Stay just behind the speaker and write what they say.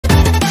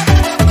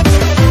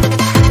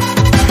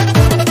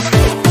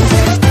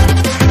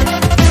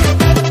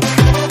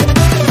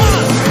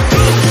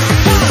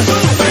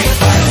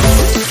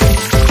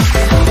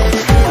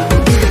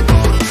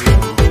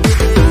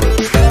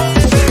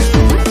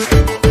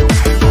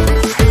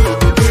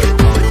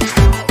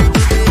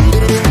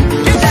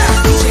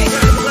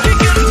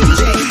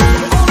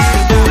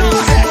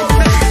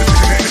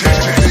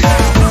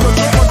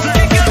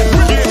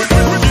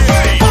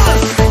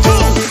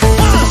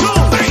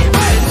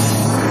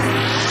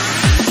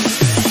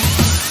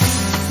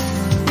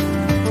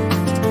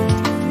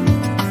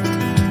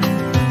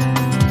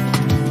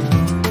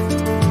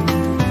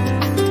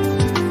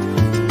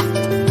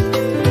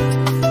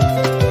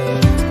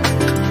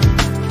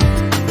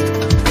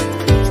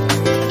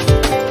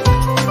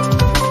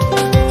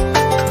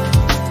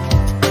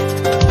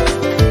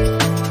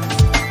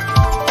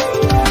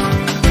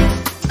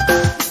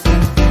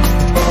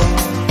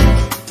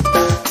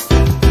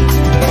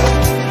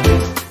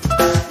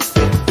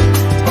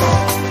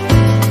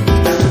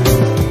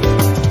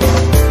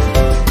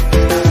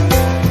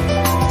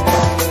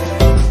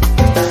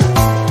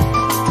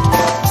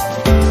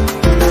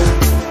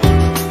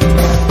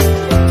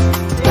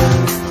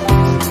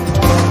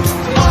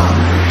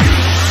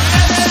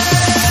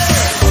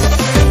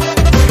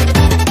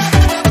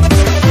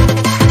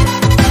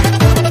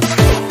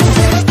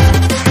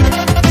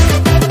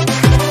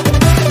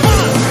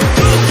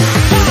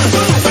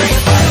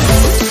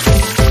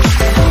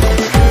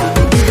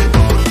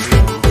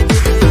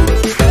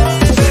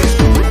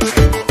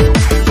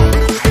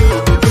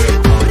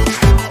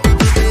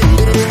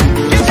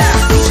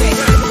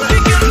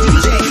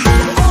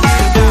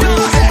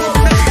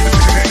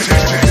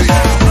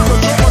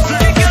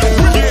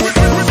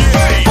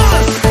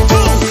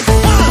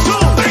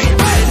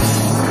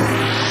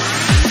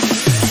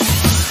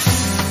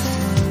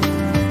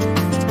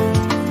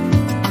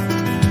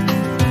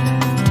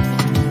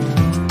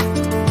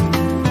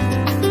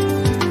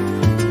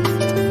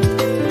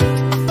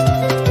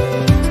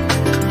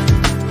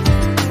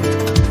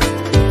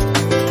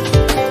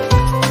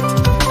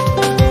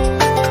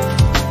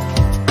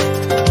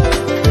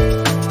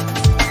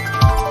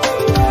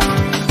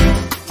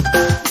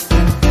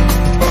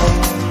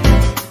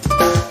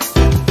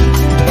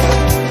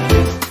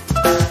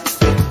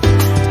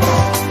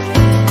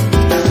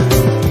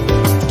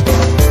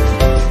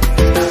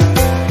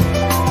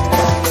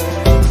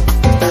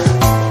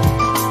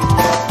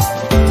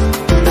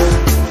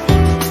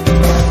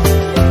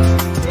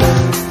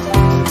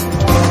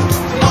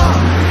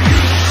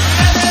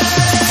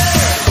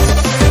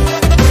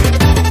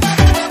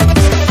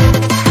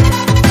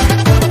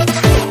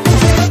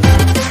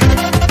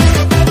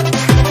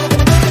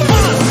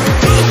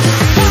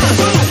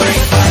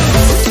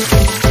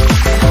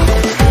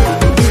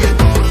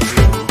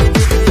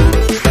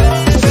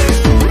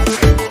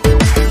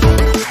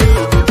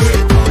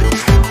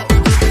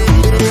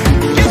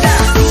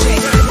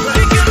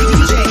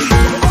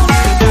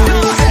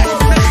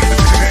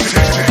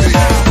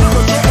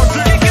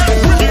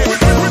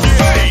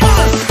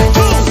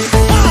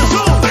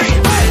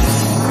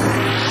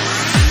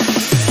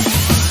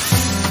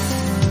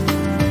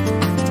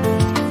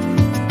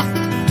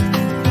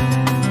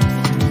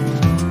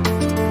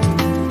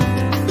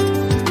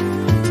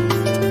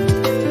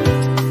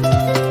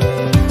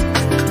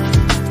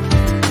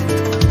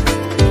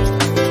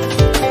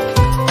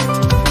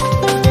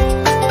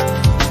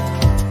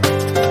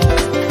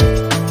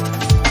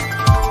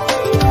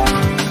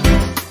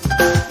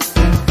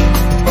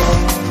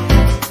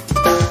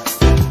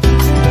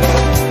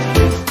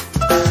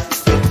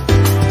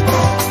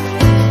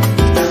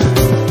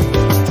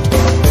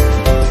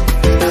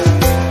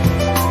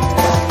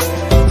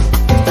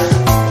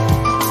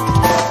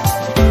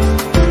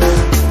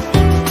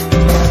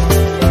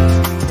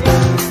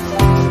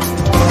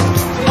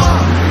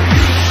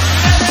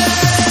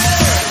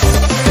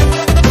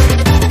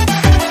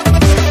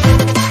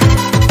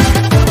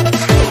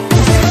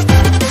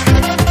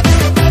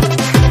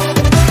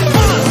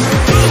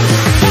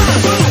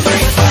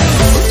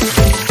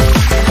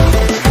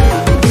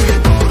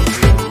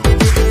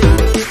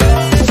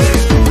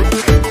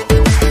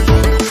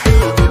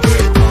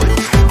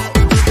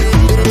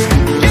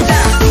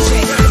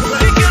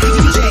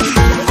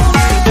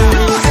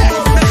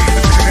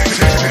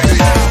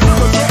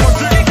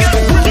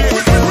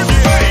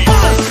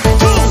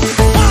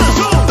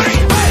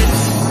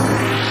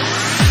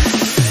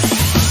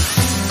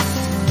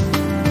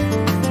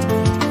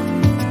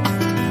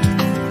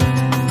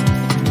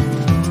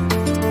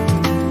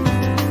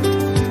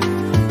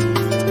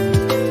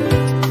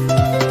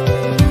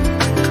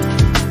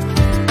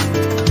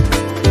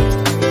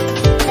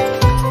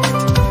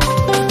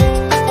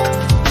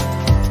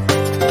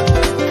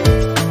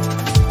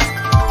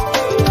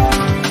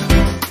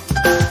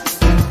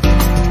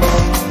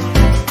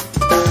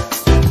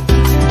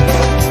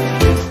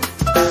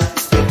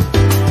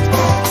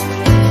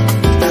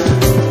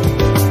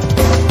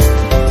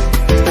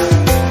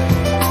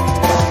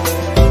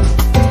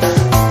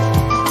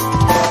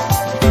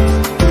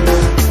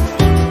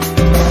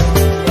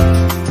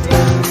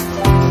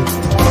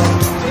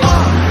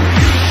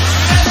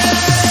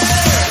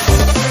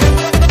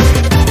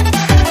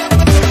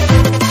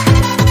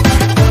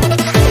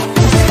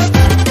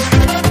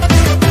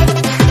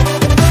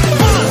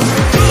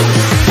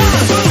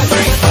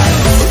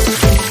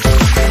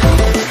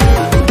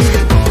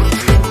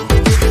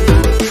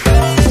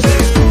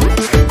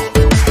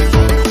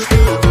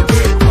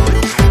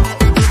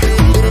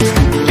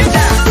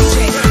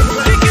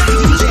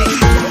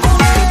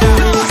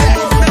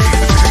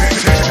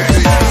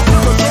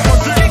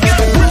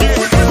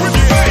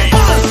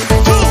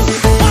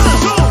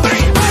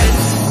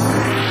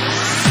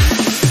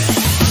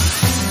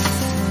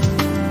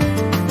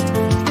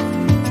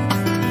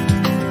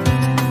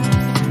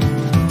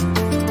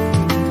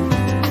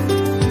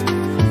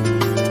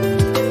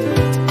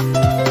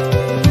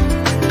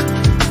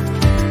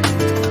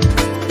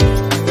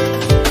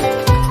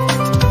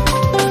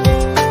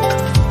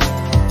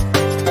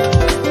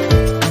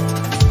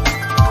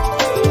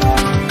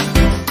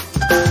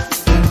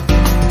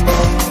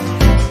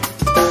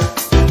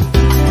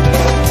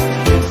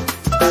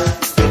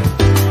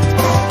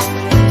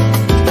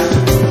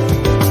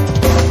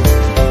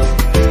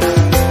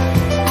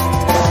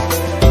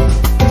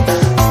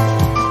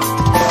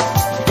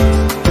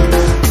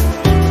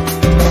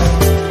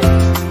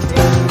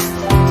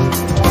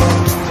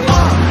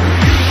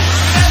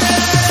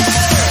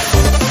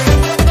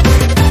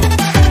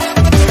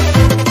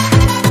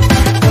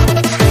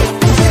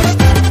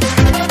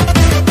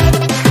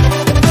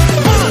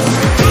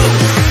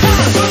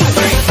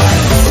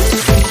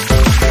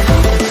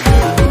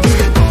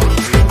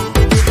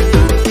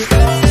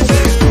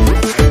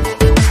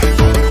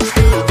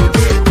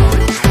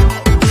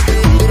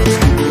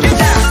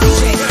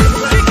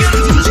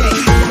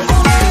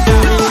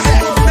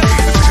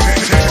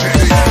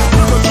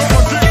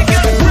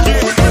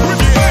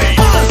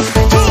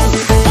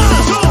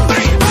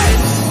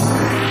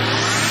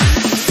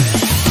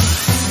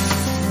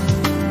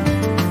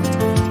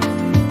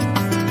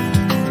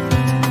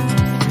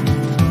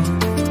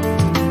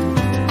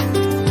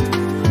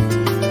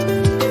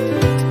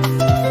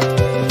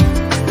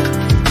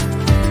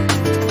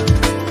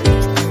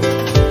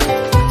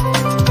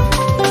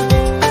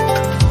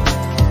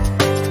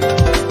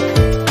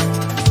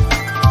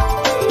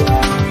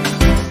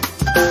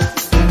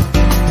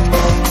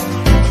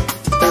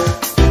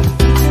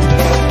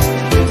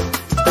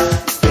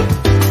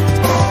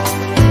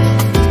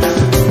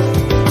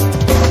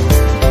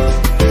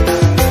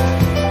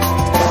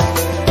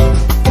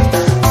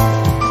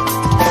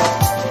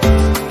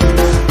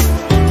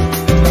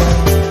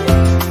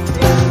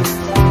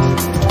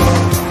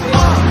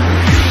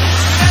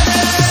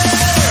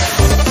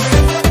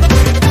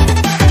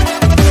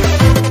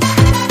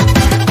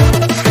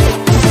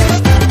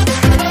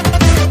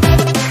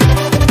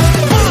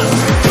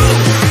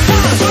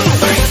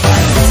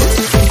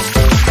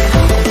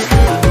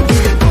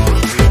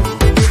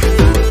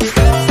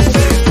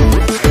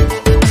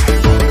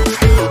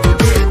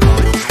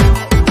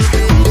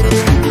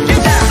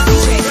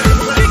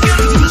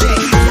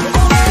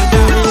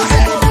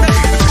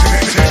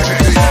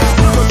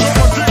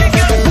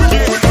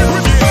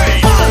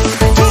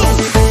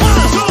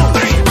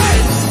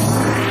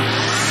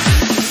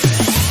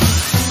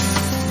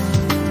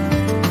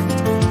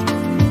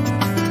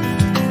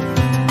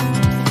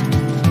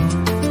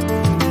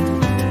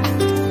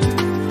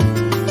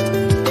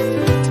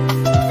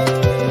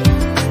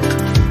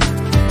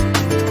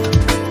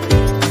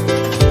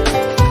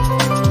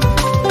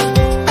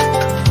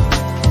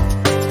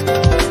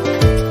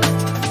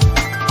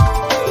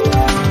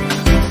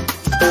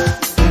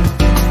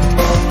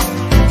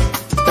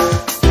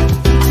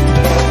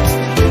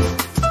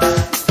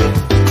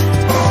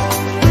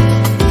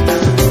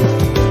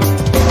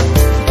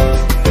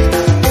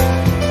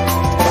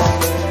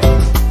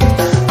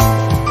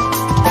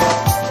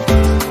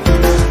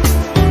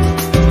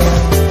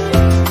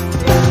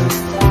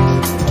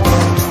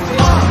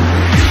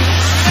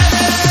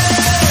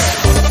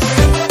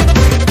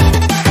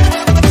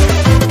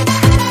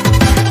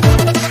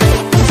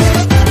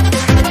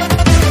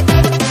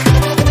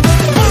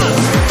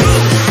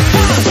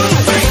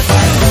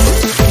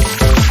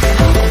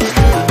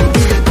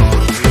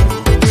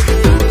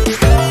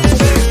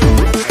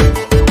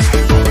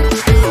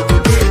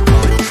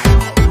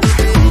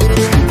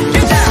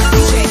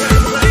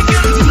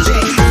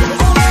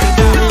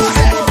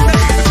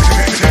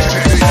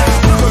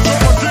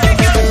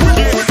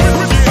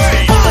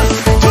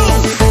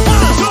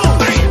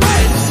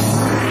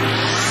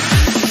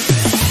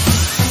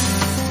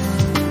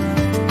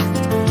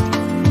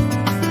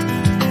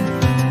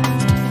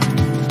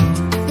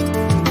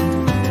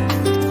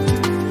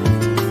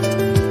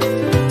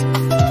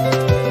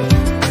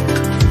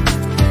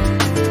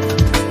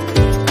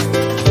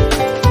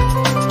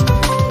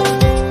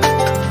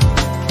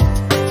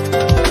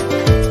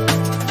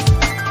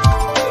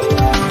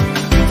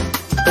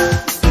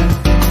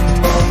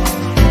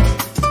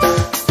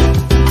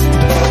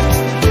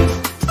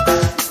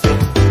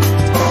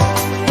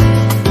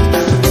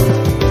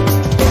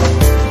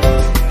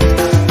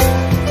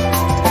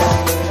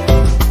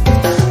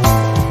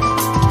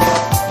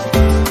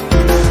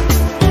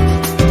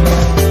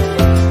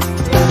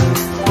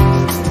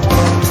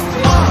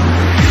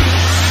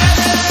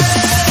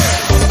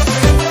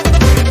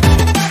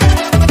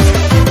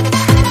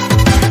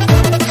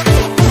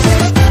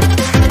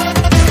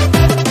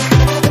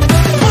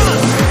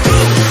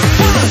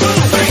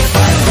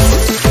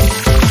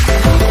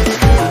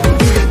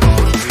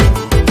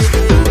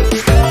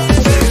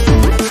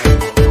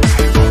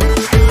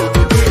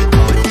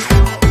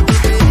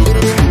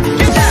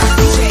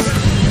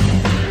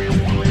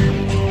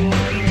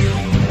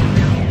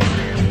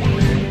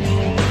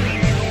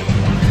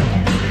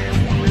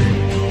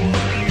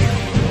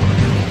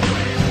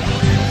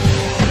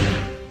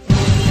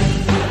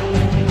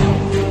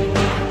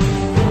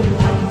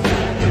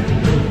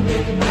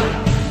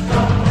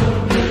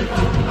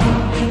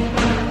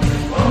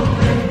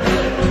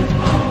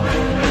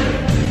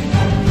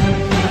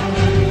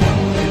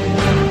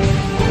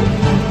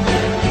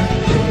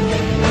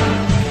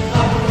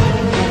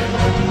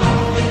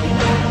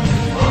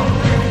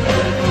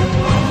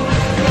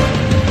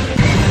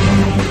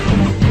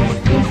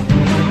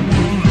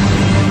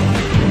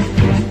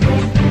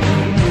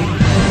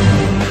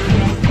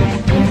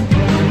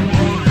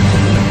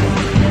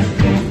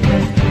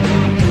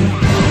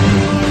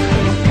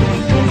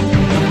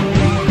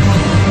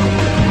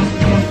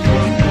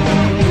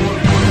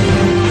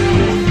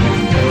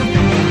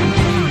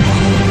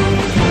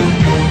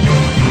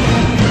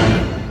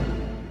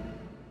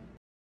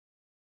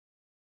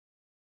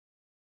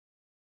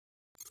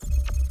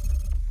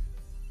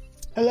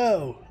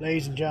Hello,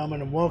 ladies and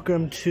gentlemen, and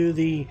welcome to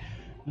the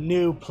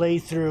new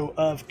playthrough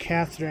of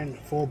Catherine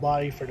Full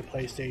Body for the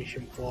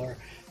PlayStation 4.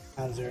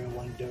 How's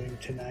everyone doing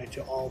tonight?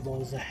 To all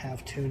those that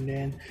have tuned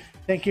in,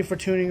 thank you for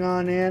tuning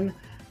on in.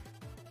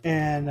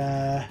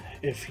 And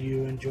if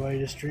you enjoy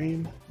the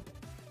stream,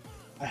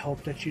 I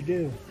hope that you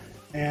do.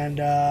 And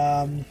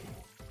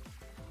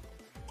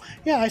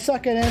yeah, I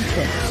suck at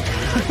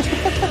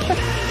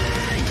intros.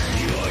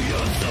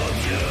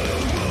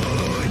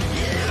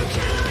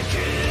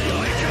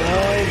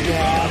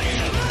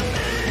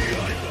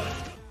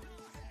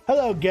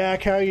 Hello,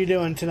 Gak. How are you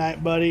doing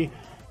tonight, buddy?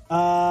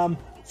 Before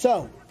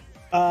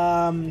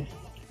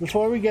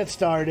we get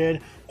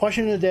started,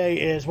 question of the day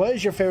is: what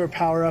is your favorite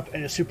power-up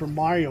in a Super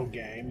Mario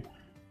game?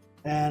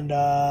 And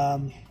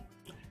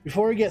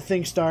before we get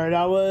things started,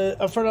 I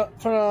was for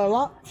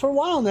a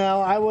while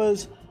now I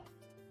was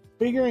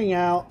figuring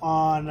out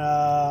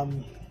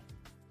on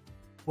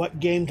what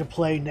game to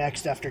play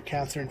next after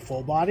Catherine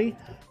Full Body,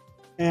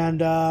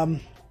 and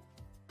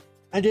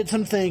I did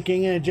some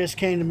thinking, and it just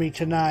came to me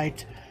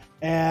tonight,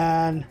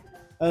 and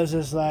I was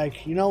just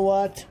like, you know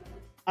what?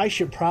 I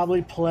should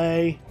probably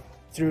play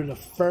through the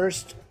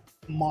first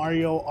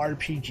Mario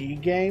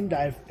RPG game that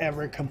I've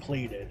ever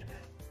completed,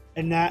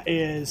 and that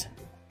is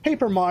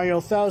Paper Mario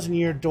Thousand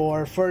Year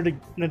Door for the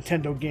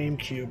Nintendo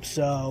GameCube.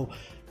 So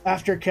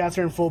after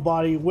Catherine Full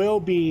Body will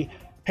be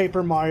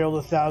Paper Mario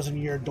the Thousand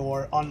Year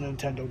Door on the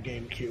Nintendo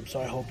GameCube, so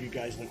I hope you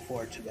guys look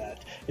forward to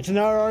that. It's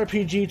another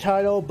RPG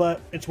title,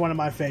 but it's one of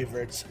my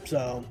favorites,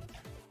 so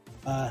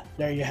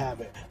there you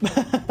have it.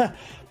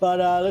 But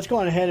let's go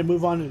on ahead and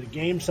move on to the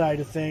game side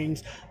of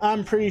things.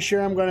 I'm pretty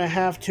sure I'm going to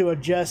have to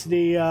adjust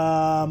the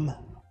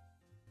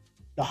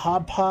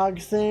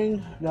Hopog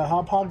thing, the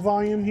Hopog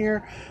volume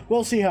here.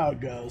 We'll see how it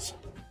goes.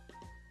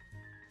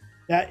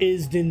 That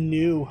is the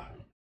new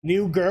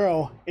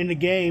girl in the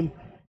game.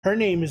 Her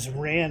name is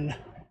Rin.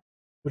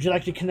 Would you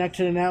like to connect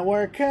to the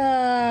network?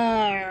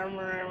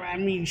 I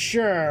mean,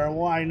 sure,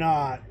 why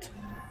not?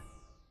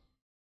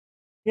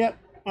 Yep,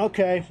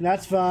 okay,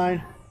 that's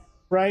fine.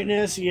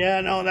 Brightness,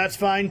 yeah, no, that's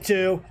fine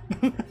too.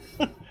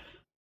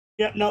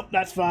 Yep, nope,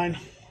 that's fine.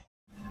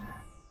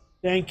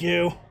 Thank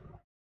you.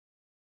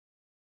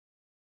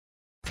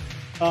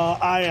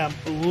 I am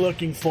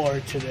looking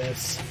forward to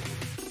this.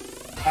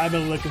 I've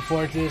been looking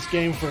forward to this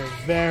game for a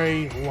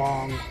very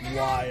long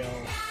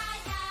while.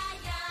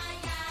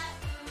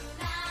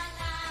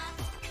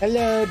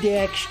 Hello,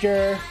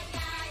 Dexter.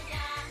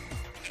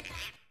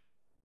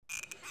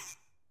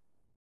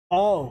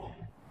 Oh.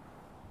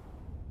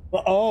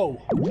 Oh.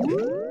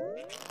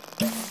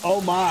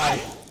 Oh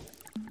my.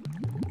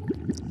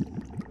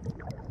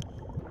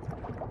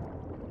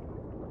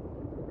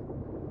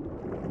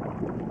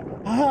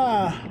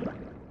 Ah.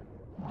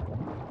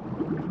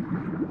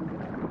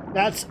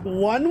 That's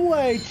one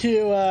way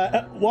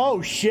to,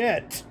 whoa,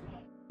 shit.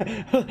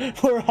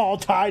 We're all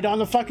tied on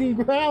the fucking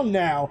ground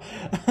now.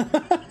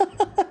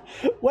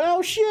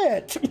 Well,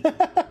 shit.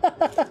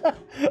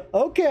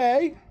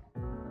 Okay.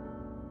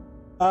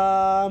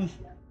 Hold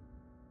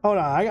on.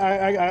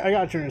 I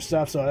gotta turn this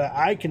stuff so that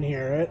I can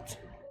hear it.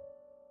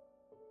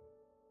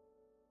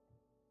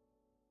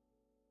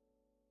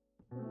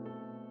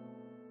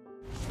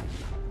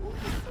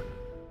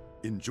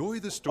 Enjoy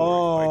the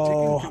story by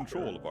taking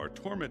control of our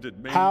tormented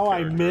main how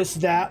I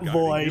missed that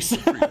voice.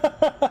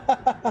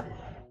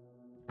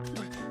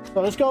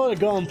 So let's go to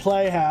Go and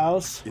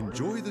Playhouse.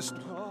 Enjoy the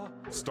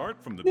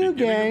start from the new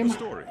game. Of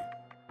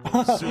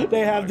the story. They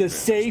have the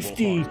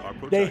safety.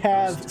 They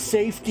have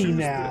safety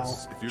now.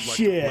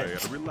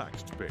 Shit.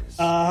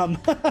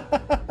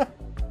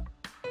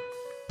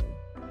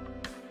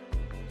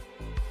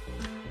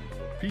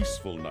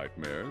 Peaceful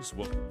nightmares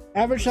will...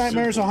 Average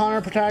nightmares will haunt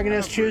our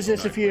protagonist. Choose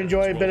this if you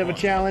enjoy a bit of a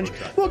challenge.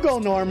 We'll go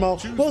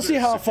normal. We'll see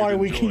how far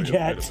we can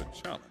get.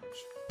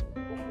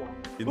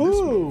 In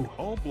this mode,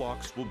 all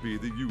blocks will be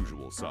the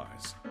usual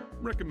size.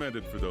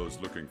 Recommended for those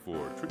looking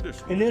for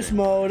traditional. In this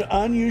mode,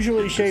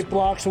 unusually shaped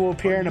blocks will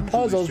appear in the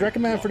puzzles.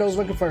 Recommended for those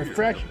looking for a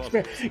fresh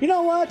experience. You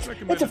know what?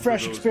 It's a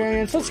fresh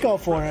experience. Let's go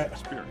for it.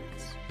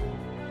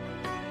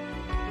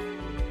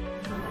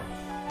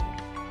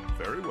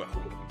 Very well.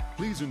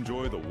 Please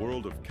enjoy the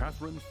world of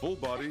Catherine Full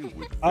Body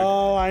with...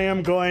 Oh, I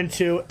am going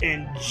to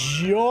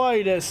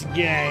enjoy this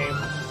game.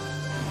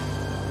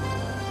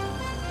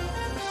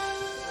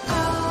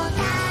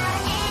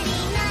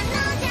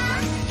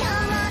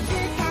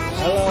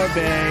 Hello,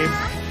 babe.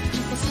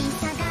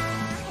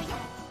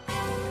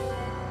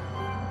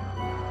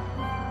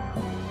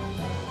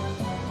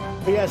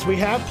 But yes, we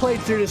have played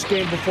through this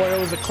game before. It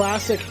was a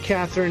classic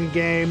Catherine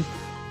game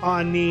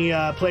on the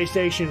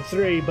PlayStation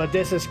 3, but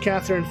this is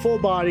Catherine Full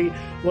Body.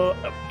 Well,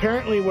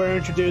 apparently we're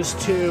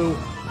introduced to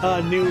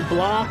new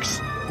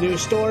blocks, new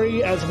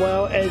story, as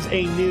well as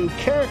a new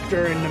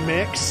character in the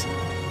mix.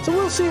 So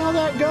we'll see how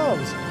that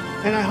goes.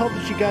 And I hope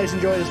that you guys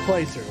enjoy this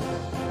playthrough.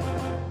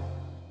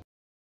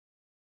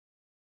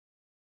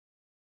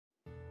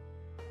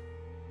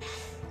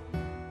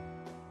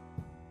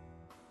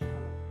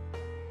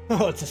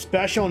 Oh, it's a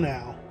special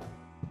now.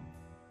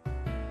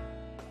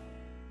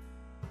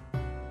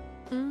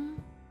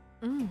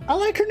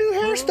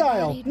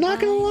 style. Not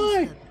gonna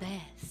lie.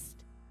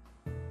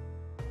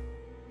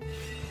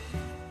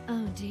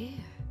 Oh dear.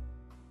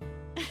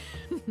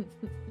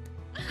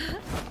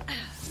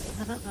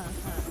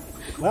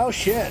 Well,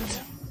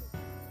 shit.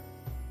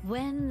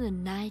 When the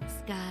night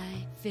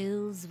sky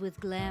fills with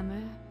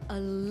glamour, a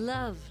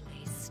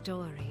lovely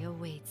story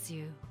awaits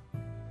you.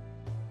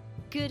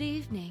 Good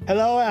evening.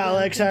 Hello,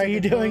 Alex. How are you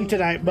doing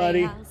tonight,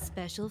 buddy?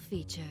 Special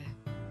feature.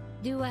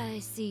 Do I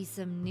see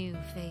some new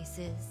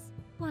faces?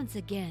 Once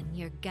again,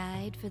 your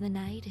guide for the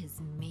night is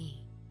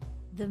me,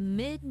 the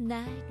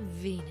Midnight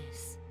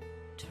Venus,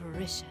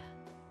 Trisha.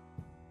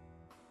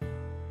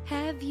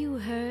 Have you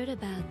heard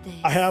about this?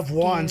 I have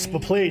once,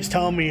 but please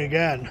tell me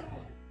again.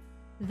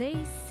 They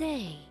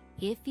say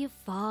if you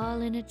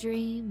fall in a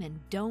dream and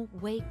don't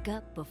wake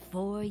up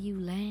before you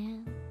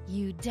land,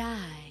 you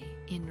die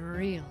in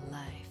real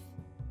life.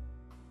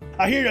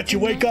 I hear that you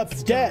wake up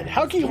dead.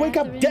 How can you wake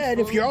up dead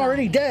if you're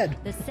already dead?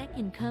 The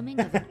second coming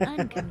of an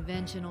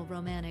unconventional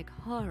romantic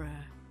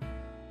horror.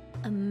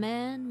 A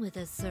man with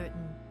a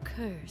certain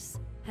curse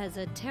has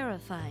a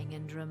terrifying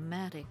and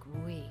dramatic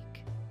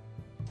week.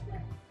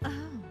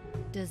 Oh,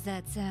 does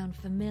that sound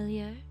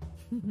familiar?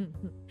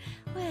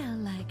 Well,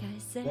 like I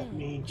said, Let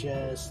me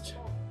just...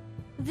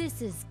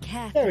 this is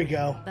Catherine. There we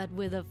go. But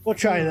with a We'll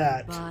try full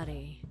that.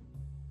 body.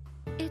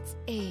 It's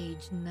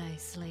aged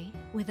nicely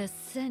with a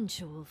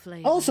sensual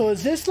flavor. Also,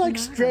 is this like Not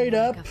straight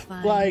unlike up a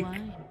fine like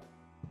wine.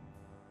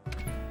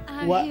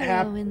 Our what hero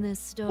happened? in this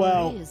story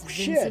Well, is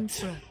shit.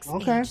 Vincent Brooks,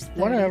 Okay, aged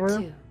 32.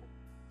 whatever.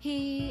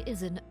 He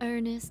is an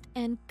earnest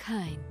and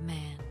kind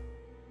man.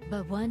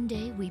 But one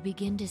day we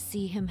begin to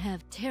see him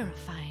have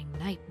terrifying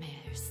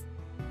nightmares.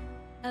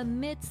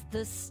 Amidst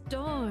the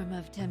storm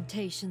of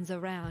temptations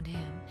around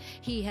him,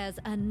 he has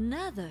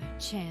another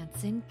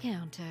chance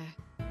encounter.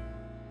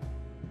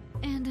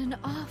 And an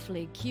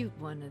awfully cute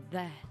one at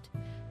that.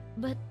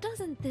 But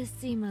doesn't this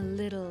seem a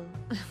little...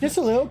 Just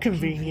a little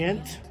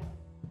convenient.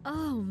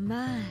 Oh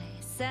my,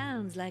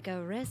 sounds like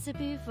a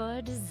recipe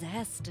for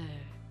disaster.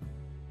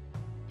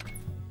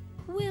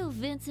 Will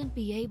Vincent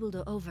be able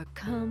to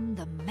overcome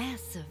the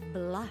massive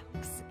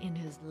blocks in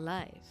his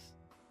life?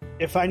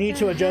 If I need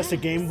to adjust the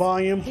game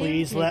volume, He'll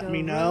please take let a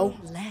me know.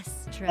 road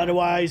less traveled.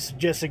 Otherwise,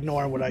 just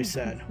ignore what I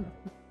said.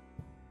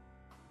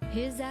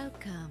 His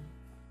outcome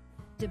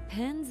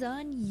depends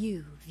on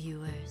you,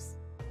 viewers.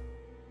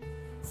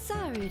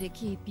 Sorry to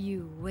keep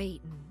you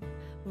waiting.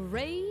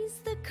 Raise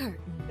the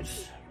curtain.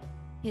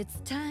 It's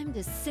time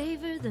to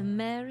savor the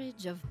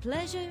marriage of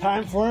pleasure.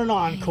 Time for an and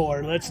pain.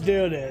 encore. Let's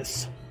do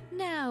this.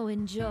 Now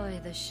enjoy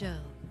the show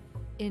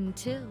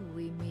until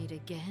we meet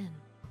again.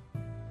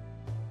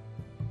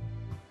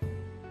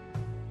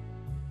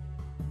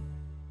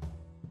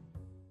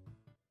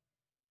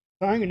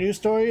 Starting a new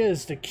story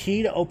is the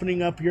key to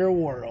opening up your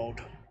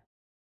world.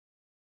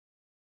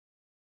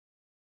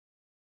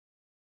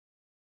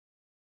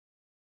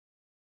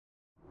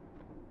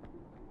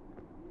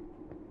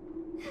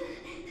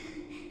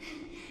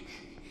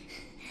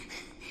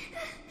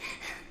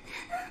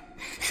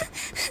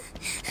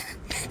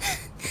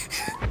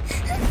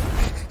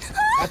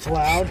 That's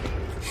loud.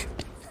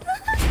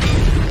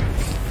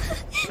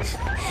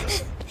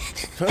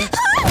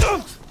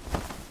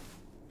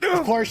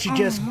 Of course, she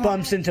just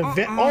bumps into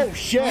Vin. Oh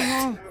shit!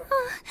 Oh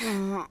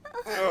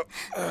no!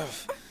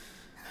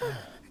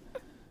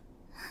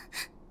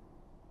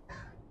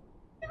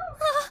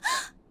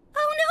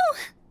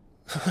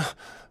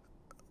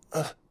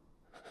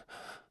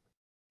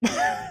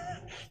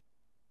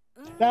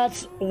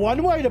 That's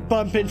one way to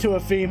bump into a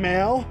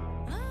female.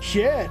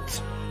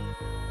 Shit.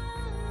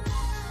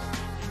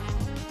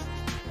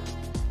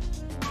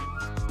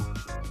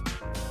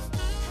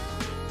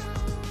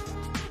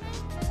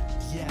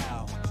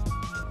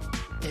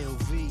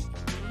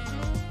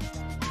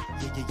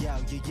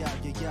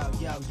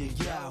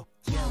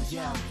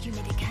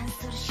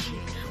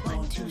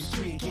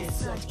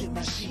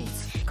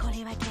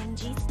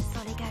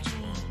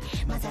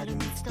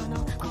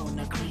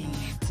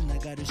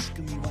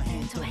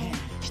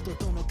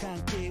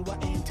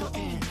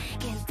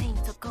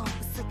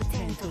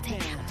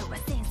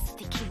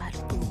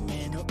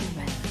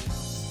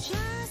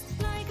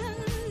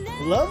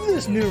 Love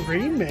this new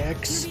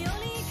remix.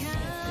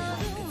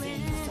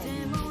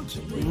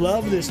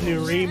 Love this new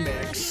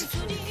remix.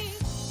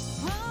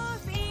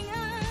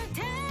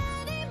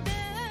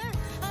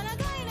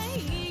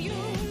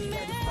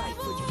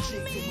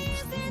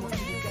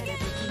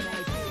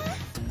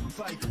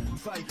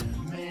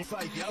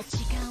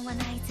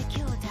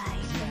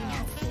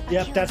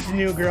 Yep, that's the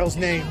new girl's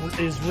name,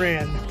 is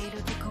Rin.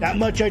 That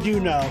much I do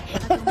know.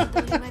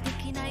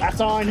 That's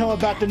all I know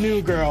about the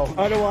new girl.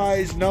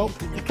 Otherwise, nope.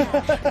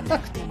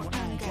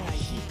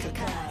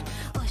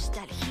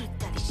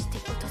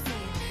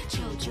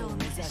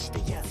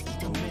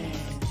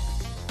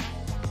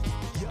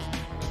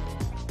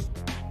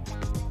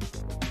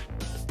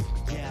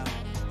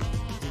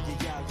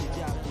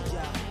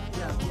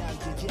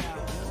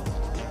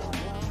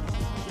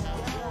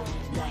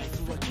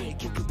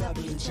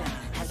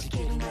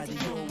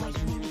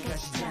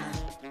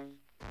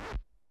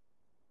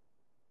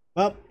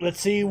 Well, let's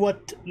see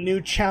what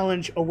new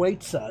challenge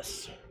awaits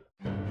us.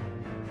 I'm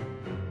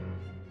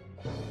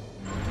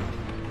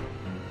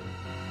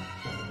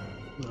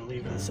gonna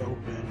leave this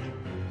open.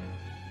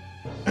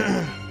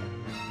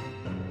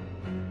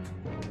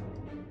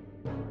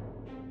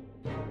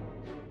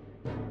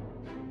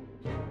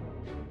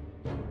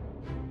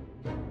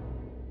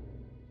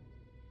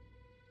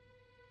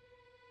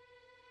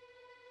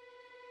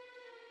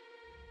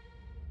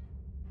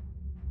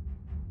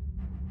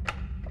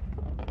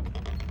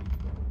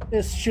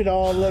 This should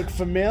all look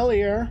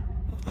familiar.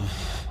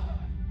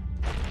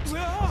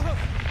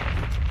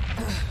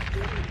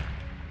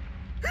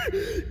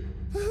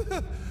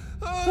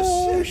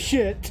 Oh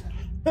shit.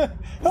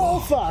 Oh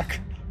fuck.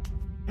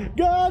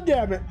 God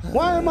damn it.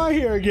 Why am I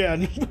here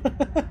again?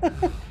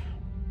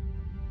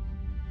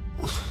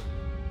 What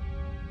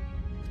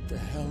the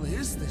hell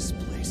is this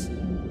place?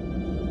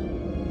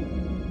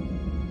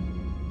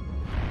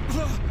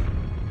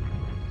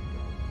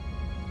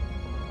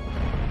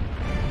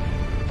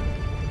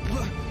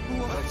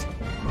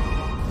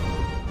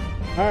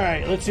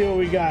 Alright, let's see what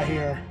we got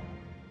here.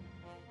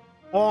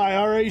 Oh, I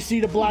already see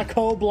the black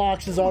hole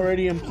blocks is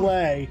already in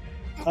play.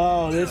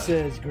 Oh, this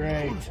is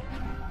great.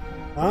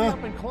 Hurry Huh?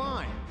 up and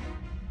climb.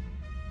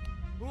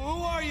 Who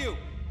are you?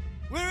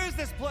 Where is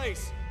this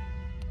place?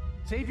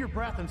 Save your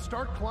breath and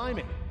start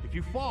climbing. If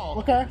you fall,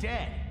 Okay. you're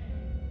dead.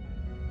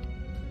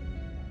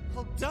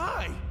 I'll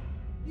die.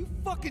 You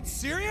fucking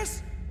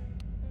serious?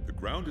 The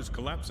ground is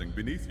collapsing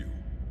beneath you.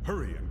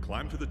 Hurry and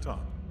climb to the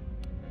top.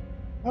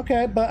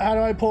 Okay, but how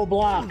do I pull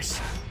blocks?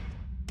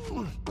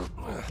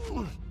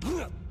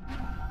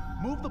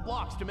 Move the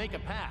blocks to make a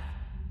path.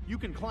 You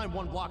can climb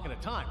one block at a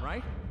time,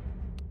 right?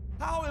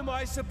 How am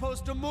I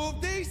supposed to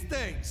move these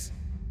things?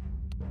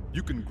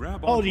 You can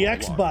grab Oh, onto the a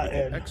X block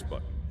button. with the X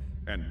button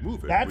and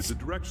move it That's with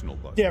the directional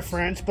button.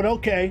 Difference, but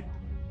okay.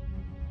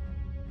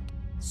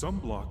 Some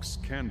blocks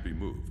can be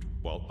moved,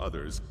 while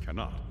others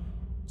cannot.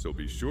 So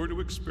be sure to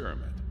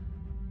experiment.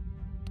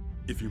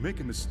 If you make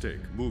a mistake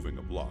moving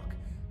a block,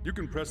 you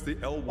can press the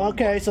L1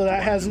 Okay, button so to that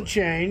undo hasn't it.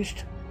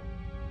 changed.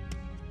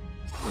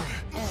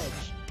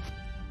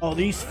 Oh,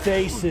 these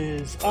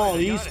faces. Oh,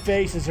 these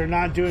faces are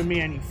not doing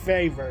me any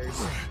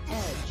favors.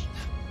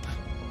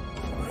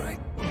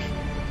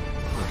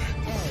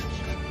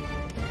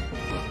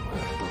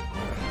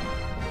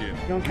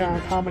 You'll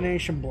encounter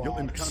combination blocks. You'll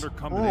encounter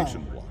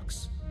combination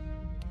blocks.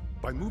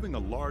 By moving a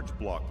large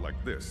block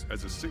like this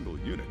as a single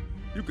unit,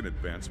 you can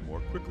advance more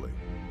quickly.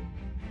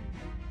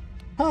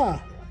 Huh.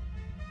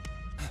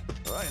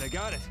 All right, I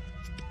got it.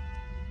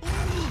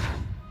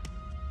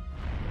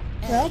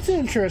 That's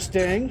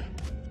interesting.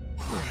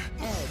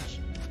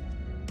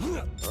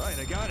 All right,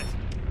 I got it.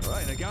 All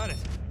right, I got it.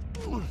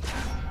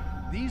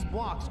 These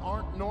blocks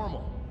aren't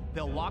normal.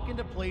 They'll lock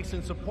into place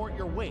and support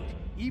your weight,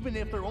 even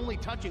if they're only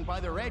touching by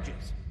their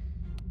edges.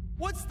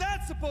 What's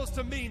that supposed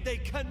to mean, they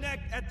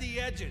connect at the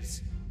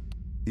edges?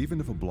 Even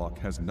if a block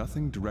has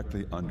nothing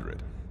directly under it,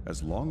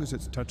 as long as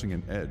it's touching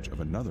an edge of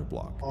another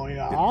block, Oh,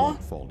 yeah? it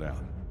won't fall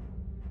down.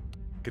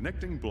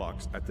 Connecting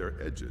blocks at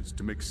their edges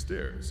to make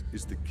stairs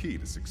is the key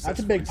to successfully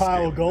That's a big pile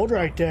scaling of gold the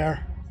right top.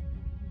 there.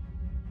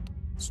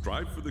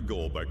 Strive for the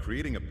goal by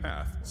creating a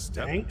path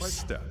step by Thanks.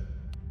 step.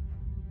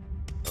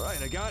 All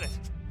right, I got it.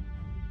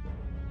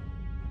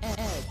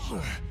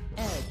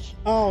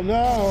 Oh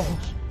no.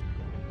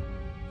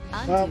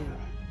 Well,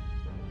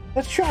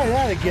 let's try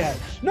that again.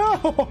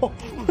 No!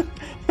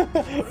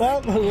 Well,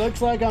 it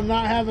looks like I'm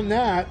not having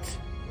that.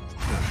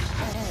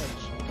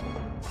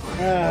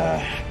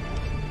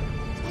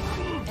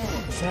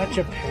 Such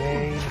a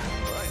pain.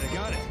 All right, I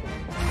got it.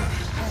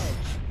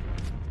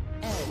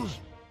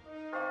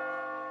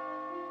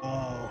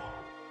 Oh.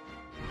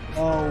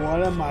 Oh,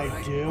 what am I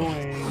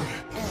doing?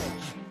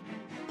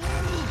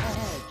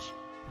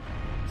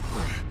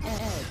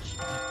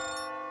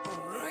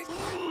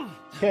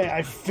 Okay,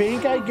 I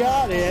think I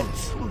got it.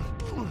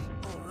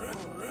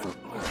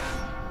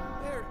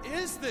 Where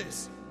is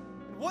this?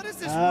 And what is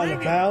this The ringing?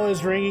 bell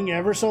is ringing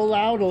ever so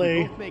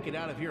loudly. Both make it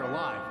out of here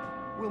alive.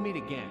 We'll meet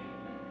again.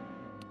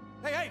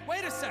 Hey,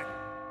 wait a sec.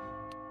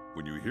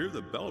 When you hear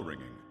the bell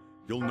ringing,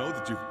 you'll know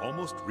that you've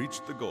almost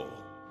reached the goal.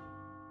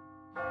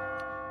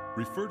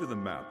 Refer to the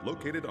map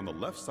located on the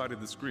left side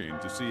of the screen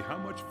to see how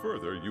much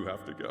further you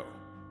have to go.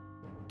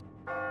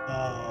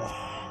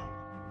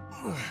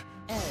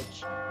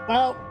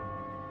 Well,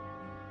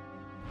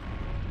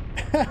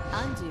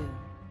 Undo.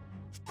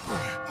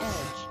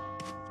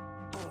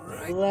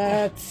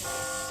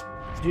 let's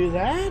do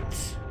that.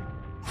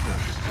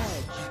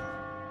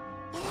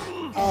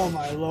 Oh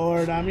my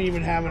lord, I'm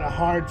even having a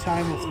hard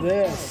time with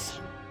this.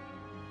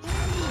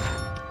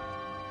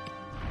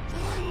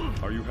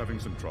 Are you having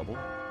some trouble?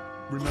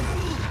 Remember,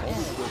 you can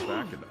always go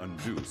back and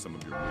undo some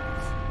of your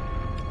moves.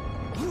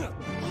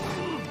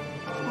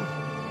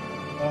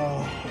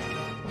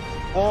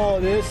 Oh,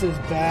 this is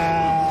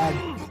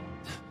bad.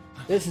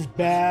 This is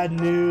bad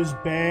news,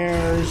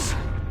 bears.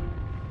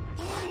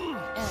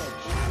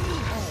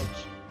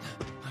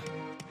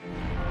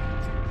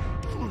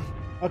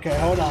 Okay,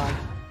 hold on.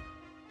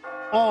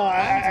 Oh,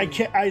 I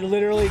can't. I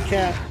literally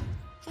can't.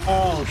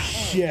 Oh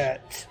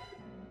shit.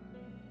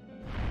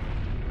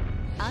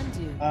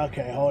 Undo.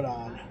 Okay, hold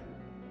on.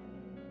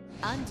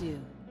 Undo.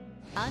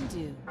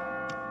 Undo.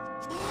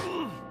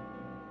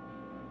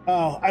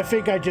 Oh, I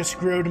think I just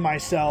screwed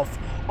myself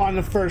on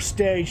the first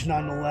stage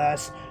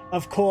nonetheless.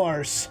 Of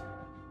course.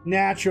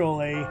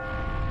 Naturally.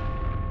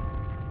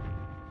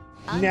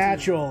 Undo.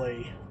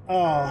 Naturally.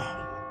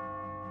 Oh.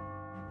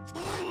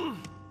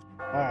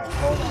 Alright,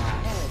 hold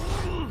on.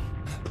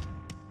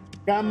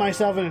 Got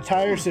myself in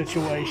tire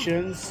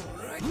situations.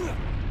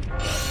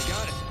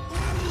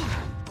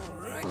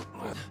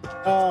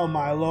 Oh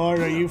my lord,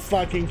 are you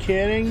fucking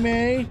kidding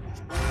me?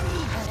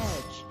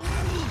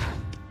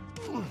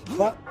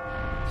 What?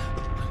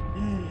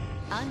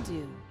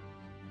 Undo.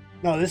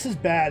 No, this is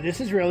bad. This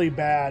is really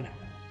bad.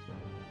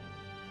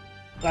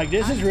 Like,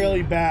 this is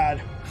really bad.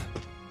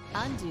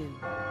 Undo.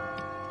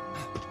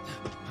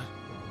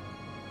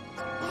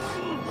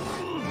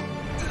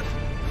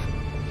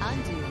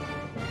 Undo.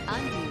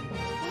 Undo.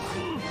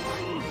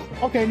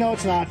 Okay, no,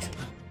 it's not.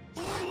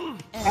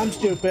 I'm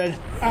stupid.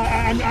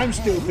 I'm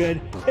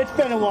stupid. It's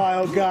been a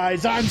while,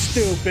 guys. I'm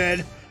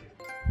stupid.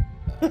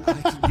 I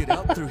can get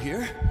out through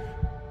here.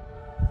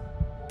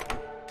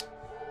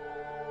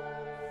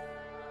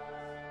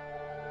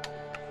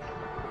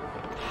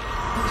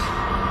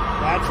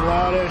 That's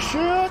loud as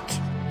shit.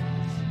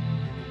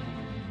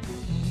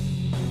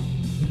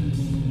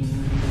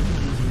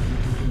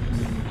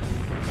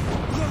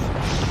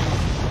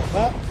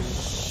 Well,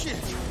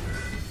 Shit.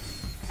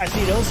 I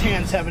see those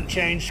hands haven't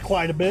changed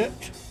quite a bit.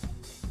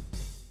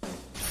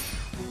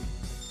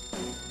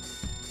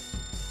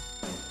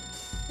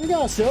 We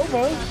got a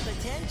silver.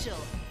 Potential.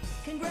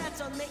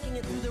 Congrats on making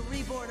it through the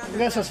Reborn I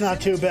guess that's not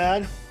too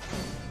Cemetery. bad.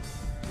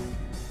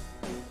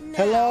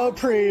 Hello,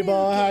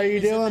 Prebo. How you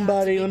doing,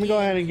 buddy? Let me go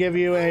ahead and give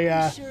you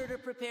a. Be sure to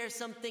prepare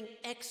something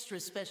extra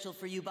special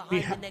for you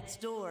behind the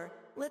next door.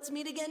 Let's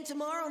meet again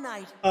tomorrow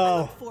night.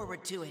 I look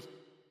forward to it.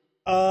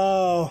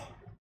 Oh.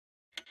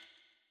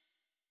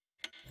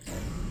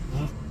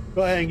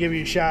 Go ahead and give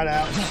you a shout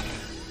out.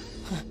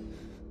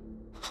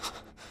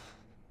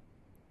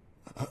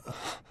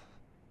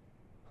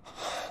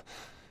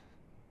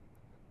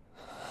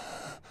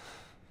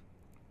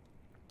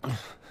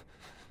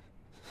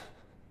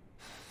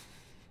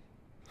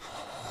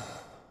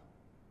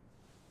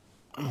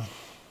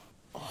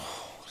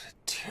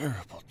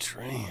 Terrible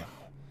dream.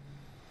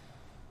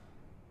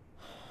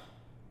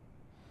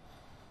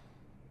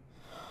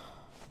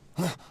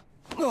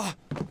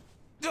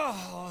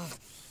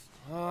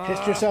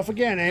 Kissed yourself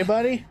again, eh,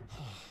 buddy?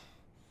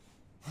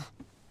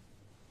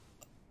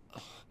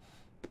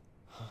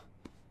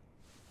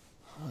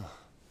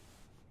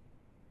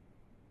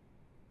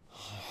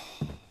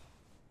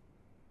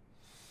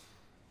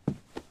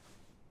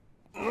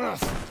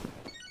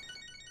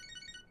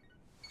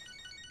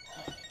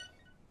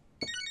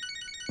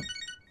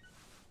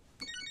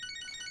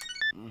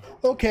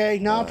 Okay,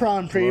 no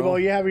problem, Prebo. hello?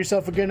 You have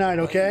yourself a good night,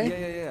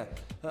 okay?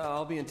 Yeah.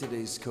 I'll be in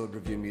today's code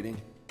review meeting.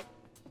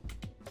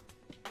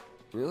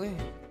 Really?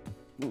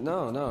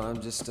 No,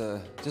 I'm just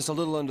a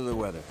little under the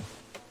weather.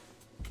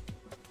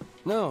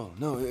 No,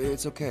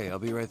 it's okay. I'll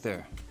be right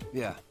there.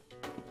 Yeah.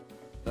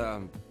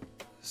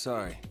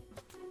 Sorry.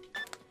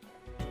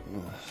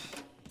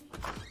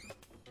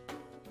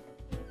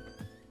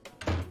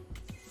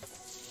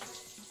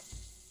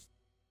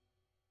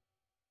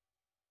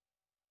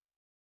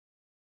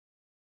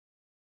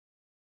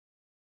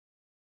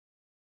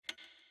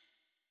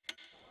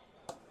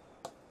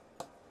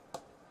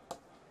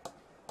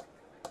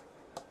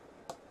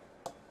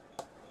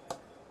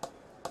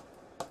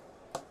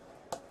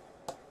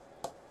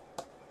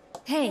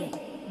 Hey,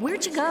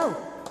 where'd you go?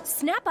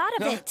 Snap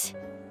out of it!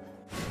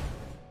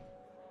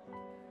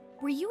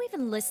 Were you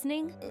even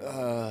listening?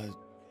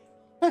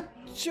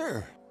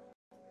 Sure.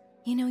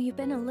 You know, you've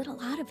been a little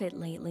out of it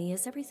lately.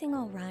 Is everything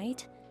all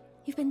right?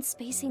 You've been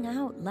spacing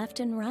out left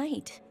and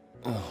right.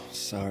 Oh,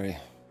 sorry.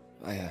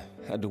 I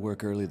had to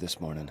work early this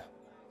morning.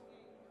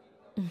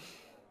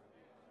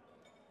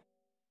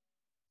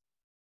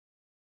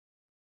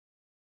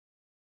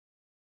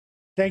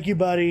 Thank you,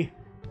 buddy.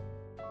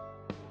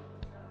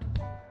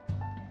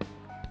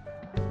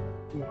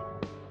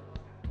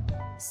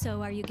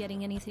 So, are you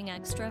getting anything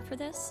extra for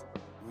this?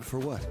 For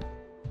what?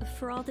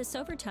 For all this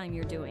overtime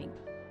you're doing.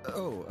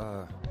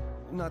 Oh,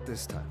 not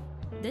this time.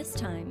 This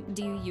time,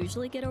 do you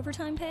usually get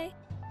overtime pay?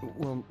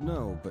 Well,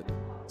 no, but...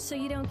 So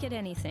you don't get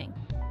anything.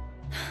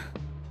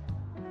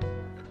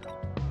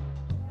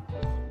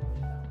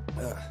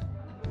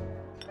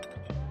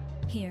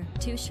 Here,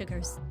 2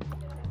 sugars.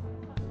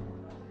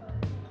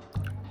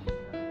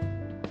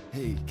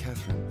 Hey,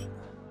 Catherine.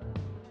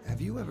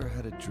 Have you ever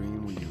had a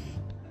dream where you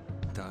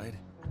died?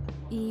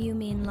 You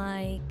mean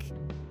like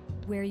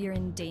where you're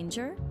in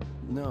danger?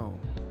 No,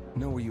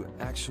 where you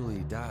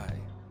actually die.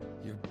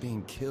 You're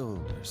being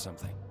killed or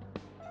something.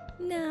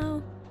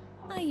 No,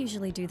 I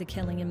usually do the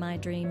killing in my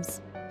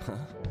dreams. Huh?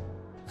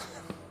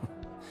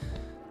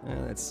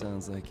 That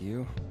sounds like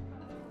you.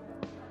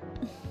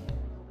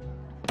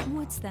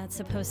 What's that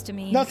supposed to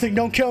mean? Nothing.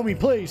 Don't kill me,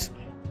 please.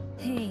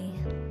 Hey,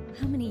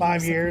 how many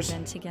 5 years years. have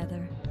we been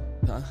together?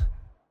 Huh?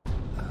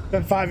 It's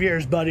been 5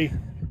 years, buddy.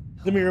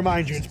 Let me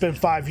remind you, it's been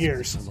 5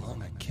 years. So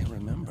long, I can't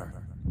remember.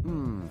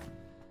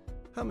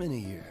 How many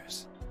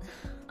years?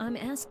 I'm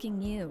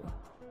asking you.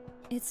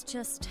 It's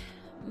just,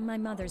 my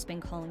mother's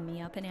been calling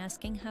me up and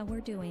asking how we're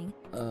doing.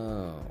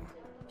 Oh.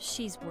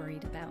 She's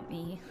worried about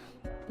me.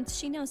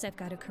 She knows I've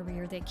got a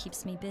career that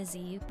keeps me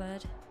busy,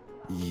 but...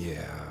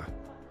 Yeah.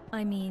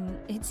 I mean,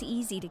 it's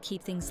easy to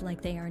keep things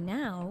like they are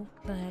now,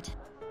 but...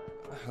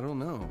 I don't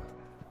know.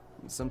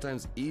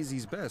 Sometimes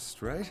easy's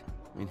best, right?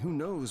 I mean, who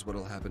knows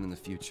what'll happen in the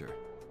future?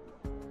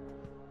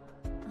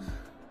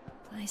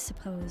 I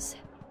suppose.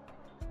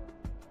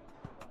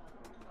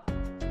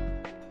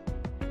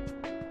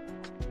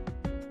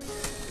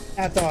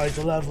 That's always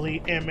a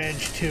lovely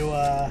image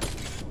to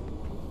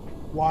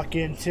walk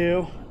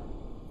into.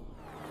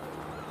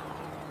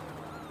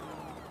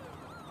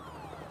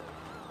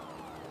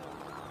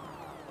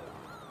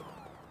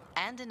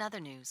 And in other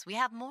news, we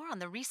have more on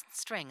the recent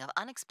string of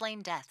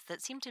unexplained deaths that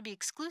seem to be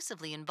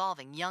exclusively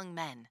involving young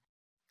men.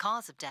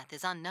 Cause of death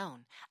is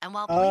unknown, and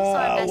while police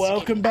are investigating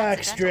welcome back,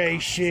 accidental Stray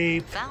causes,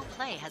 Sheep. foul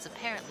play has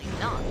apparently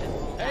not been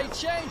ruled out.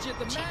 change it.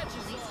 The match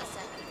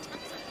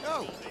is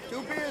Oh,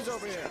 2 beers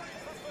over here.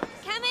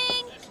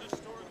 Coming!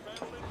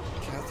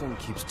 Catherine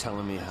keeps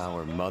telling me how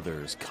her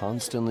mother's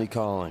constantly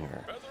calling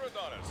her.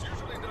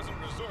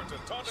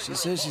 She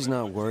says she's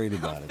not worried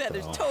about it,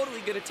 Feather's though.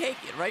 totally gonna take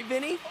it, right,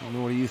 Vinny?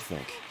 What do you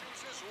think?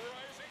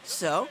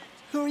 So,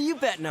 who are you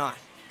betting on?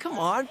 Come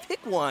on,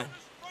 pick one.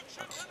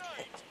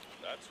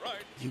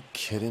 You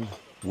kidding?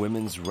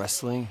 Women's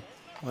wrestling?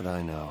 What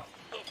I know.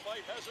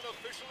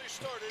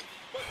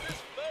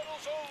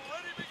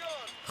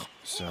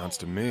 Sounds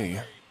to me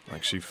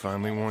like she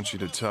finally wants you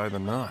to tie the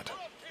knot.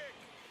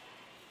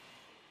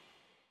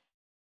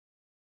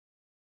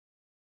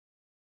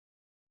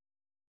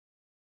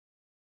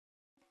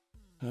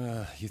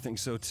 You think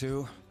so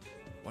too?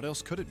 What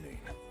else could it mean?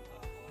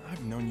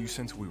 I've known you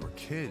since we were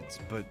kids,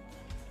 but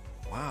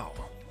wow,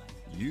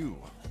 you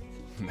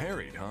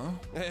married, huh?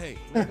 Hey,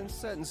 nothing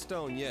set in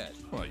stone yet.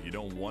 What, you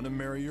don't want to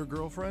marry your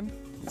girlfriend?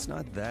 It's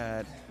not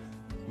that.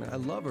 I mean, I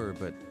love her,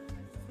 but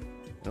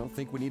I don't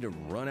think we need to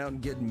run out and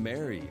get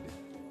married.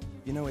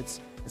 You know,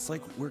 it's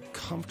like we're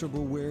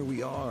comfortable where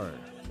we are.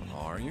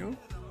 Are you?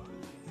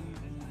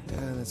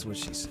 Yeah, that's what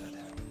she said.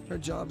 Her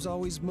job's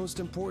always most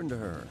important to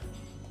her.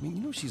 I mean,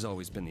 you know she's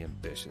always been the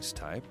ambitious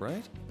type,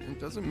 right? It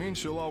doesn't mean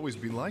she'll always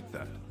be like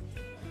that.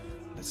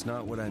 That's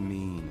not what I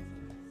mean.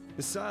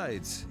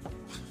 Besides,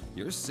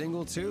 you're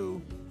single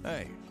too.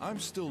 Hey, I'm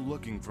still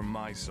looking for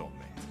my soulmate.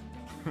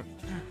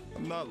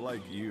 I'm not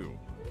like you.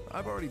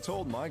 I've already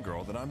told my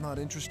girl that I'm not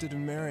interested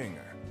in marrying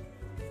her.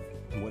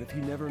 What if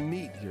you never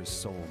meet your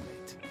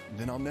soulmate?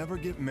 Then I'll never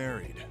get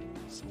married.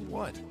 So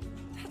what?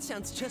 That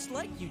sounds just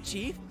like you,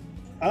 Chief.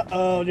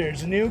 Uh-oh,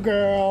 there's a new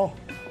girl.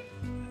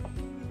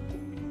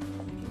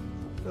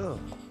 Oh,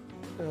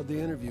 how'd the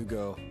interview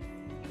go?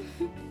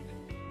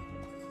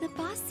 The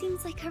boss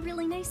seems like a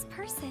really nice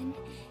person.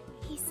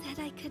 He said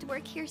I could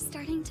work here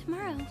starting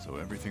tomorrow. So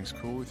everything's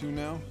cool with you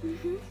now?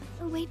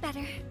 Mm-hmm. Way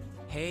better.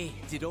 Hey,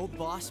 did old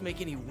boss make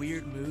any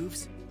weird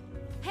moves?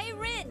 Hey,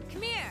 Rin,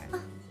 come here!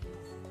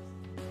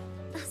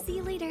 I'll see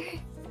you later.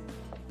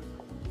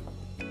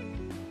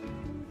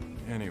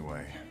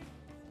 Anyway,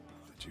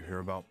 did you hear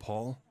about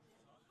Paul?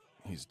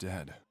 He's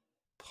dead.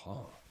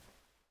 Paul?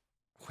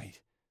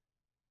 Wait,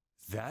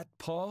 that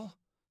Paul?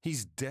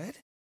 He's dead?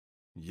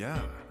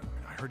 Yeah,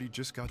 I heard he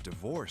just got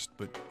divorced,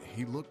 but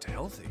he looked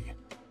healthy.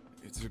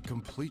 It's a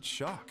complete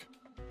shock.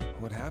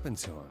 What happened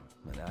to him?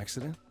 An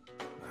accident?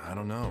 I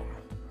don't know.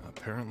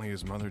 Apparently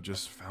his mother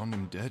just found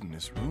him dead in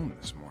his room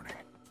this morning.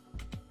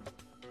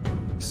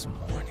 This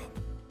morning?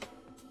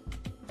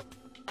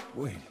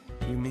 Wait,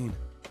 you mean...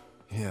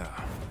 Yeah,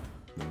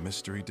 the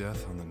mystery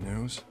death on the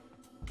news?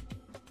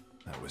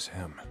 That was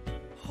him.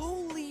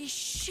 Holy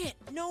shit,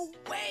 no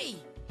way!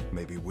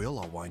 Maybe we'll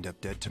all wind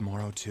up dead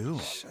tomorrow, too.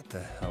 Shut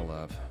the hell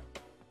up.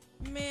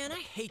 Man, I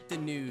hate the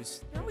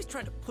news. They're always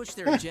trying to push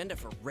their agenda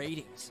for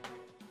ratings.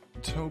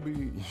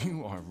 Toby,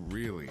 you are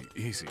really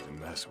easy to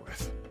mess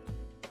with.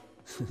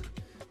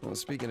 Well,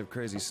 speaking of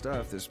crazy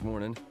stuff this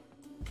morning,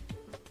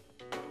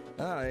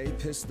 I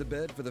pissed the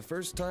bed for the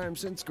first time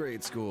since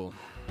grade school.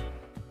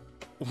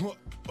 What?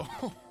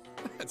 Oh,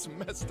 that's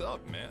messed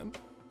up, man.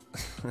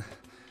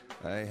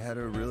 I had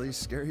a really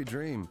scary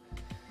dream,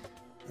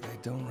 but I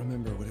don't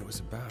remember what it was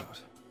about.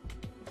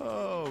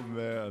 Oh,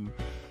 man.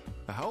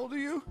 How old are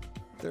you?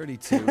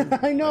 32.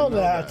 I know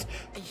that.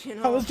 You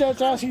know, I was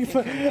just asking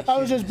for. I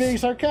was just being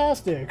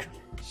sarcastic.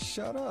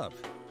 Shut up.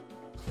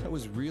 I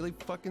was really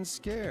fucking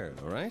scared,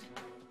 all right?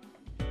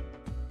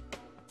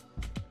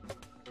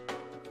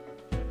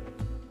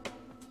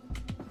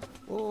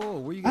 Oh,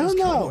 where you I guys don't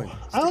know. going?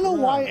 I don't know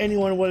Stick why around.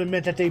 anyone would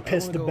admit that they I don't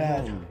pissed the wanna go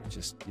bed. home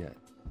just yet.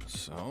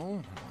 So,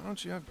 why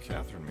don't you have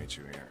Catherine meet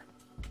you here?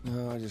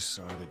 No, I just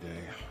saw her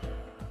today.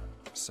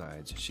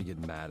 Besides, she'd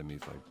get mad at me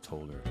if I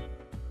told her.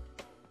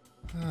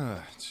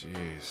 Ah,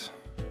 jeez.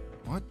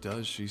 What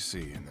does she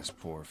see in this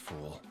poor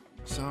fool?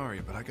 Sorry,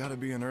 but I gotta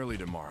be in early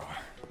tomorrow.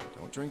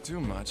 Don't drink too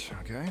much,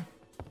 okay?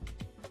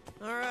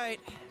 All right.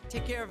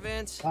 Take care,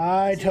 Vince.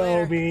 Bye,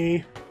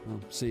 Toby.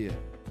 See ya.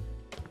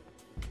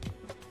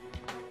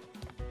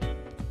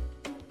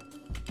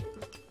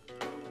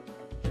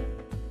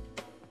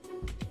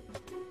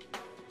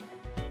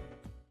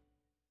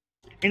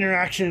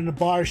 Interaction in the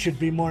bar should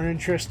be more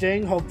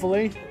interesting,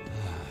 hopefully.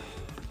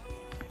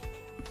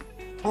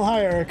 Oh,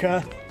 hi,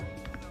 Erica.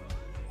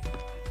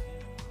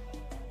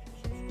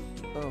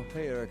 Oh,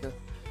 hey, Erica.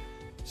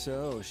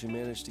 So, she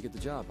managed to get the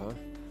job,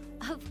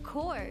 huh? Of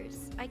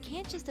course. I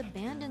can't just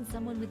abandon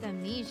someone with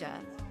amnesia.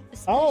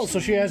 Oh, so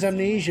she has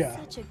amnesia.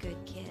 Such a good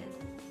kid.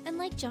 And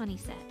like Johnny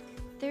said,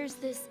 there's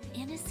this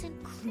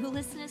innocent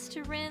cluelessness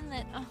to Rin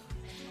that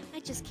I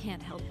just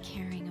can't help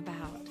caring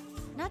about.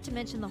 Not to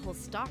mention the whole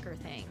stalker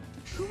thing.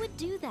 Who would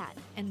do that,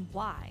 and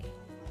why?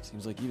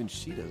 Seems like even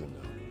she doesn't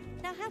know.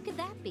 Now how could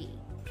that be?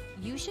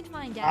 You should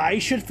find out. I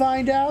should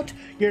find out?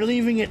 You're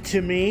leaving it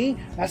to me?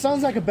 That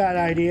sounds like a bad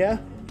idea.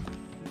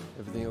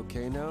 Everything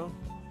okay now?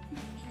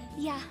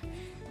 Yeah,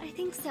 I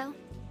think so.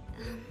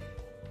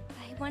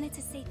 I wanted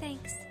to say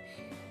thanks.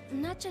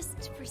 Not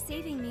just for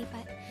saving me,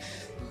 but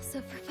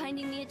also for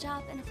finding me a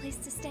job and a place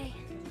to stay.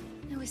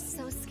 I was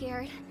so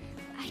scared.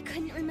 I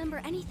couldn't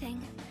remember anything.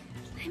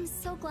 I'm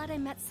so glad I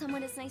met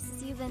someone as nice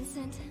as you,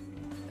 Vincent.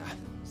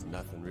 It's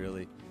nothing,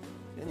 really.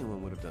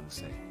 Anyone would have done the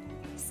same.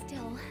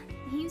 Still,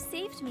 you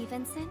saved me,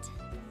 Vincent.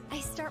 I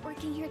start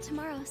working here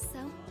tomorrow, so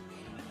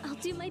I'll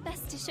do my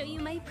best to show you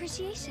my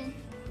appreciation.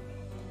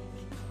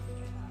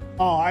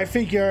 Oh, I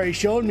think you already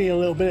showed me a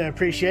little bit of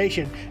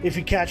appreciation, if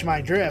you catch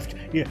my drift.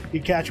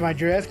 You catch my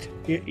drift?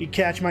 You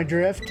catch my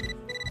drift?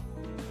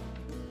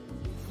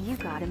 You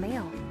got a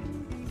mail.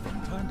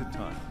 From time to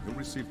time, you'll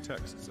receive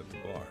texts at the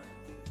bar.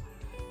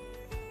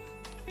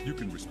 You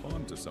can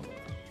respond to some of them.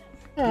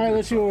 Alright,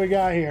 let's see what we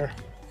got here.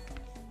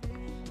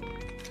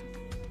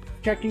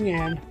 Checking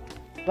in.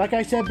 Like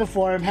I said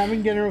before, I'm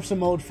having dinner with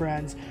some old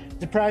friends.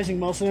 Surprising,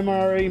 most of them are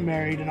already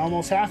married, and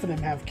almost half of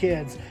them have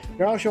kids.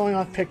 They're all showing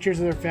off pictures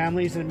of their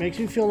families, and it makes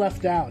me feel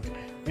left out.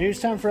 Maybe it's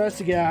time for us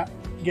to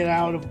get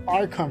out of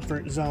our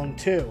comfort zone,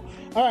 too.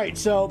 Alright,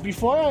 so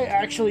before I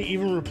actually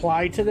even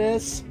reply to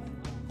this...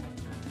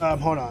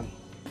 hold on.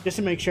 Just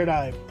to make sure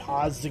that I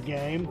pause the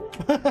game.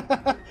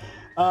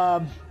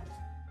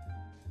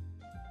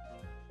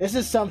 This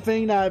is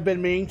something that I've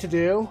been meaning to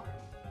do,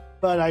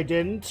 but I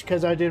didn't,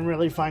 because I didn't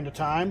really find the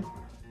time.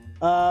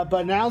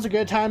 But now's a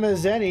good time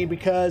as any,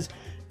 because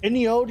in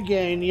the old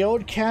game, the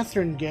old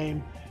Catherine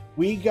game,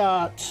 we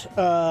got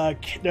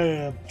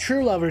the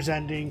True Lovers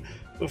ending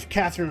with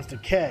Catherine with the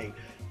K.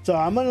 So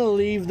I'm going to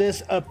leave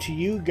this up to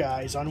you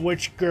guys on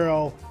which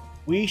girl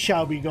we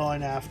shall be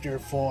going after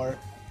for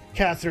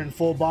Catherine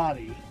Full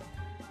Body.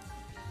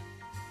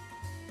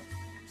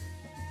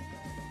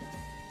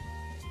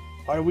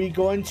 Are we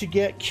going to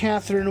get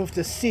Catherine with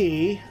the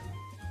C?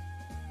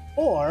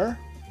 Or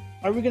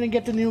are we going to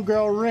get the new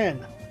girl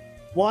Rin?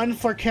 1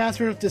 for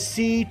Catherine with the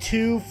C,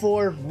 2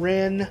 for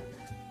Rin.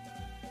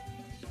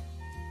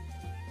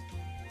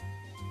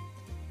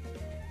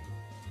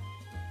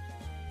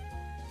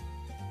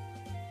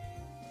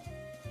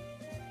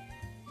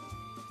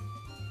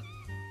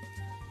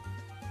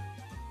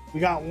 We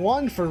got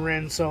 1 for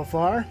Rin so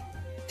far.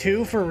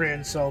 2 for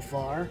Rin so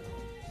far.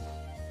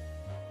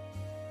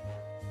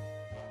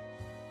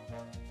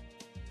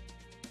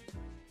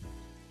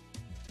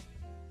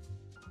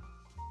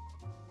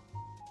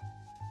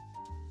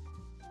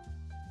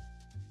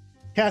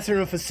 Catherine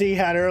with a C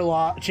had her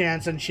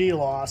chance and she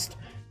lost.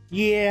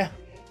 Yeah.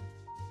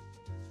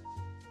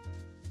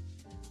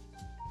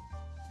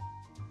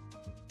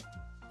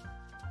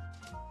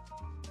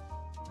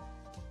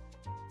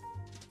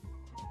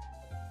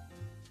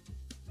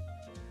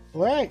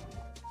 Alright.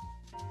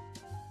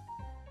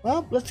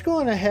 Well, let's go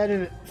on ahead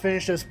and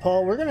finish this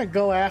poll. We're going to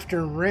go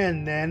after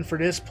Rin then for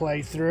this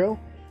playthrough.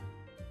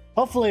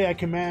 Hopefully I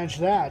can manage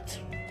that.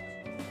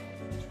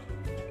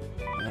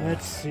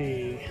 Let's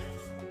see.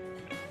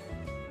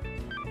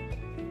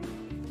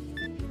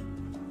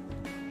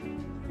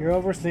 You're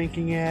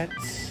overthinking it.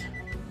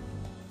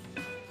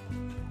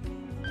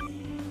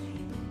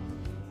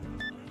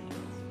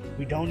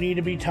 We don't need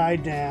to be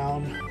tied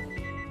down.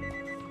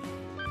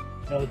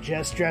 It'll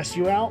just stress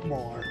you out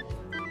more.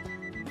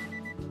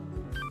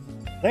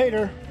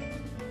 Later.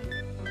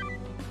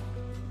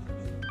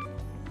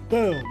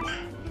 Boom.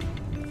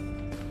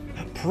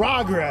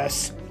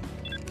 Progress.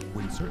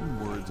 When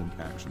certain words and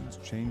actions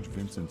change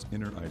Vincent's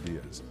inner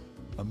ideas,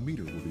 a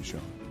meter will be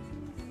shown.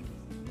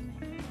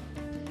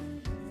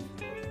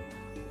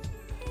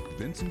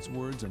 Vincent's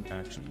words and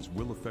actions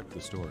will affect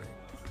the story.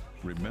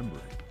 Remember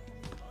it.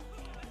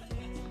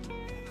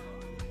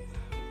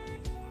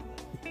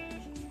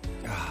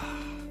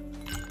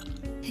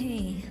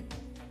 Hey,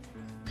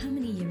 how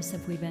many years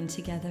have we been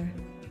together?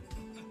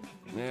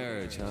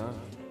 Marriage, huh?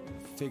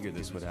 Figured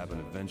this would happen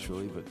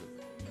eventually, but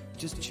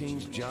just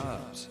change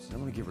jobs. I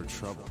don't want to give her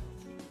trouble.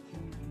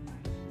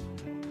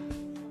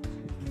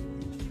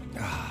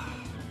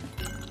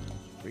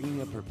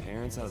 Ringing up her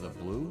parents out of the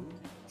blue?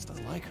 It's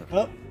not like her.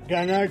 Oh,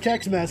 got another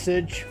text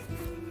message.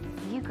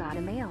 You got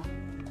a mail.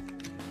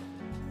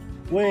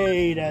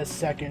 Wait a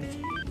second.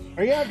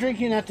 Are you out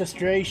drinking at the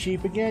Stray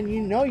Sheep again?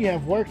 You know you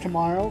have work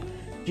tomorrow.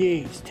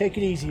 Jeez, take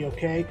it easy,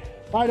 okay?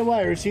 By the way,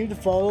 I received a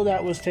photo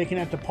that was taken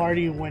at the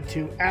party you went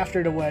to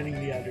after the wedding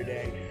the other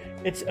day.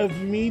 It's of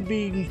me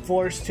being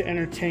forced to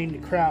entertain the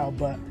crowd,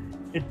 but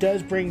it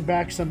does bring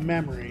back some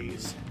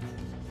memories.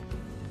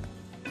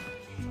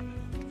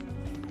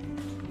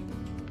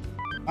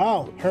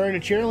 Oh, her in a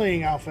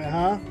cheerleading outfit,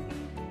 huh?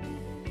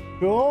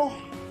 Cool.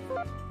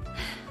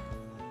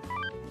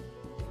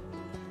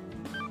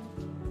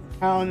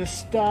 How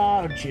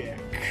nostalgic.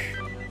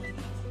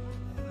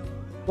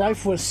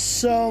 Life was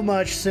so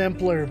much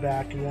simpler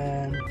back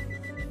then.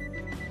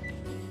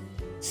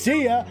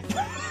 See ya!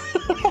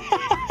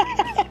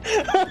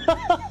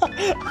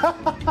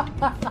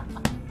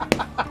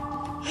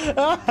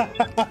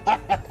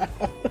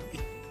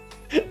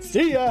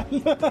 See ya!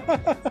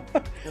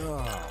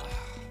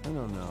 I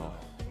don't know.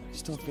 I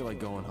just don't feel like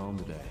going home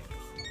today.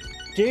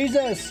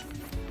 Jesus!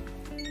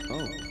 Oh,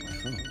 my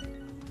phone.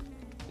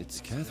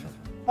 It's Catherine.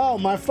 Oh,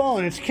 my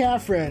phone. It's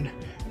Catherine.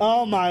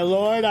 Oh, my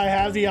lord. I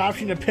have the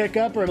option to pick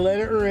up or let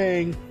it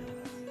ring.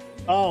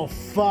 Oh,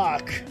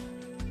 fuck.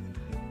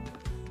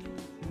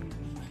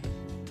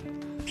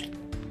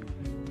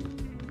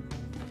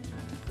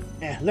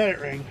 Yeah, let it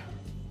ring.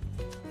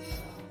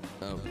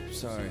 Oh,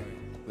 sorry.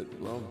 But,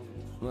 well,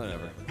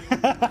 whatever.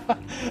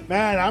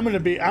 Man, I'm gonna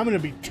be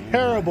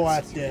terrible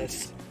at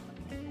this.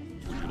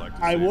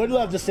 I would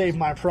love to save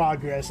my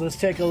progress. Let's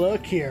take a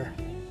look here.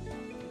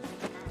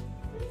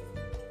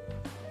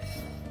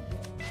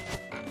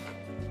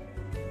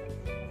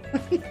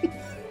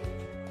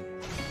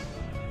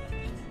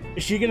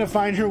 Is she gonna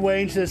find her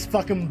way into this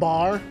fucking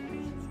bar?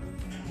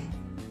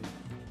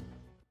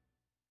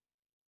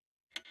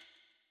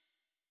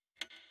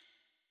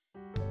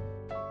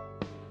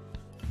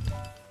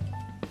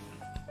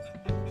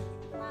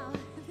 Wow,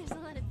 there's a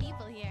lot of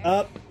people here.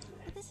 Up.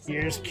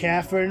 Here's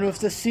Catherine with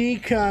the C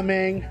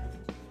coming.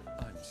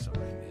 I'm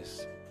sorry,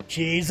 miss.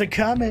 She's a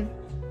coming.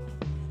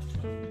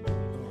 Are you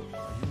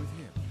with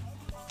him?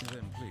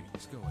 Then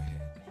please go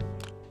ahead.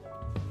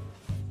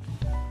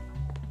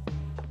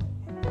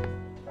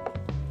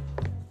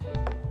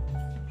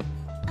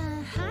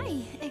 Hi.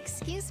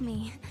 Excuse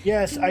me.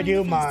 Yes, I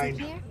do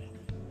mind.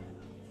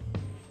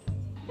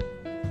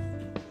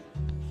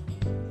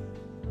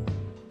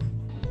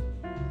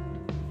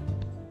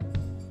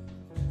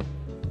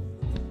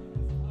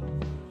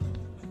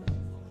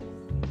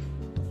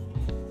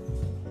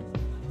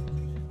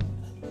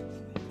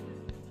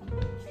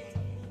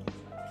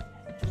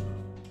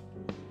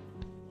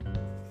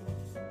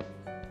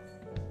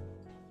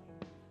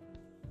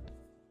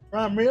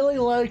 I'm really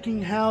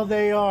liking how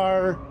they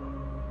are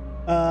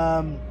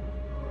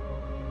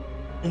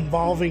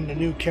involving the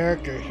new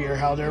character here,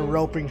 how they're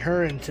roping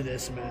her into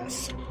this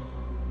mess.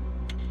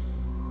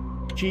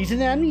 She's an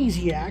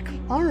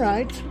amnesiac.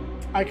 Alright,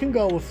 I can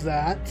go with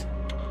that.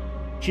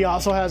 She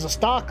also has a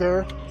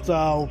stalker,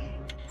 so...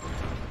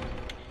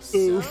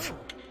 Oof.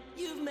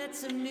 You've met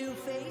some new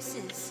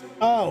faces.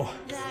 Oh,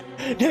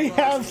 they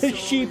have the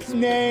sheep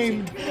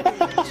named.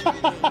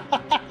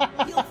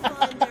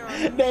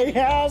 They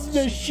have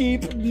the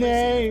sheep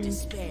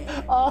named.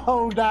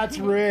 Oh, that's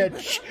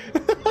rich.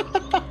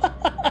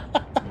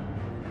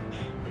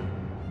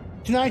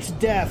 Tonight's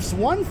deaths,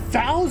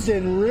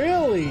 1,000,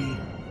 really?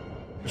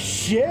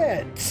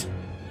 Shit.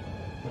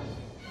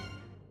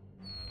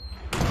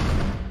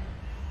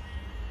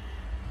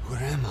 Where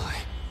am I?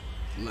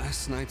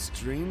 Last night's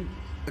dream?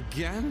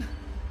 Again?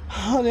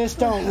 Oh, this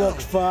don't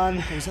look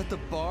fun. I was at the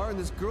bar and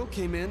this girl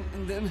came in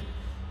and then...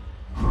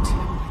 Damn,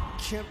 I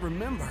can't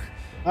remember.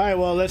 Alright,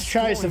 well, let's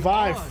try to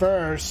survive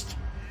first.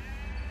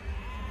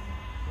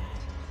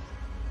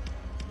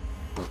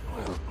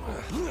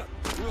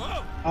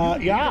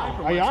 Yeah,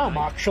 I am,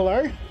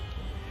 actually.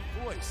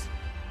 Voice.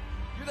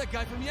 You're that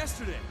guy from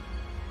yesterday.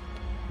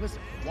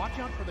 Listen, watch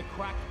out for the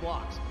cracked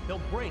blocks.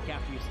 They'll break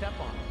after you step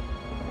on them.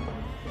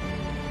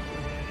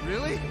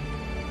 Really?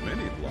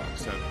 Many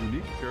blocks have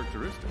unique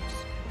characteristics,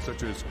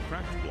 such as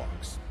cracked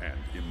blocks and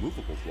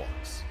immovable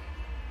blocks.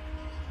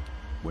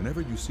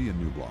 Whenever you see a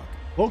new block,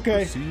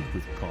 proceed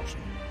with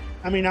caution.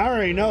 I mean, I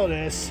already know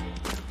this.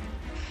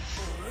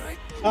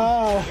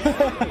 Oh.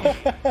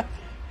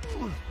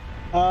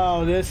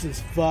 Oh, this is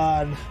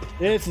fun.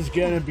 This is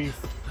gonna be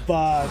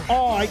fun.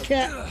 Oh, I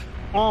can't.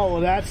 Oh,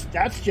 well,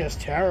 that's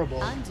just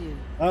terrible. Undo.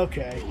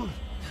 Okay.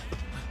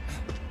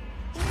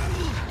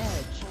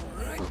 Edge.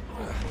 Alright,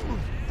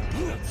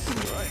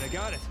 I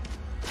got it.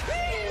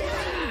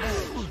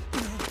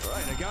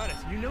 Alright, I got it.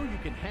 You know you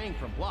can hang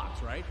from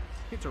blocks, right?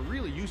 It's a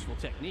really useful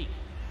technique.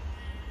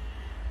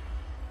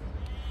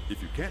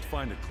 If you can't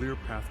find a clear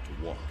path to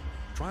walk,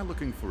 try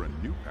looking for a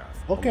new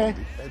path Okay.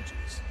 along the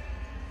edges.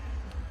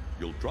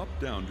 You'll drop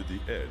down to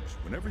the edge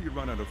whenever you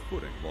run out of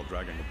footing while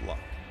dragging a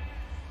block.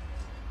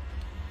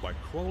 By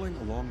crawling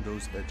along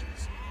those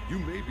edges, you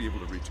may be able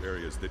to reach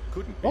areas that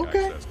couldn't be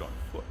accessed on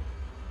foot.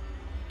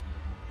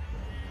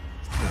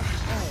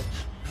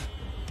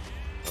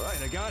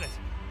 Alright, I got it.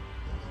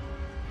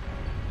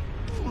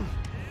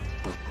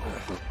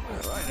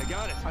 Alright, I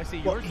got it. I see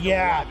you're still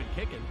alive and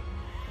kicking.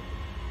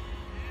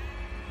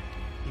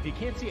 If you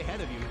can't see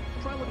ahead of you,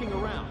 try looking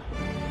around.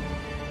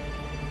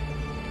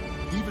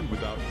 Even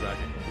without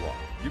dragging a block,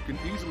 you can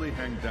easily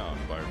hang down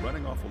by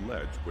running off a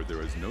ledge where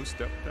there is no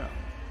step down.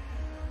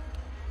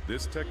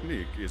 This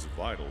technique is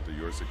vital to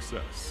your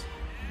success.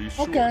 Be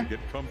sure to get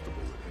comfortable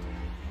with it.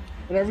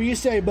 Whatever you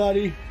say,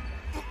 buddy.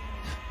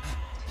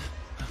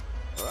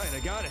 Alright, I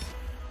got it.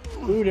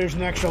 Ooh, there's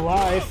an extra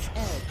life.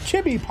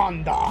 Chibi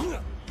Panda.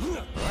 Alright,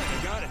 I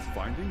got it.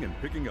 Finding and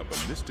picking up a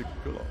mystic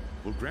pillow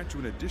will grant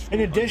you an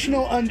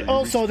additional.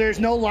 Also, there's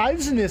no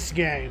lives in this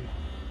game.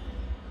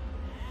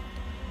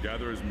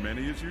 Gather as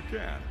many as you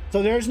can.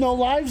 So there's no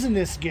lives in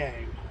this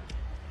game.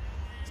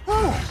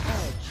 Oh.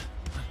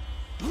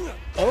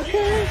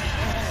 Okay.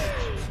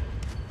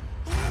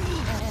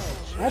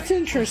 That's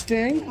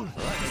interesting. I'm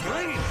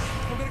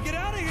gonna get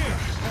out of here.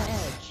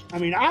 I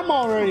mean, I'm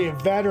already a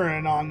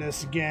veteran on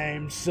this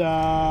game,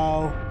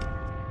 so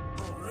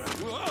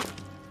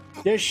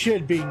this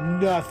should be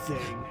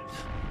nothing.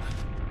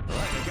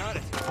 I got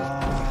it.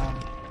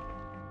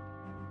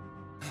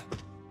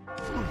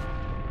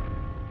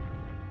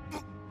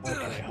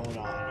 Okay, hold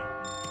on.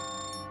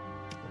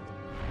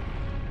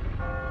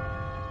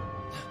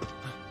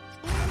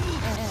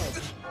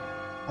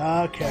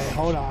 Okay,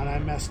 hold on. I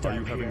messed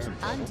up here.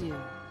 Undo.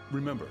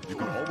 Remember, you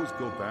can always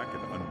go back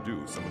and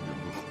undo some of your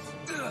moves.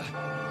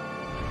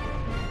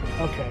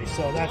 Okay,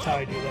 so that's how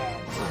I do that.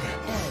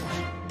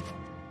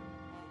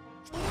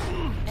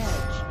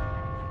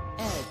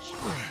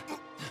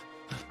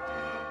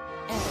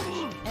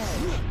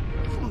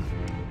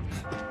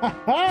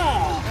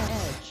 Ha-ha!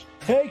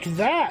 Take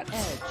that!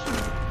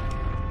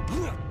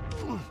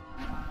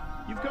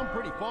 You've come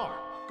pretty far.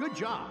 Good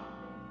job.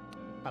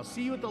 I'll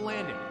see you at the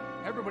landing.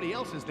 Everybody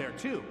else is there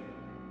too.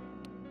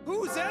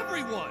 Who's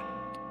everyone?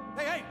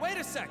 Hey, wait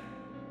a second.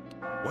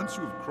 Once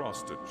you have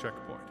crossed a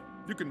checkpoint,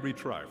 you can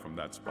retry from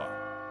that spot.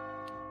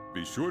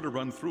 Be sure to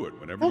run through it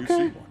whenever you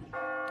see one.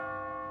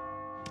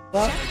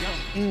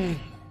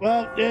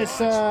 Well,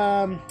 it's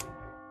Undo.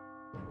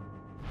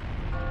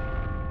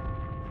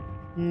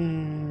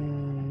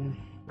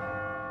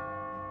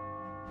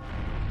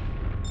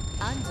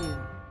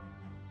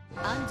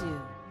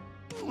 Undo.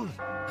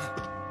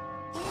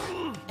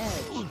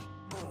 Edge.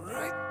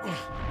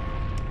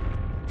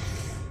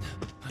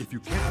 If you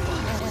can't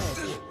find a way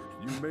forward,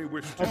 you may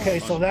wish to okay,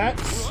 so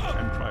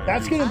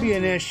that's going to be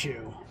an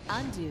issue.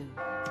 Undo.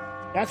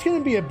 That's going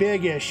to be a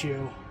big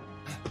issue.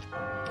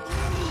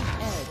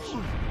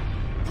 Edge.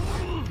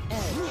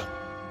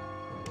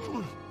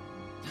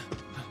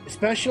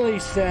 Especially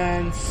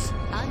since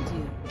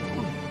Undo.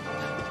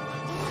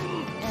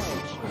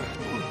 Edge.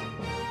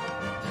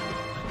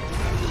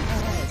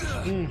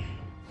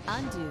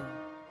 Undo.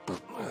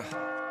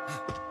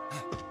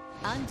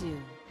 Undo.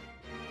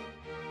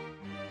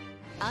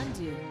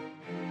 Undo.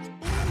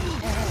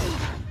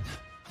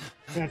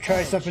 I'm gonna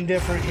try something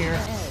different here.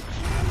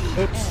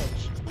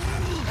 Oops.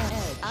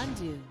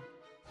 Undo.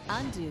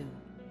 Undo.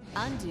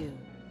 Undo.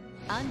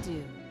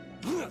 Undo.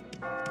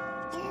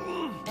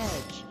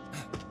 Edge.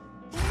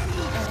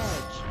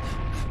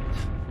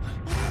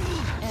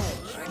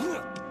 Edge. Edge.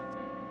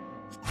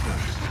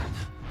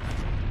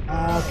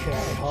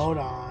 Okay, hold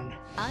on.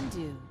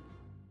 Undo.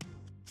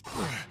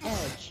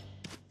 Edge.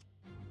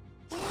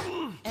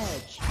 Edge.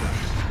 Edge.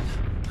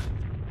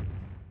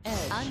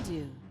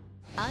 Undo.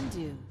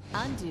 Undo.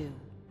 Undo.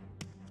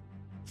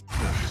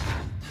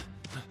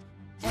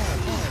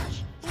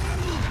 Edge.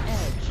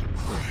 Edge.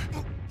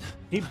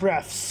 Deep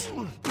breaths.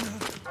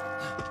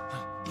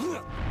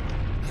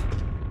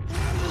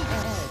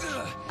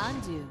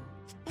 Undo.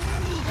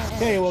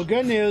 Okay, well,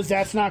 good news,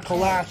 that's not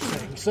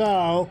collapsing.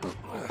 So,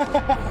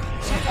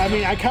 I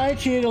mean, I kind of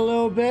cheated a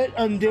little bit,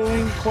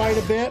 undoing quite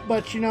a bit,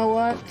 but you know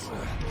what?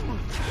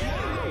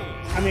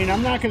 I mean,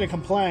 I'm not going to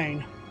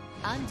complain.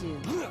 Undo.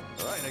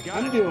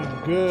 I'm doing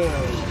good.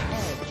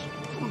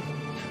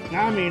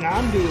 I mean,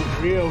 I'm doing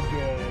real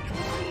good.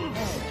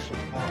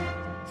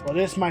 Well,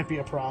 this might be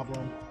a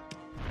problem.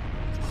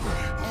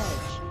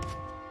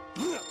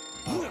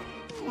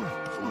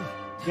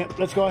 Yep,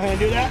 let's go ahead and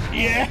do that.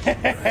 Yeah! I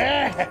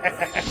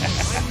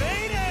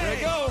made it! There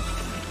we go!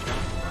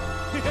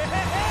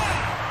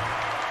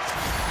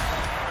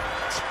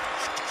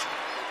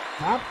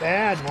 Not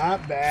bad,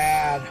 not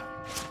bad.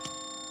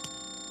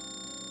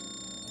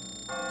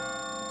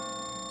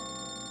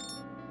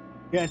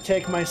 Gonna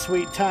take my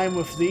sweet time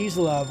with these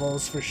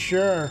levels for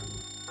sure.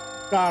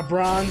 Ah,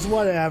 bronze,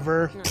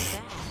 whatever.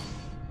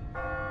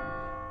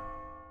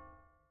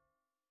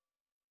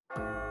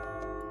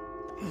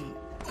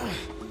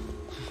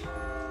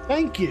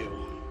 Thank you.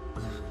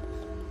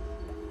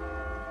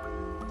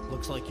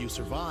 Looks like you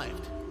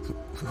survived.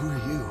 Who are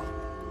you?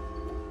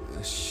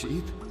 A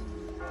sheep?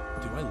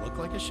 Do I look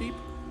like a sheep?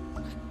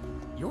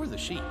 You're the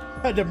sheep.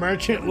 The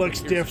merchant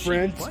looks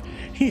different.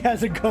 He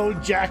has a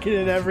gold jacket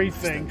and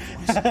everything.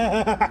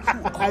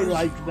 I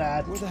like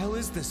that. Where the hell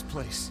is this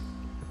place?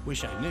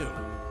 Wish I knew.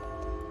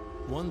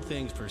 One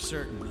thing's for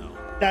certain, though.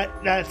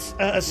 That's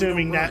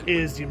assuming that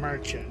is the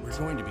merchant. We're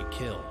going to be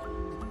killed.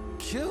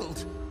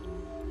 Killed?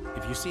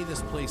 If you see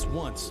this place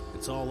once,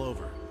 it's all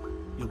over.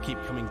 You'll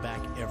keep coming back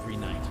every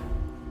night.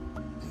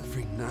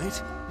 Every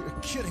night? You're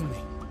kidding me.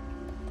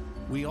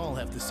 We all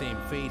have the same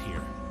fate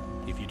here.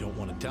 If you don't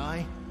want to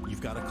die, you've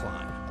got to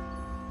climb.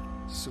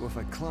 So if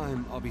I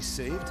climb, I'll be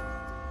saved?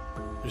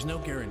 There's no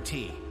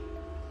guarantee.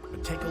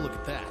 But take a look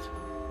at that.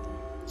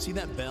 See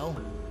that bell?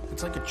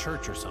 It's like a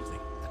church or something.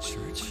 A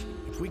church?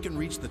 If we can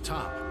reach the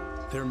top,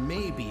 there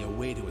may be a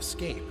way to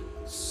escape.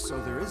 So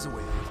there is a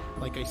way out?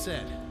 Like I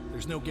said,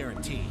 there's no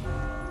guarantee.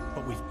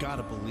 But we've got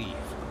to believe.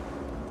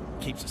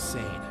 Keeps us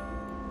sane.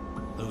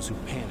 Those who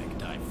panic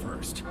die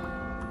first.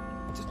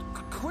 Just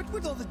quit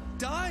with all the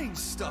dying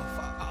stuff.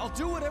 I'll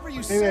do whatever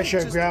you say. Maybe I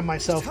should grab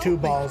myself 2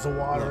 bottles of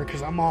water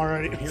because I'm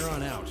already. From here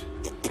on out.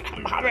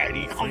 I'm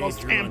already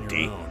almost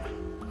empty.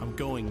 I'm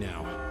going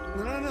now.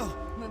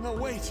 No,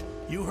 wait.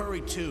 You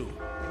hurry too.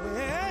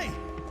 Hey!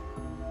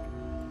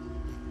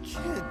 You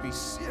can't be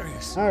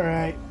serious. All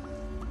right.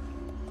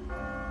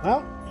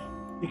 Well,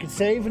 you can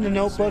save in the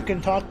notebook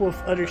and talk with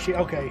other sheep.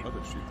 Okay.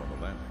 Other sheep on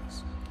the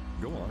landings.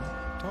 Go on,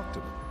 talk to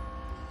them.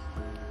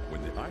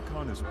 When the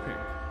icon is pink,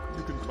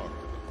 you can talk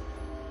to them.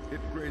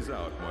 It grays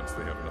out once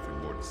they have nothing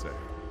more to say.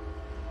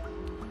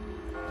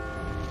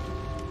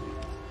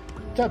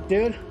 What's up,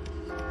 dude?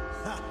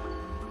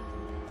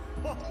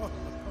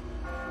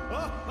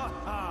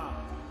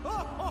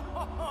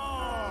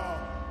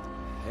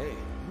 Hey,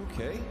 you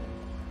okay?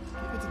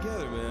 Keep it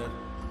together, man.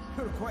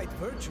 You're quite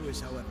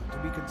virtuous, however, to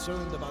be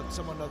concerned about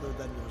someone other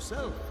than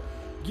yourself,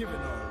 given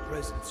our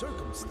present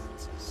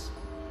circumstances.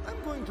 I'm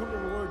going to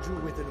reward you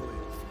with an oil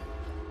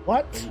field.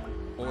 What? An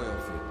oil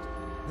field?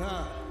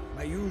 Ah,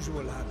 my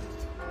usual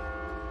habit.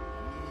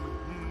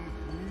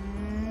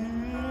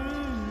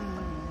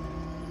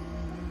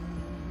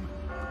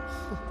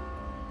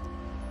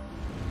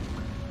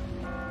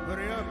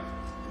 Hurry up.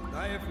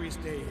 Die if we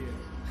stay here.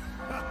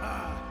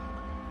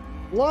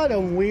 What a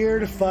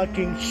weird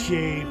fucking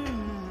sheep.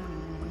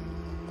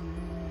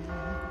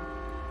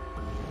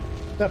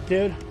 What's up,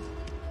 dude?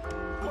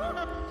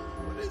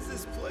 What is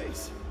this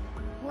place?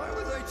 Why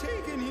was I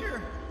taken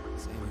here?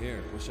 Same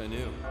here. Wish I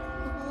knew.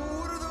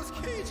 What are those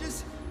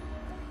cages?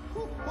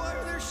 Why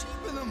are there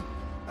sheep in them?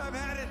 I've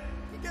had it.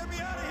 Get me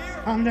out of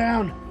here. Calm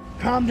down.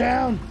 Calm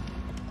down.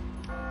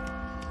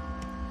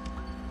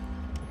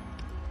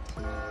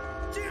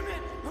 Damn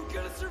it! I'm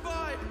gonna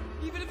survive,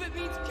 even if it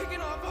means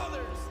kicking off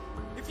others.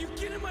 If you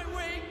get in my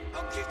way,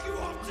 I'll kick you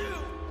off too.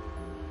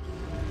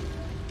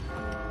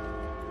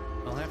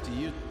 I'll have to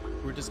use.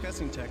 We're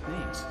discussing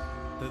techniques.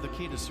 They're the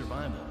key to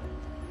survival.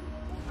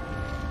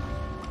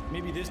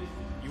 Maybe this.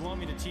 You want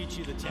me to teach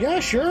you the techniques? Yeah,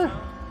 sure.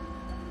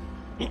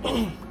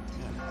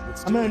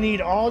 I'm gonna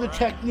need all the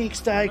techniques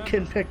that I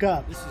can pick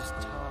up. This is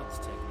Todd's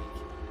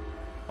technique.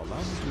 Allow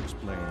me to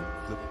explain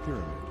the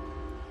pyramid.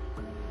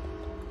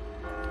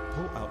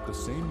 Pull out the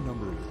same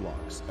number of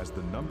blocks as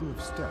the number of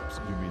steps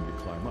you mean to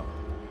climb up.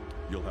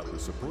 You'll have the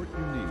support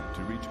you need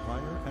to reach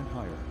higher and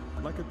higher,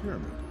 like a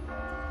pyramid.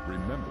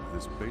 Remember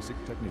this basic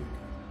technique.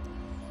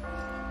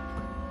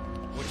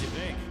 What'd you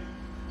think?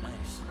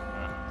 Nice.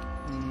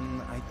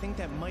 I think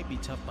that might be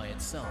tough by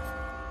itself.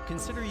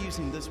 Consider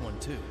using this one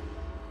too.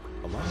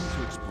 Allow me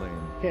to explain.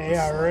 Okay,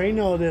 I already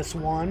know this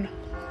one.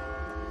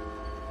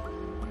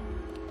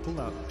 Pull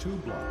out 2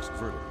 blocks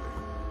vertically,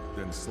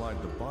 then slide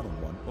the bottom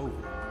one over.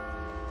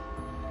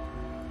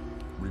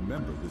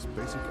 Remember this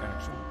basic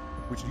action,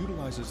 which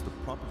utilizes the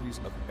properties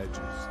of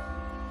edges.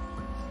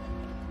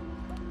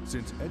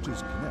 Since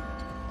edges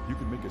connect, you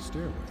can make a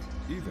stairway,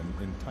 even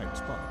in tight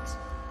spots.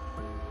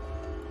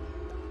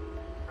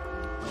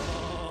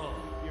 Oh,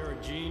 you're a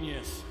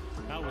genius.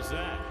 How was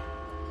that?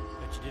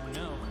 Bet you didn't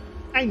know.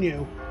 I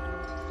knew.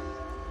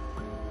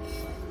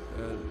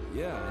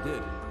 Yeah, I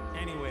did.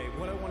 Anyway,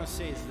 what I want to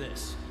say is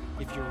this.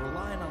 If you're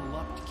relying on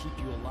luck to keep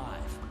you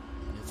alive,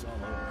 it's all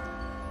over.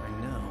 I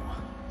know.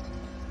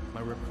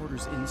 My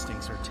reporter's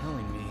instincts are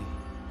telling me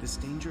this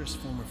dangerous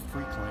form of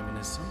free climbing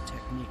has some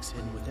techniques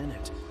hidden within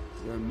it.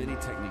 There are many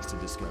techniques to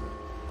discover.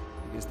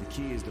 I guess the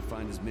key is to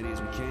find as many as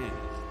we can.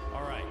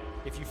 All right.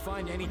 If you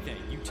find anything,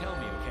 you tell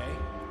me, okay?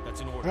 That's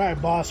an order. All right,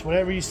 boss.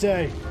 Whatever you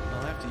say.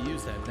 I'll have to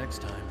use that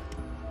next time.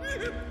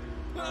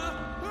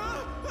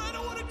 I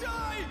don't want to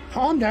die!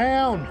 Calm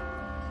down.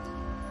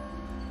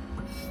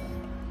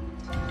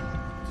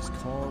 Just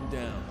calm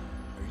down.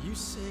 Are you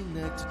saying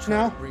that to try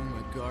No. to bring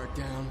my guard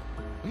down?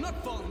 I'm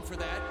not falling for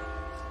that.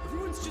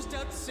 Everyone's just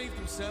out to save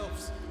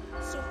themselves.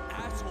 Some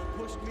asshole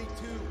pushed me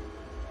too.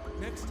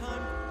 Next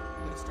time,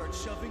 I'm gonna start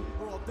shoving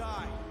or I'll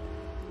die.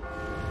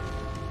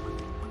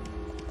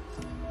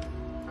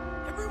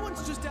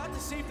 Everyone's just out to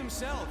save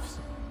themselves.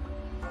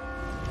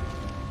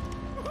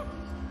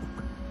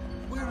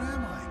 Where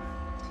am I?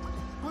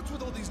 What's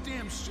with all these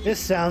damn sheep? This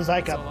sounds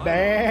like a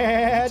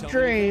bad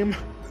dream.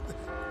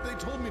 They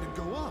told me to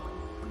go up.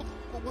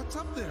 But what's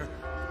up there?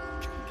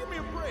 Give me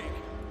a break.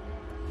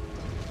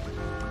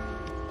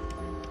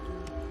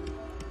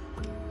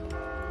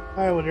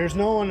 Alright, well, there's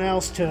no one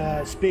else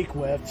to speak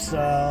with,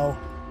 so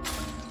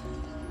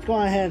let's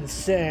go ahead and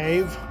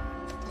save.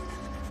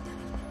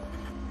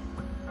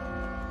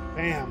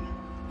 Bam.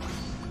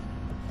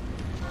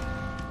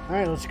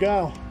 Alright, let's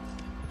go.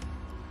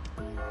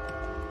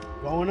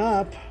 Going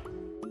up.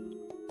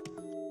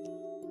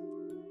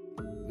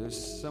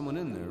 There's someone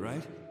in there,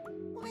 right?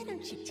 Why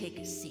don't you take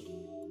a seat?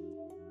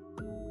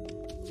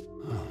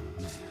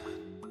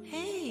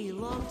 Hey,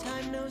 long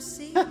time no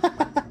see.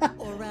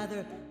 Or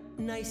rather,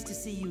 nice to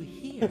see you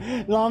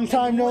here. Long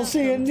time no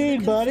see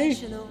indeed, buddy.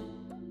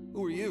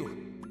 Who are you?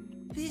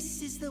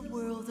 This is the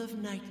world of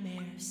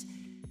nightmares.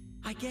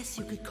 I guess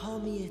you could call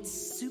me its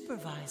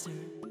supervisor.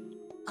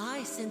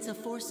 I sense a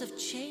force of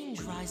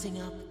change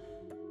rising up.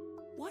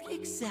 What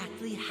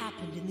exactly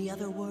happened in the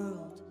other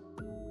world?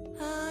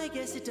 I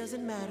guess it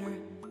doesn't matter.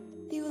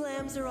 You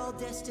lambs are all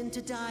destined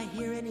to die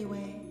here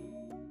anyway.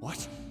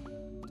 What?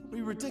 Don't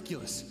be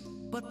ridiculous.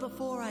 But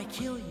before I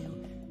kill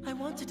you, I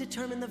want to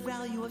determine the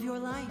value of your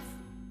life.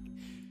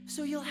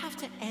 So you'll have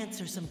to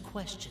answer some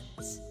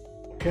questions.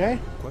 Okay.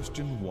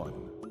 Question 1.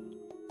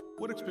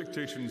 What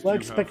expectations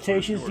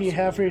do you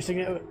have for your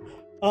significant...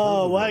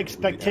 Oh, what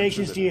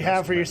expectations do you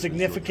have for your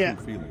significant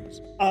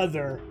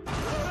other?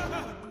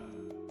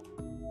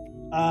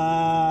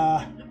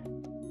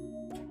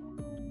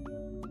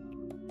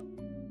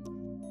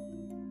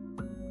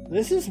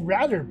 This is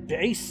rather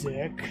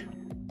basic.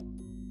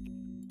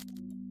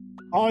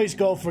 Always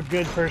go for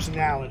good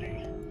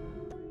personality.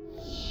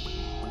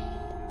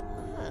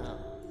 Oh,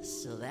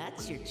 so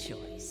that's your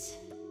choice.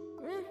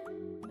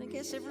 I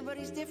guess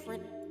everybody's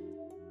different.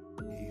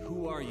 Hey,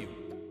 who are you?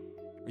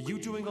 Are you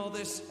doing all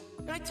this?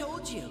 I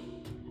told you.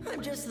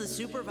 I'm just the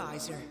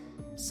supervisor.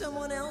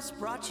 Someone else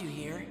brought you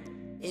here.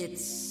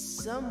 It's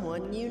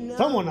someone you know.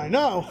 Someone I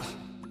know.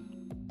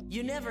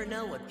 You never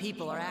know what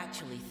people are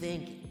actually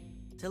thinking.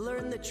 To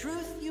learn the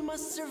truth, you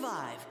must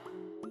survive.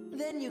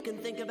 Then you can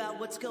think about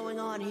what's going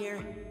on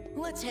here.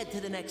 Let's head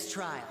to the next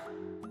trial.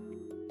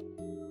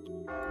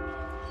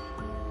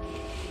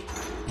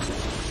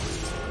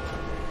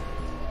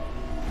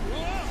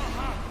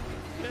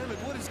 Damn it,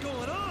 what is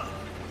going on?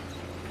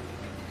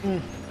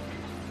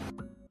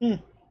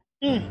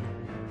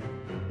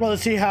 Well,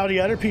 let's see how the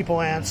other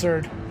people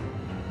answered.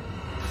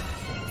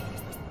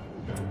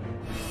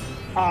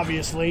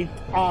 Obviously,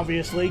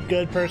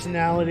 good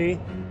personality.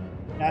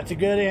 That's a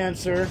good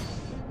answer.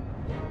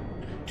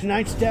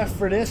 Tonight's death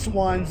for this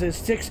one's is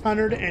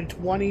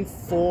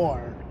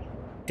 624.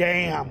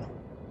 Damn.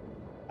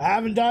 I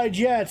haven't died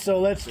yet, so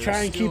let's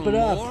try and keep it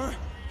up.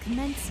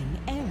 Commencing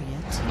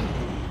Area 2.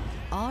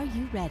 Are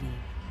you ready?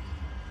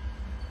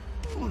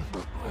 Alright,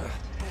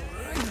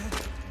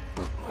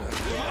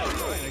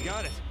 I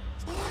got it.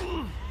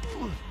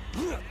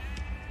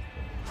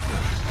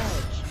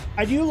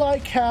 I do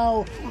like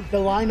how the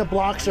line of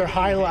blocks are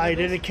highlighted,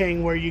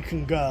 indicating where you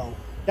can go.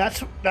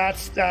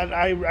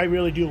 I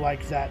really do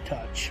like that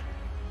touch.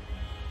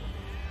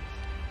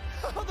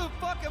 How the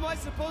fuck am I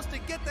supposed to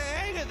get the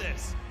hang of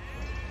this?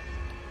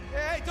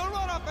 Hey, don't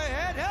run off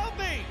ahead! Help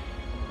me!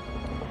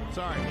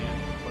 Sorry,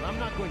 man, but I'm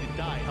not going to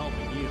die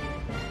helping you.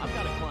 I've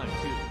got to climb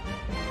too.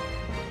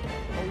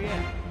 Oh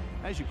yeah,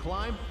 as you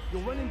climb,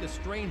 you'll run into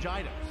strange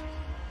items.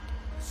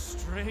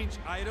 Strange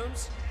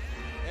items?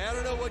 I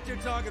don't know what you're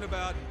talking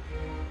about.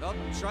 I'll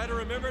try to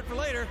remember it for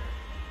later.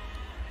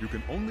 You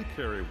can only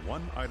carry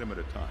one item at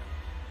a time,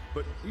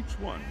 but each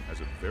one has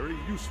a very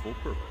useful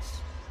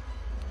purpose.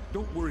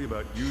 Don't worry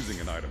about using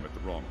an item at the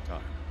wrong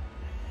time.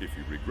 If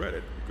you regret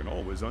it, you can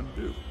always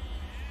undo.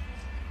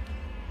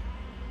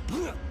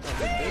 When you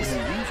use a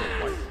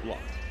white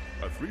block,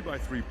 a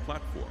 3x3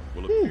 platform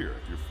will appear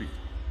at your feet.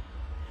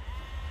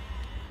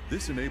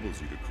 This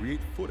enables you to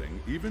create footing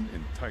even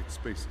in tight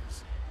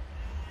spaces.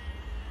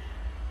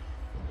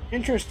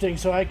 Interesting,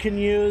 so I can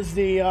use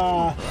the,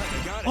 oh,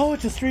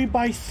 it's a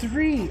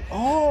 3x3.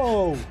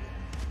 Oh,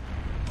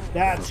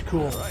 that's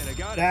cool.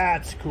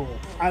 That's cool.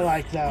 I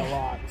like that a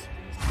lot.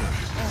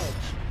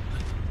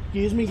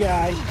 Excuse me,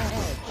 guy. I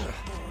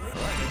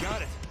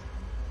got it.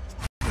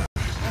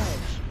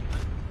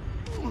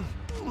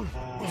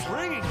 It's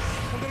ringing.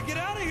 I'm gonna get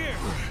out of here.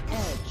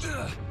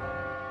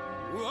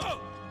 Whoa.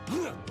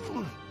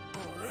 All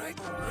right.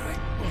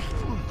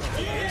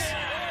 Yes.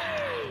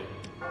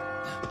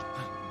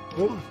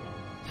 Oop.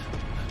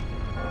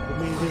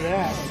 Didn't mean to do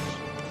that.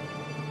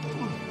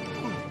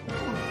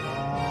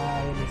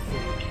 Let me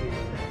think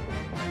here.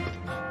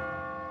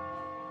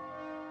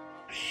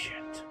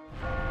 Shit.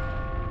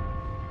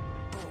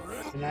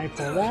 Can I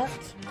pull that?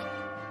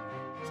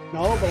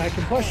 No, but I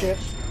can push it.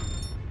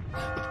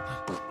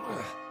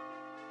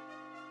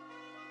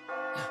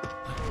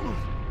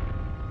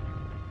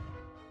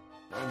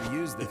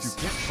 Use this. If you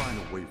can't find a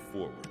way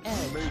forward, you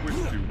may wish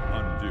to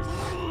undo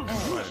and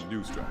try a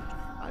new strategy.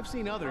 I've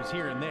seen others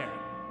here and there.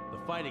 The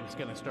fighting's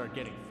gonna start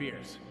getting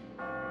fierce.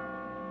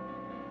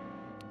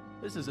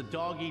 This is a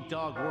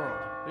dog-eat-dog world.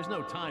 There's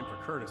no time for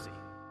courtesy.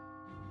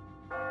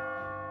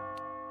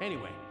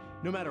 Anyway,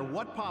 no matter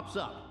what pops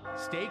up,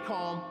 stay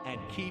calm and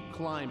keep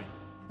climbing.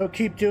 So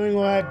keep doing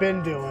what I've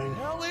been doing. What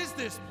the hell is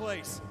this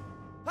place?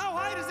 How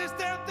high does this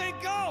damn thing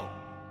go?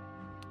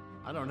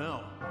 I don't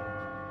know.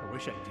 I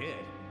wish I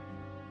did.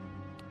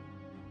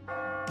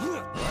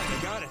 Alright, I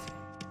got it.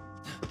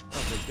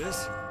 I'll take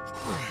this.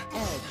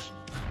 Edge.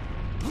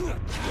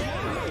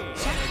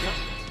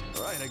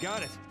 Alright, I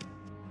got it.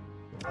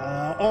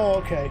 Oh,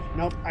 okay.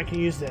 Nope, I can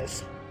use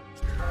this.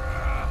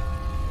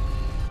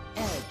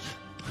 Edge.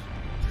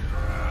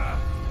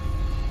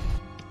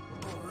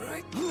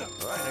 Alright,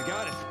 I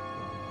got it.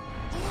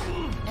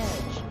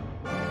 Edge.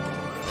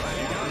 Alright,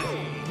 I got it.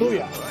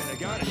 Booyah. Alright, I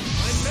got it. I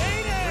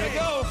made it! There we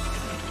go!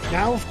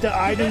 Now with the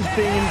items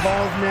being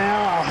involved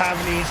now, I'll have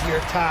an easier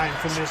time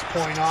from this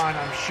point on,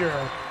 I'm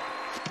sure.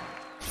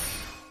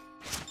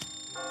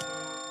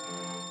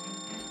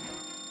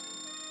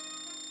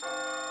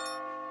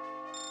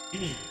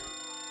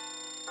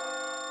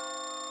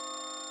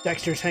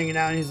 Dexter's hanging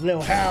out in his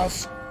little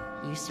house.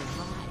 You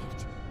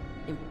survived.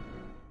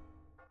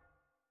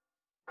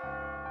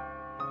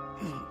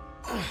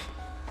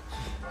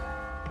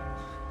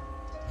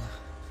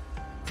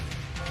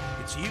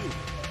 It's you.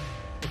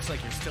 Looks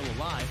like you're still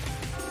alive.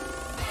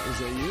 Is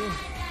that you?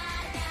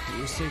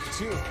 You're safe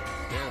too.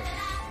 Barely.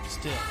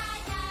 Still.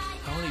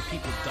 How many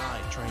people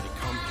died trying to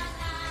come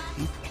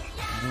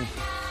here?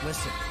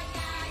 Listen.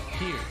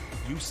 Here,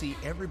 you see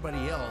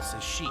everybody else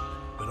as sheep.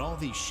 But all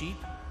these sheep,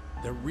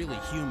 they're really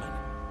human.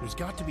 There's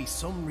got to be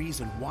some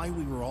reason why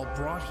we were all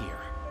brought here.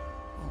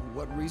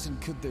 What reason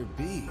could there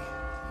be?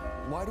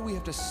 Why do we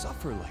have to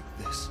suffer like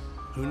this?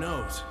 Who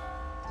knows?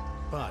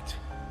 But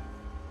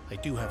I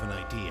do have an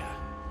idea.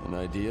 An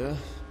idea?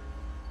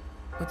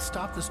 Let's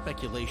stop the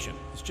speculation.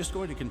 It's just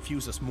going to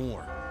confuse us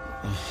more.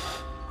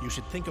 You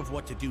should think of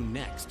what to do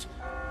next.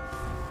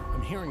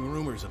 I'm hearing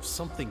rumors of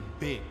something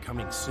big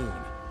coming soon.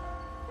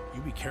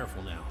 You be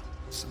careful now.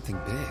 Something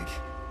big?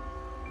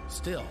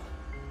 Still,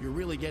 you're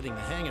really getting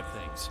the hang of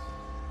things.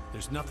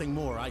 There's nothing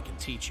more I can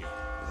teach you.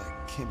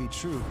 That can't be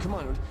true. Come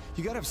on,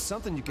 you gotta have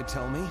something you could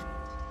tell me.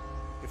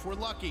 If we're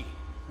lucky,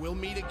 we'll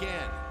meet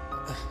again.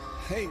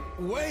 Hey,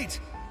 wait!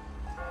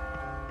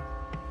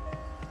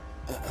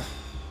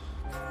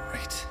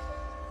 Great.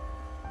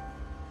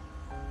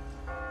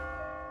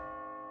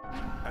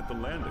 At the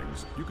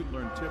landings, you can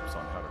learn tips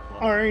on how to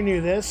climb. I already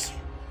knew this.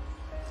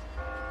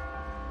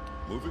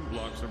 Moving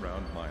blocks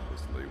around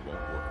mindlessly won't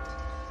work.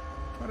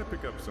 Try to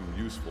pick up some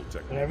useful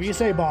techniques. Whatever you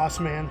say, boss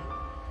man.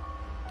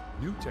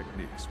 New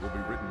techniques will be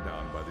written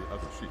down by the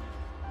other sheep.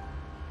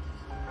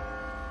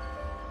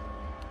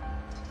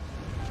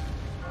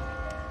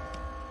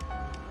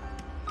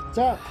 What's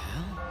up?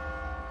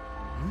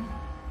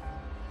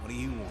 What do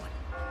you want?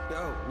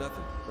 No,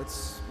 nothing.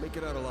 Let's make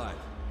it out alive.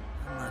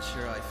 I'm not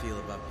sure how I feel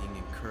about being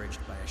encouraged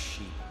by a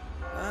sheep.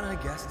 But I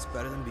guess it's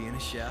better than being a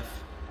chef.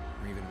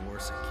 Or even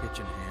worse, a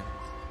kitchen hand.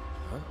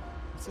 Huh?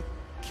 It's a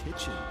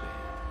kitchen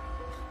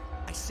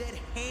band. I said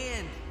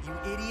hand,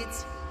 you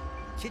idiots!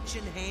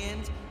 Kitchen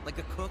hand, like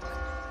a cook.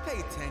 Pay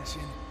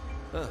attention.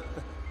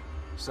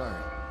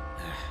 Sorry.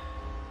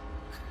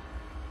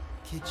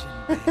 Kitchen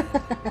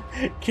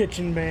band.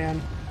 Kitchen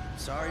band.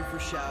 Sorry for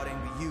shouting,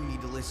 but you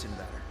need to listen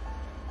better.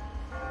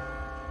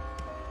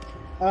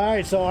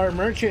 Alright, so our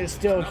merchant is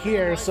still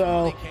here,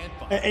 so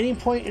at any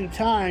point in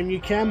time, you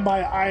can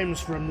buy items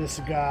from this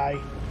guy.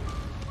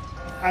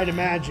 I'd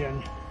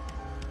imagine.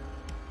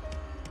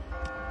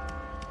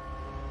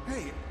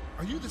 Hey,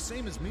 are you the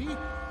same as me?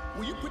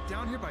 Were you put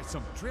down here by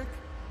some trick?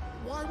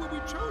 Why were we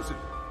chosen?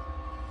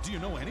 Do you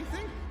know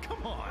anything?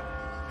 Come on.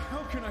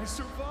 How can I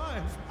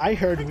survive? I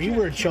heard we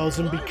were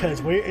chosen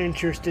because we're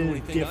interested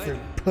in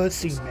different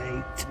pussy, mate. You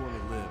want to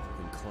live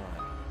and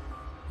climb.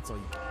 That's all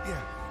you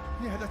can.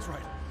 Yeah, that's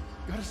right.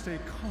 Gotta stay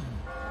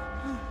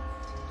calm.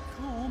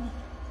 Calm.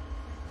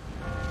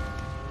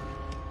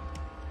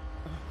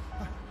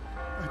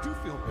 I do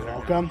feel better.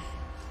 Welcome.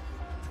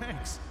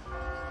 Thanks.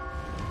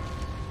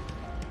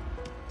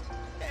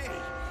 Hey,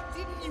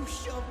 didn't you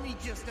shove me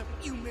just a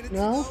few minutes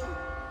No. ago?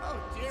 How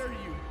dare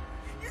you?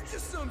 You're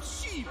just some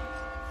sheep.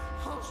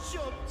 I'll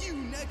shove you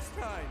next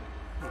time.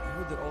 I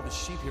heard that all the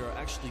sheep here are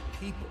actually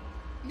people.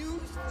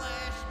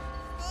 Newsflash.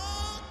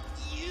 Fuck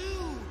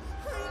you.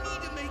 I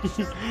need to make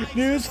sure I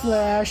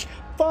Newsflash.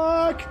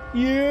 Fuck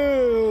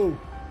you.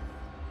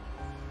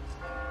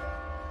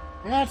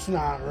 That's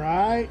not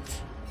right.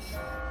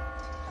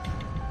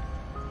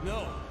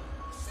 No.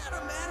 It's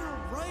not a matter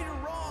of right or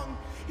wrong.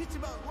 It's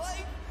about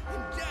life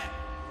and death.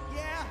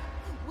 Yeah?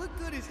 What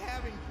good is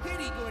having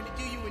pity going to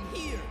do you in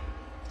here?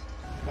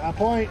 Got a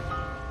point.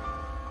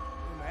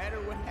 No matter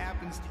what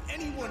happens to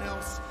anyone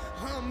else,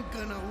 I'm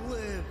gonna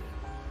live.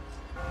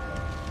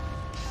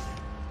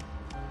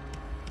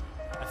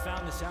 I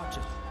found this out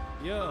just...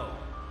 Yo,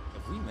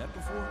 have we met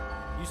before?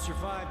 You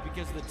survived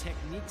because of the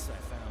techniques I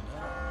found,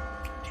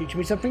 huh? Teach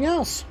me something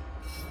else.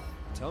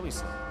 Tell me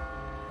something.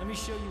 Let me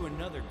show you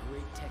another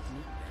great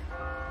technique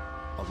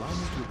then. Allow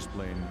me to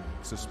explain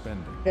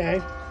suspending.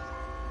 Okay.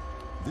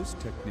 This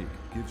technique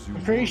gives you...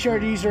 I'm pretty sure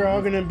these are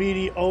all going to be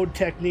the old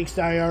techniques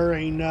that I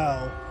already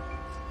know.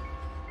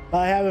 But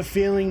I have a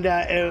feeling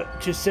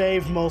that to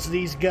save most of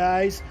these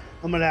guys,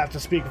 I'm going to have to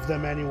speak with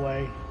them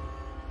anyway.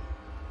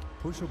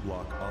 Push a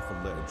block off a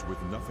ledge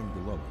with nothing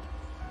below it.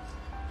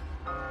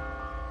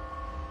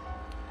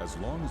 As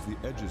long as the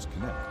edges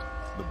connect,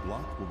 the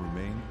block will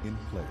remain in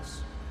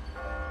place.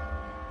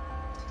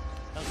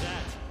 How's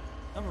that?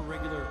 I'm a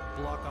regular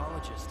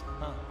blockologist,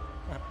 huh?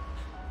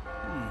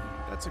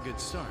 That's a good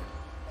start.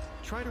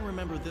 Try to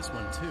remember this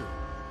one, too.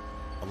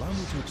 Allow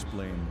me to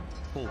explain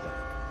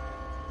pullback.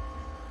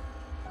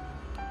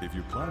 If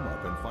you climb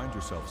up and find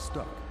yourself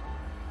stuck,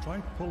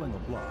 try pulling a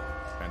block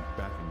and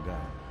backing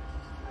down.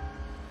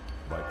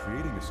 By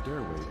creating a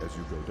stairway as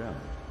you go down,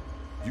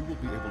 you will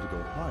be able to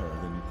go higher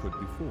than you could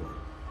before.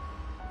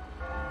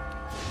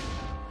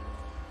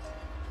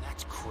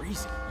 That's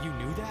crazy. You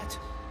knew that?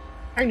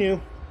 I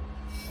knew.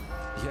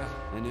 Yeah,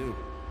 I knew.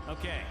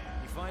 Okay,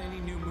 you find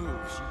any new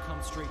moves, you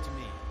come straight to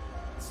me.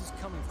 This is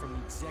coming from the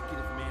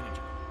executive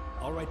manager.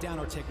 I'll write down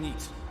our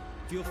techniques.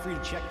 Feel free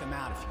to check them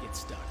out if you get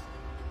stuck.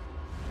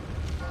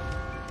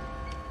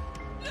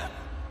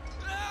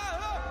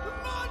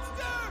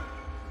 Monster!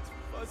 It's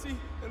fuzzy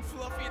and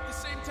fluffy at the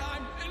same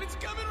time, and it's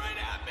coming right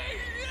at me!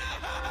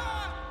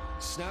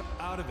 Snap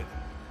out of it.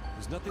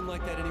 There's nothing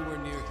like that anywhere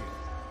near here.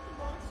 The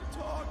monster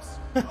talks.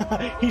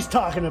 He's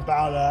talking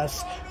about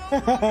us.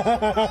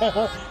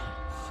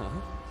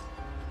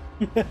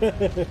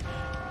 What's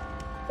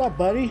up,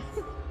 buddy?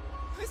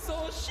 I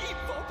saw a sheep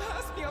fall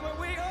past me on my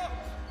way up.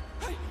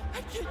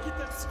 I can't get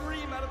that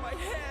scream out of my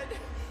head.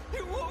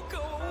 It won't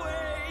go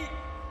away.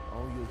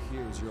 All you'll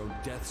hear is your own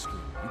death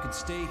scream. You can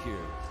stay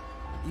here.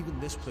 Even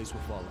this place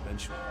will fall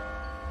eventually.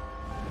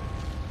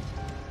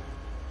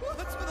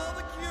 What's with all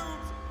the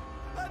cubes?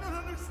 I don't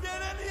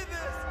understand any of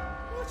this.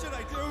 What should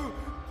I do?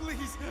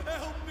 Please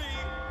help me.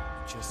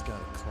 You just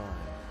gotta climb.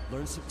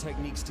 Learn some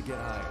techniques to get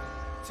higher.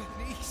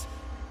 Techniques?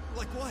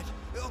 Like what?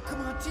 Oh,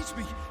 come on, teach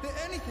me.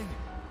 Anything.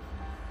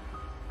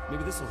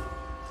 Maybe this'll...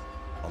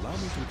 Allow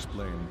me to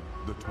explain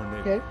the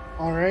tornado. Okay,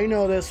 already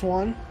know this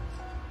one.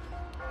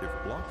 If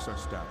blocks are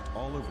stacked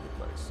all over the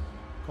place,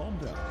 calm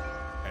down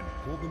and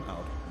pull them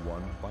out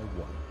one by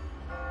one.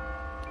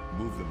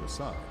 Move them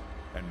aside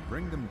and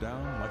bring them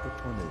down like a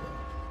tornado.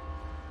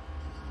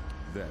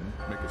 Then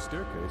make a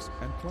staircase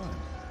and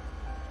climb.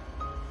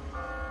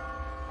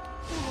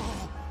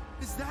 Whoa!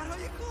 Is that how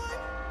you climb?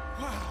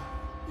 Wow,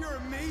 you're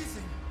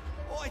amazing.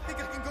 Oh, I think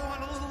I can go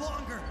on a little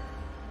longer.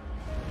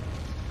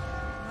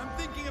 I'm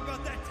thinking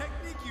about that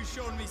technique you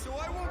showed me, so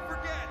I won't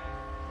forget.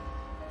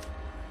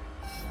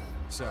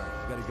 Sorry,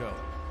 I gotta go.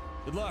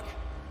 Good luck.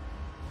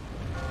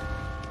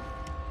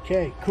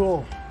 Okay,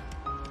 cool.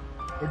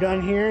 We're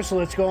done here, so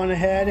let's go on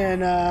ahead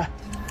and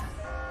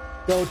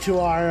go to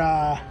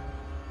our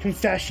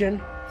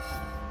confession.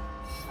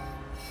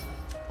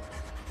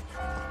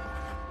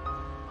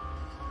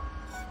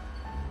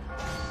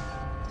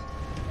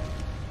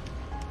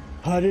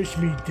 Punish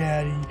me,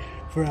 Daddy,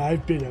 for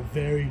I've been a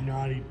very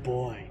naughty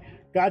boy.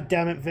 God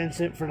damn it,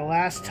 Vincent, for the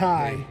last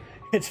time,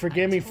 it's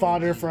forgive me,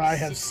 Father, for I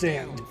have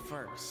sinned.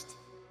 First.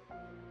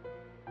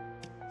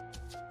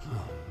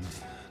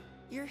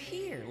 You're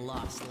here,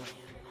 Lost Lamb.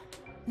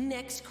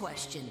 Next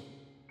question.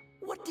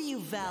 What do you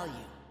value?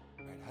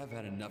 Alright, I've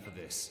had enough of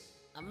this.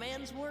 A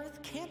man's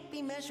worth can't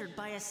be measured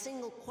by a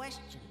single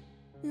question.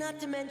 Not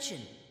to mention,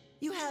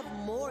 you have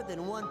more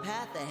than one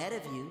path ahead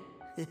of you.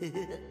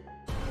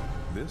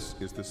 This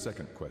is the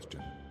second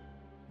question.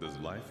 Does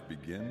life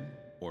begin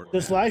or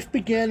Does end? life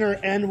begin or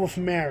end with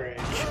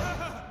marriage?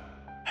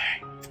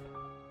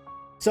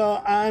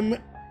 So I'm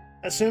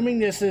assuming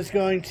this is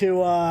going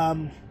to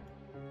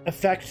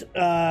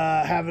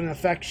have an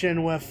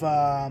affection with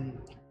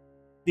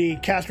the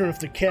Catherine with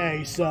the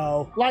K,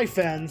 so life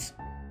ends.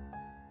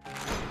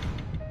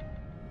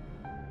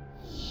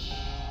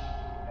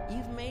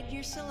 You've made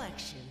your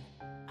selection.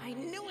 I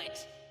knew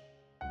it!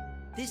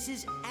 This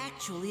is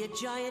actually a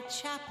giant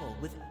chapel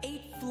with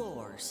 8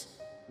 floors.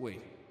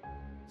 Wait,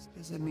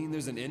 does that mean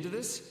there's an end to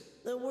this?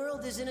 The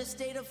world is in a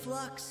state of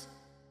flux.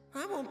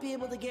 I won't be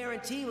able to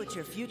guarantee what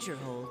your future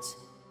holds.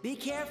 Be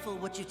careful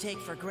what you take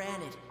for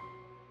granted.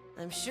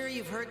 I'm sure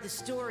you've heard the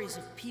stories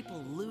of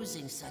people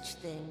losing such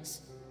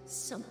things.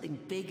 Something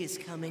big is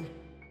coming.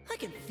 I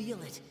can feel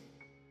it.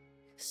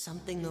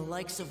 Something the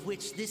likes of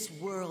which this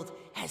world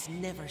has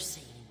never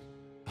seen.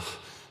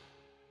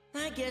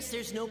 I guess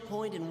there's no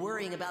point in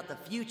worrying about the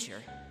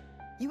future.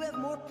 You have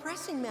more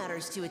pressing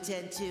matters to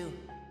attend to.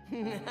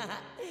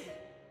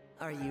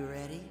 Are you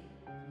ready?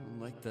 I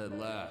don't like that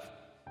laugh.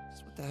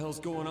 So what the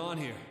hell's going on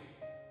here?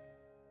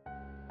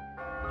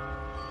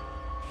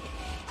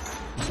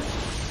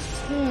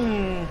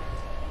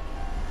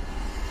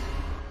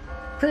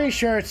 Pretty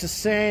sure it's the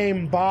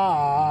same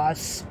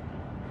boss.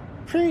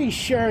 Pretty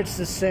sure it's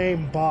the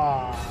same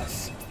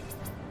boss.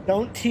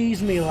 Don't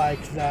tease me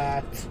like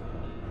that.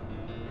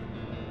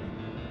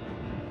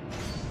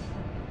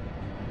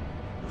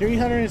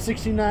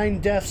 369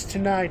 deaths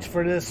tonight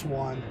for this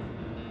one.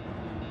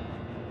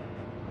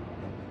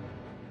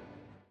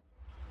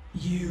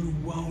 You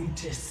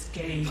won't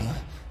escape. Huh?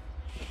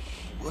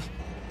 What?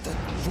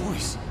 That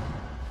voice?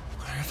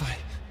 Where have I?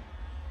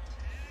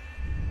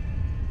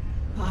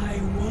 I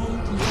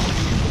won't let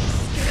you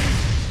escape.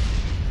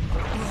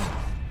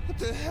 What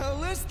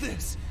is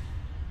this?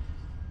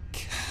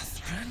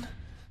 Catherine?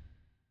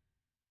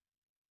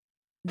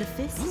 The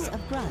Fists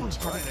of Grudge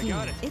have Right, I appeared.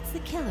 got it. It's the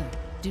killer.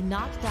 Do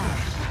not dodge.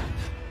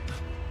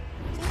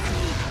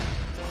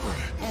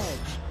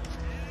 Edge.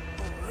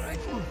 Right,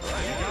 I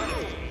got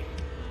it.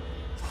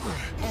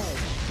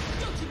 Edge.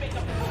 Don't you make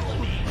a fool of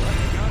me!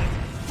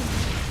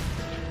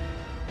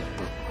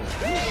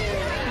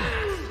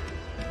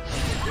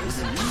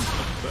 When you use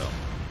a bell,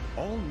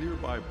 all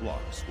nearby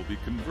blocks will be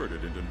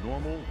converted into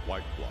normal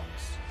white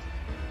blocks.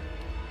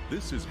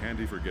 This is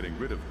handy for getting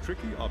rid of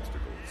tricky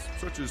obstacles,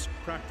 such as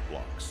cracked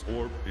blocks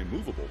or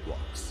immovable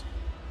blocks.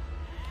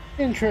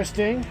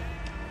 Interesting.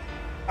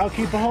 I'll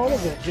keep a hold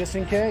of it, just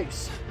in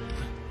case.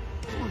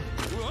 I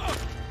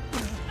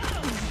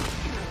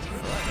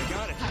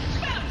got it.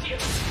 Found you!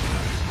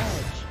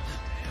 Edge.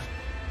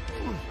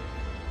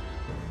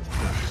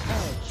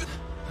 Edge.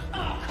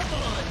 Oh, come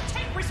on!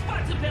 Take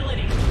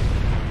responsibility!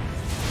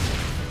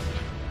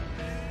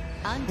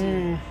 Undo.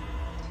 Edge.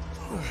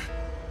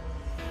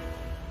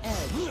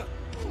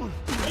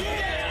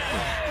 Edge.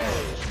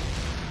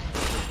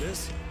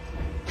 This?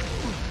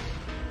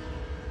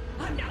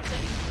 I'm not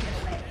letting you get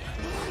away!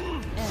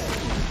 Edge.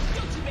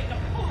 Don't you make a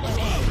fool of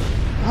me!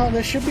 Oh,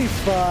 this should be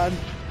fun.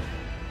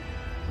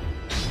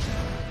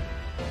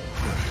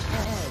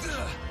 Edge.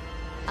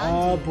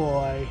 Oh Undo.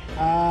 boy.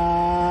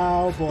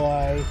 Oh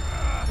boy.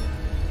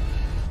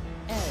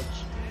 Edge.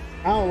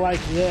 I don't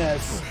like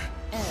this.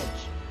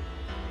 Edge.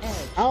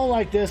 Edge. I don't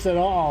like this at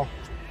all.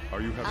 Are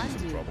you having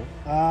some Undo. trouble?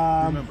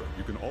 Remember,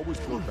 you can always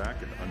go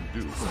back and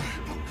undo some of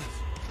your moves.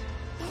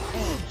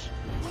 Edge.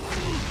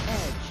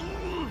 Edge.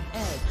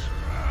 Edge.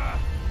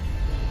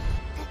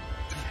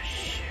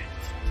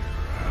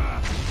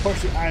 Of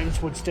course the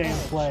items would stay in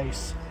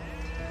place.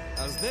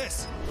 How's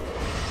this?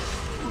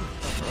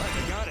 Right,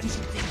 I got it.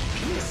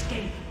 You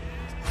escape!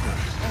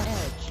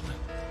 Edge.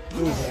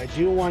 Ooh, but I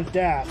do want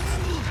that.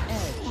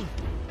 Edge.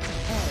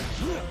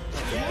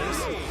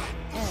 Edge.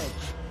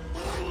 Edge.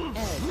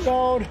 Edge.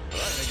 Gold. Right,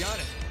 I got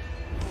it.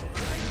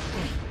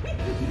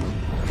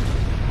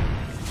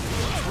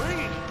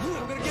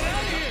 I'm gonna get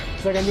out of here.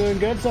 Looks like I'm doing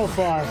good so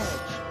far.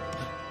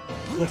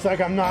 Looks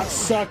like I'm not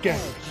sucking.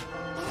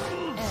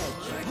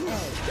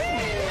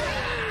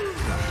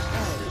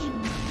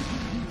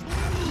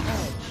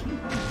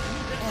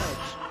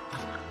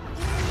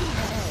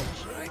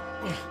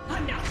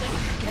 I'm not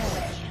letting you get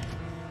away!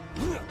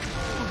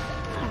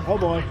 Oh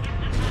boy.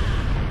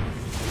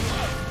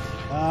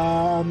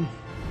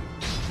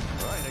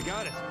 Right, I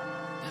got it.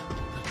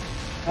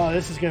 Oh,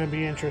 this is gonna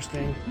be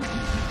interesting. Right,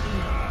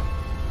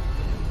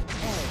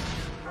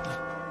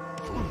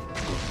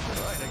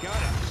 I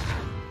got it.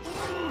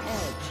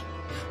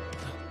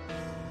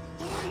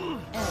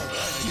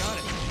 I got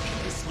it.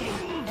 Escape!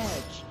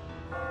 Edge.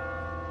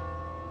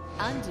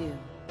 Undo.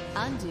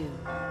 Undo.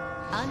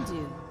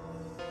 Undo.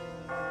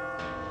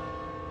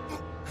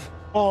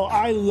 Oh,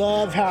 I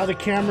love how the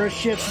camera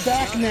shifts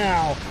back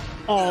now.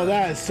 Oh,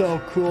 that is so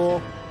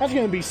cool. That's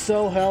gonna be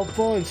so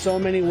helpful in so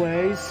many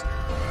ways.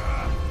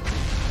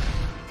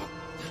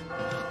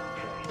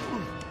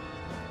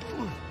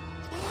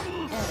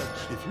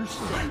 If you're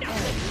stuck,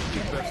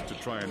 it's best to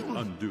try and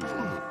undo the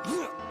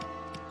moves.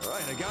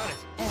 Right, I got it.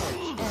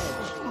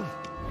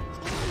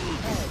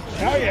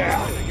 Hell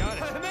yeah! I got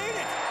it. I made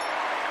it.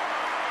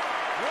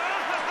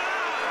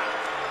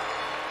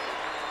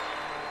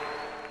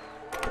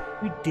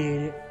 We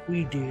did it.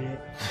 We did it.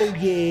 Oh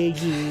yeah,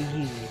 yeah,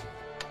 yeah.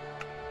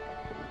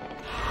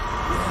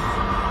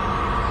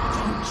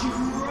 Don't you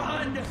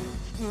run!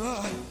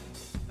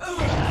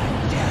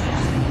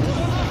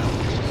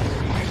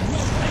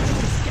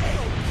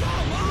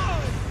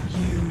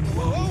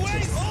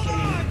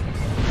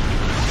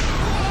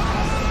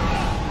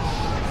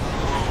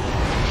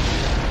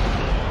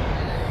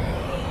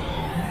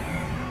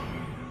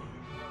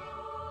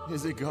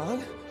 Is it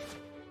gone?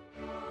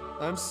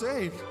 I'm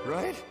saved,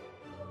 right?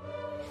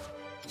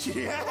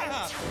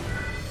 Yeah!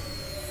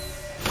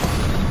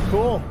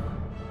 Cool.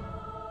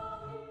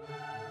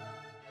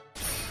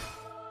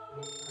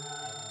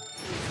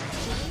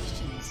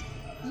 Congratulations.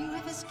 You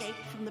have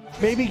escaped from the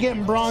Maybe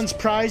getting bronze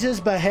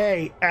prizes, but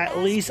hey, at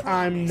least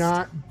I'm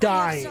not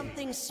dying.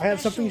 I have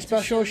something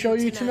special to show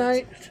you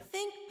tonight.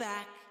 Think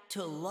back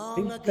to long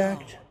Think ago.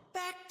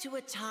 back to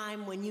a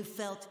time when you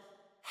felt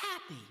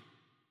happy.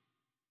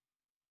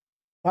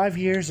 5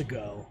 years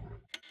ago.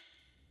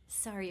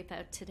 Sorry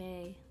about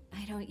today.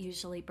 I don't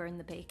usually burn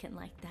the bacon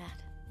like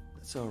that.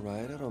 It's all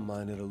right. I don't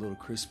mind it a little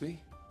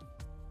crispy.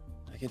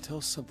 I can tell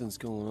something's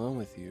going on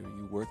with you.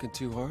 You working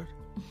too hard?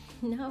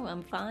 No,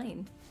 I'm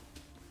fine.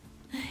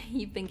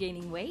 You've been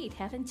gaining weight,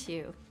 haven't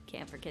you?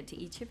 Can't forget to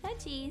eat your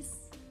veggies.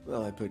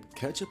 Well, I put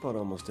ketchup on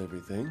almost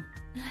everything.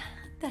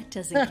 That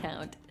doesn't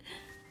count.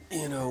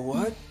 You know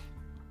what?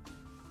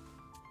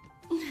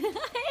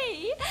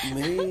 Hey!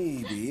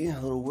 Maybe a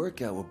little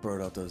workout will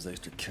burn out those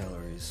extra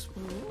calories.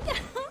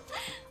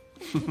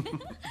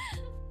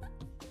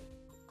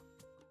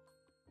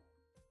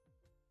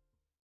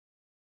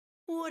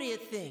 What do you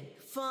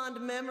think? Fond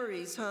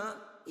memories, huh?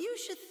 You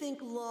should think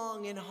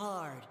long and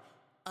hard.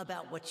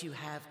 about what you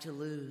have to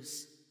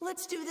lose.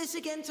 Let's do this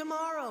again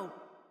tomorrow.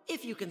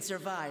 If you can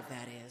survive,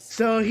 that is.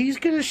 So he's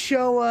gonna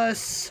show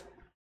us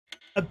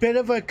a bit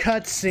of a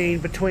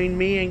cutscene between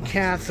me and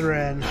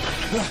Catherine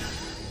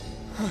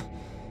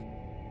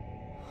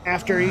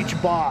after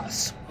each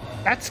boss.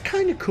 That's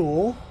kind of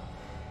cool.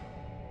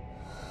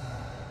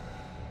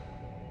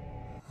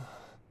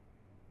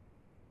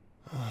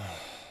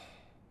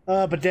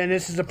 But then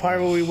this is the part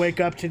where we wake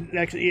up to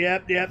next.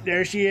 Yep,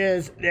 there she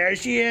is. There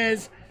she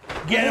is.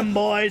 Get him,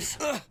 boys.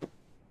 I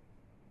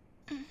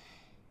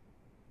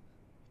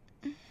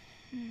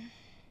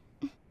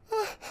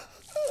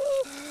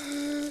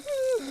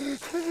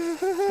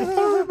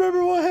don't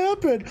remember what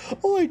happened.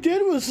 All I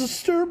did was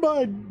stir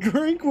my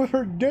drink with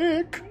her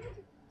dick.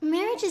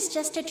 Marriage is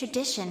just a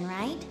tradition,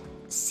 right?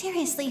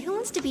 Seriously, who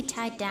wants to be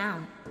tied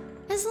down?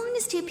 As long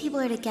as two people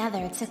are together,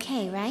 it's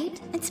okay, right?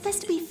 It's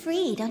best to be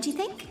free, don't you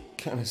think?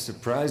 Kind of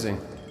surprising.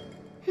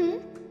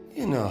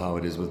 You know how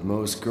it is with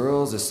most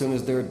girls. As soon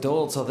as they're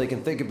adults, all they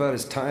can think about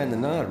is tying the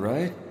knot,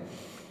 right?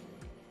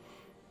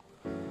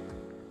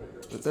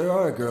 But there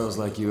are girls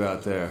like you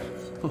out there.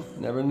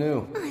 Never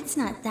knew. Oh, it's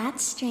not that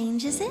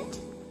strange, is it?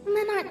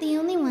 Men aren't the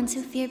only ones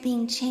who fear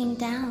being chained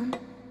down.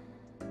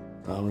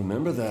 I'll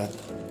remember that.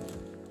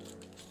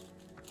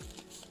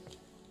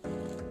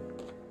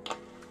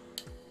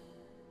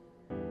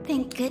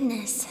 Thank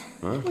goodness.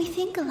 Huh? We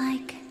think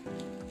alike.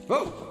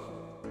 Whoa!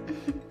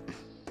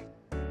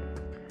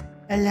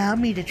 Allow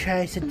me to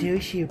try to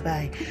seduce you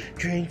by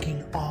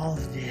drinking all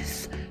of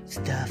this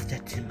stuff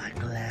that's in my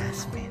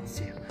glass,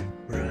 Minzu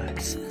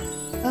Brooks.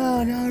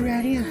 Oh, and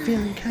already I'm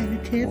feeling kind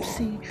of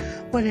tipsy.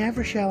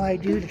 Whatever shall I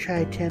do to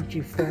try to tempt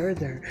you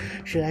further?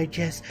 Should I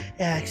just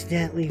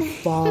accidentally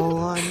fall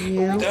on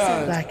you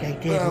like I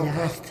did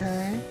last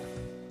time?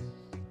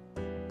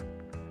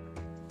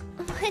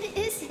 What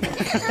is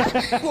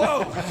it?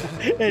 Whoa!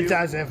 It's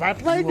as if I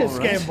played this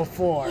game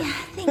before. Yeah,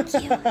 thank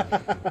you.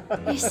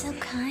 You're so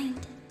kind.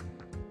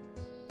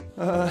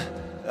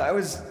 I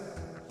was...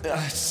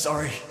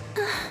 sorry.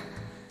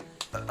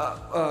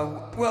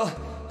 Well,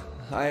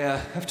 I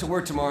have to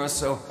work tomorrow,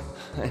 so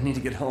I need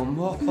to get home.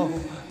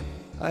 Oh,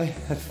 I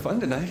had fun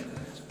tonight.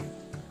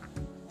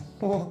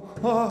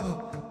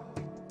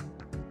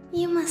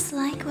 You must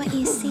like what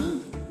you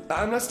see.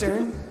 I'm not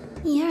staring.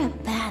 You're a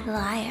bad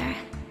liar.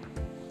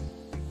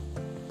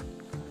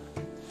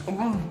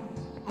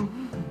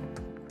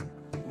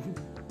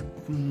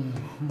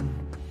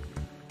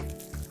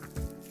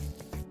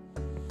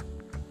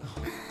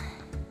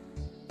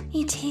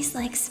 You taste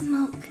like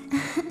smoke,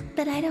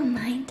 but I don't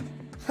mind.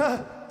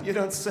 You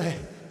don't say.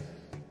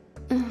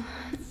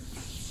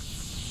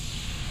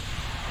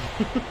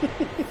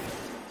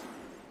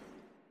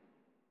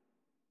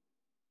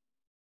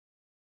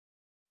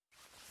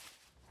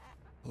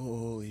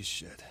 Holy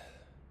shit.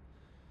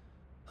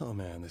 Oh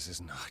man, this is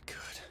not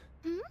good.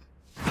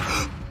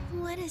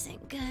 What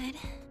isn't good?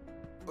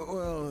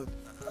 Well,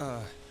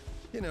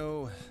 you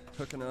know,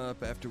 hooking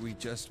up after we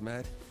just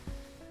met.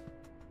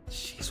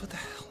 Jeez, what the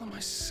hell am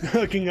I saying?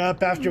 Hooking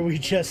up after we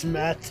just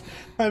met.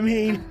 I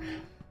mean...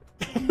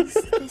 Is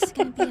this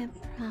gonna be a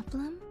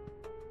problem?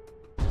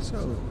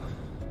 So,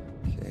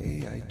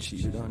 okay, I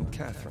cheated on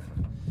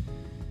Catherine.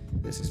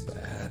 This is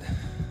bad.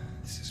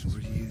 This is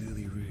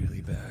really,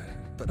 really bad.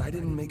 But I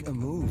didn't make a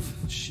move.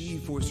 She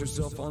forced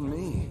herself on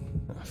me.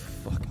 Oh,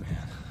 fuck,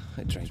 man.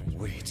 I drank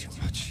way too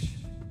much.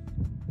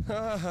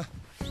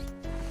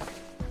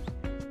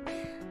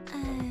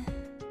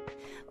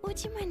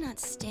 Would you mind not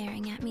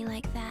staring at me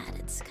like that?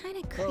 It's kind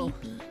of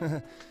creepy.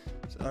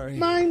 Sorry.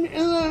 Mine,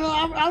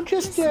 I'll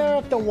just stare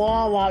at the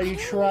wall while you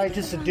try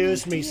to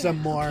seduce me some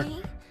more.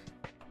 Okay?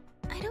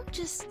 I don't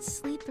just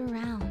sleep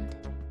around.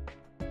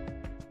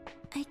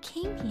 I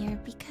came here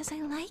because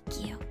I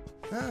like you.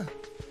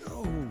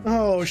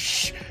 Oh,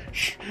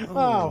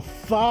 oh,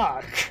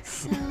 fuck.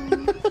 So,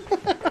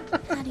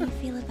 how do you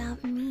feel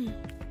about me?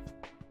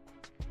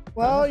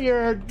 Well,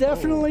 you're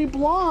definitely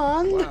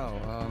blonde.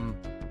 Wow,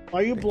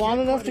 Are you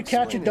blonde enough to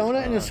catch a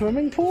donut in a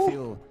swimming pool?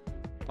 Feel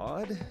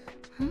odd?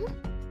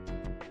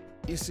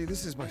 You see,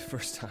 this is my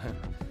first time.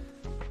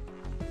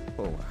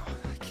 Oh, wow.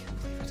 I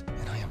can't believe it.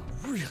 And I am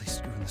really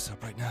screwing this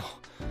up right now.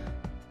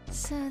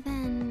 So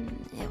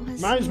then, it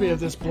was... Reminds me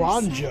of this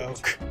blonde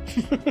joke.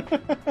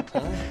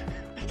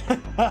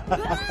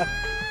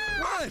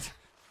 What?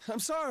 I'm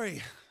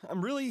sorry.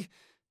 I'm really...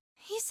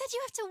 You said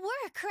you have to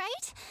work,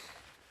 right?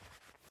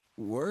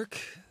 Work?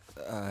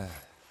 I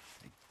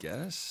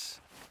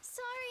guess?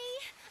 Sorry,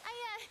 I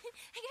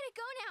gotta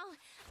go now.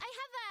 I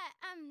have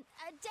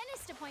a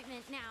dentist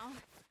appointment now.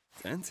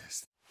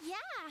 Dentist? Yeah,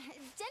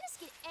 dentists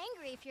get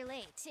angry if you're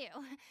late, too.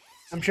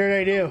 I'm sure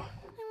they do.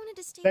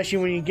 wanted to stay. Especially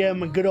when you give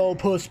them a good old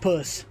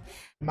puss.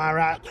 Am I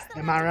right?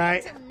 Am I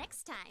right? Until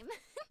next time.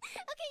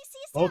 Okay, see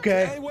you soon.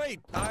 Okay. Hey, wait.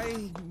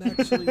 I'm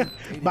actually.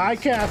 Bye,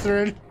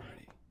 Catherine.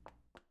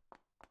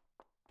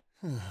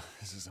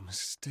 This is a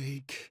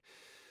mistake.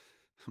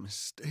 A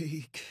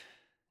mistake.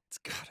 It's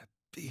gotta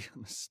be a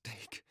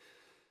mistake.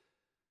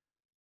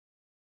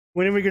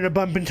 When are we gonna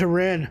bump into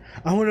Rin?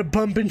 I wanna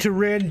bump into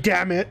Rin,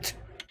 damn it.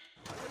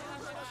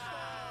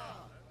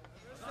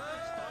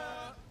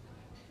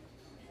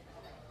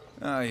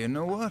 You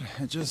know what?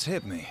 It just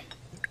hit me.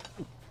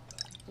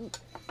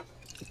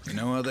 You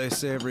know how they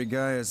say every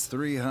guy has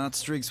 3 hot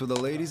streaks with the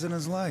ladies in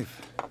his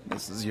life?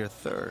 This is your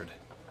 3rd.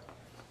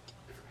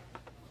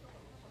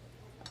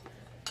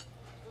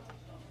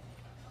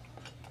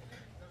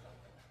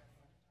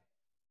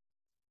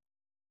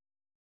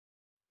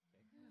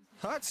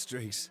 Hot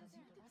streaks?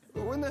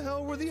 When the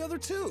hell were the other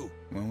 2?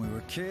 When we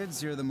were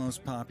kids, you're the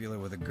most popular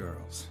with the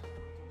girls.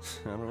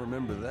 I don't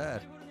remember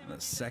that.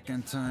 The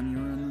second time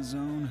you were in the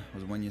zone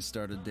was when you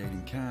started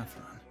dating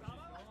Catherine.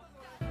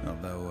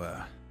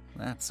 Although,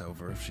 that's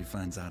over if she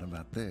finds out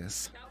about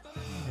this.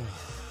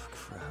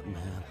 Crap,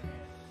 man.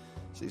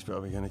 She's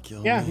probably gonna kill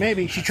me. Yeah,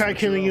 maybe. She tried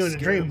killing you in a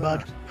dream,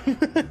 bud.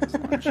 As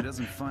long as she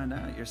doesn't find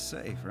out, you're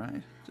safe,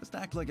 right? Just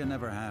act like it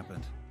never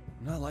happened.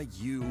 Not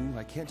like you.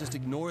 I can't just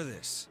ignore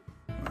this.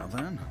 Well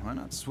then, why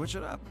not switch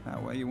it up?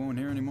 That way you won't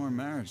hear any more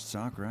marriage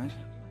talk, right?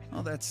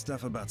 All that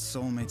stuff about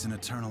soulmates and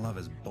eternal love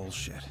is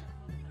bullshit.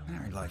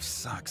 Married life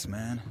sucks,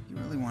 man. You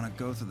really want to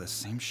go through the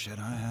same shit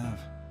I have?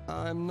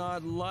 I'm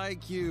not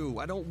like you.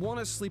 I don't want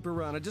to sleep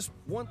around. I just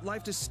want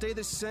life to stay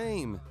the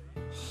same.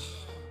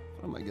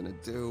 What am I gonna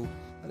do?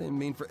 I didn't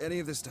mean for any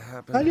of this to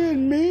happen. I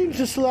didn't mean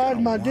to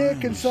slide my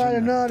dick inside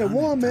another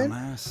woman.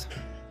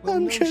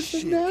 I'm just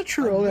as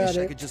natural at it. I at wish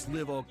I it. could just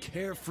live all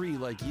carefree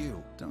like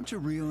you. Don't you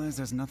realize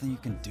there's nothing you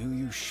can do,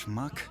 you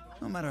schmuck?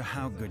 No matter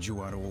how good you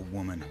are to a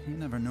woman, you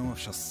never know if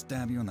she'll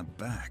stab you in the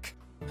back.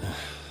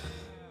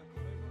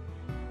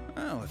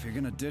 Well, if you're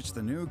gonna ditch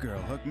the new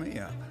girl, hook me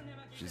up.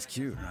 She's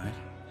cute, right?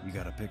 You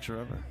got a picture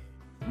of her?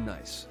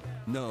 Nice.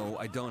 No,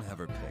 I don't have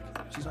her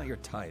pic. She's not your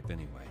type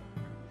anyway.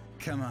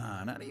 Come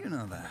on, how do you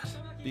know that?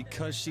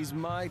 Because she's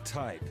my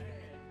type.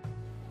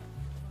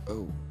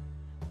 Oh.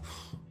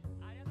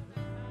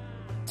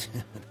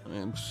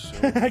 I'm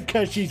so...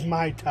 Because she's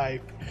my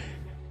type.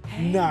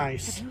 Hey,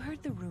 Nice. Have you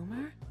heard the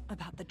rumor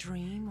about the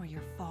dream where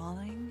you're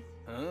falling?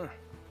 Huh?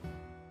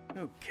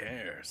 Who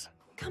cares?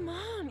 Come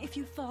on, if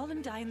you fall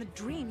and die in the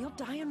dream, you'll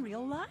die in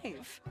real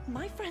life.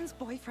 My friend's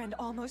boyfriend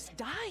almost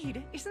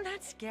died. Isn't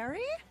that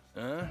scary?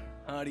 Huh?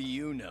 How do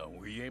you know?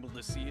 Were you able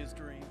to see his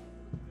dream?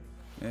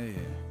 Hey,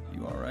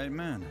 you alright,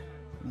 man?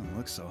 You don't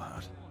look so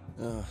hot.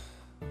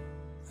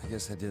 I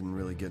guess I didn't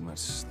really get much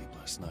sleep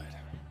last night.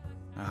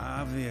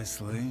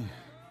 Obviously.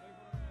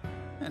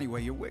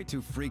 Anyway, you're way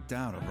too freaked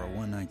out over a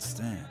one-night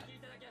stand.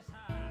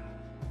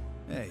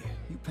 Hey,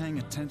 you paying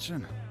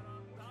attention?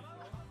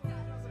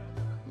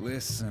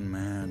 Listen,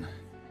 man.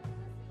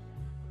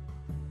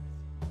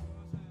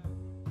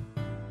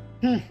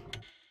 Huh.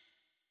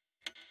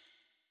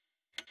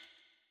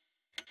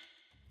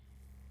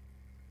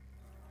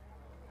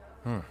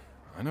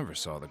 I never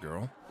saw the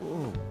girl.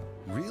 Oh,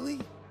 really?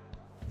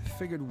 I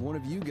figured one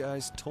of you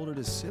guys told her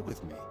to sit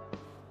with me.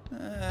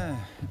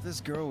 If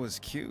this girl was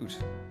cute,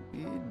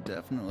 you'd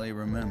definitely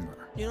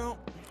remember. You know,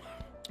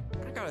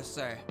 I gotta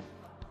say,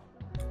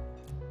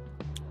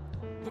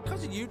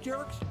 because of you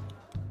jerks,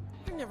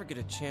 I never get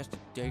a chance to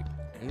date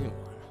anyone.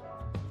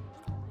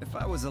 If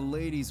I was a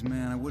ladies'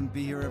 man, I wouldn't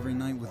be here every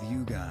night with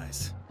you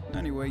guys.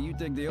 Anyway, you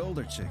dig the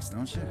older chicks,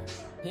 don't you?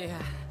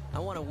 Yeah, I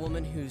want a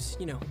woman who's,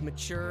 you know,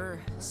 mature,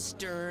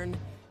 stern,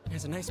 and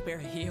has a nice pair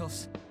of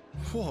heels.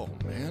 Whoa,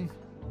 man.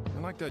 I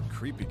like that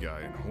creepy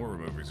guy in horror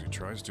movies who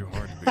tries too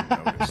hard to be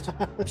noticed.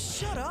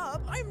 Shut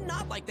up! I'm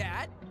not like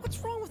that! What's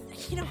wrong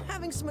with, you know,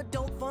 having some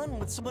adult fun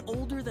with someone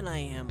older than I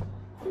am?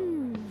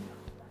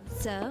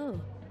 So,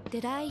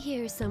 did I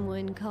hear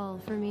someone call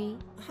for me?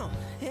 Oh,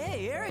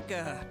 hey,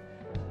 Erica!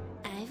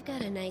 I've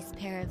got a nice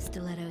pair of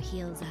stiletto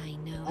heels I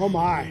know. Oh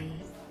my.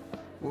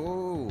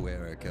 Whoa,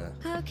 Erica.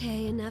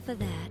 Okay, enough of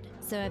that.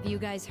 So have you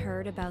guys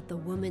heard about the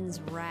woman's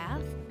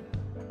wrath?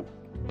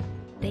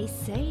 They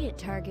say it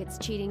targets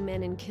cheating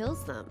men and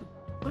kills them.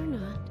 Or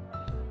not.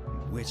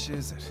 Which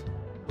is it?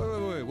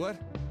 Wait, what?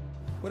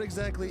 What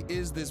exactly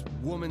is this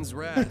woman's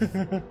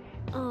wrath?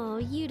 Oh,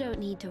 you don't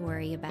need to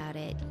worry about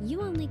it.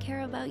 You only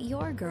care about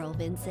your girl,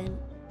 Vincent.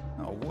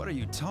 Oh, what are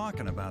you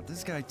talking about?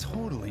 This guy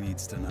totally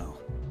needs to know.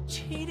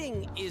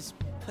 Cheating is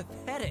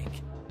pathetic.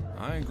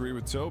 I agree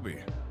with Toby.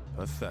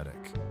 Pathetic.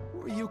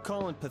 Who are you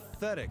calling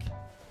pathetic?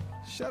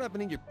 Shut up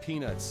and eat your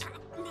peanuts.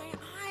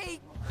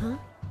 Huh?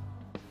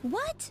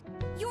 What?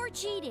 You're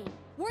cheating.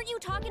 Weren't you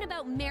talking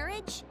about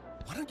marriage?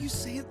 Why don't you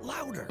say it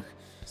louder?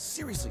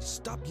 Seriously,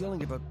 stop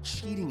yelling about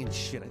cheating and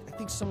shit. I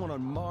think someone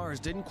on Mars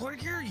didn't quite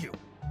hear you.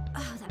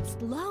 Oh, that's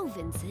low,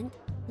 Vincent.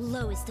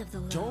 Lowest of the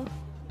low. Don't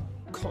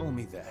call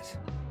me that.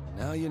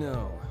 Now you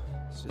know.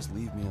 Just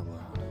leave me alone.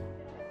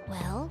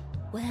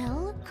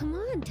 Well, come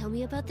on, tell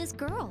me about this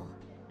girl.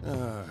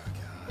 Oh,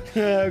 God.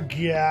 Oh,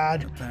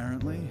 God.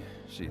 Apparently,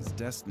 she's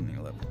Destiny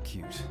level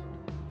cute.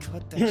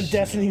 Cut that shit.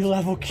 Destiny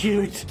level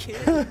cute. Kid,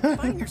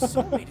 finding your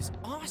soulmate is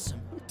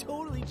awesome. I'm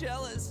totally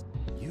jealous.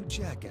 You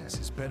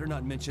jackasses better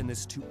not mention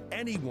this to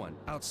anyone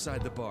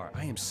outside the bar.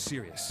 I am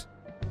serious.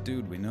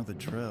 Dude, we know the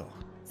drill.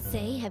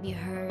 Say, have you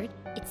heard?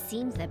 It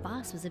seems that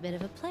Boss was a bit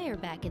of a player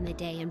back in the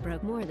day and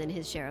broke more than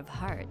his share of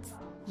hearts.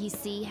 You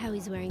see how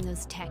he's wearing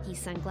those tacky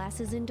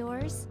sunglasses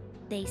indoors?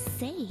 They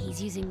say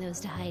he's using those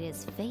to hide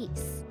his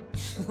face.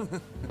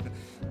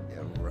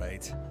 Yeah,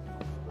 right.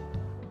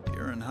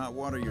 You're in hot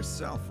water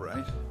yourself,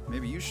 right?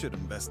 Maybe you should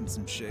invest in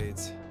some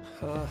shades.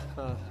 Ha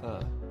ha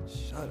ha.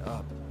 Shut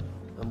up.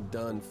 I'm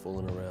done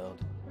fooling around.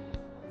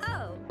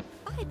 Oh,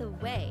 by the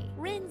way,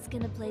 Rin's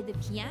gonna play the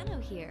piano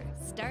here,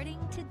 starting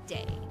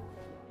today.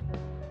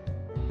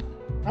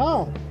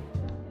 Oh.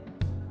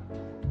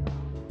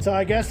 So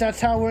I guess that's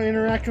how we'll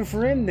interact with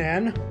Rin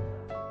then.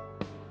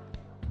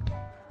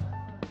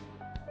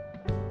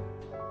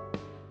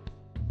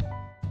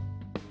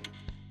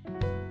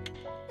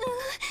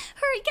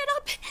 Hurry, get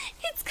up!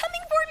 It's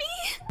coming for me!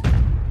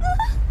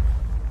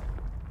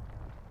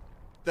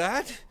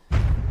 That?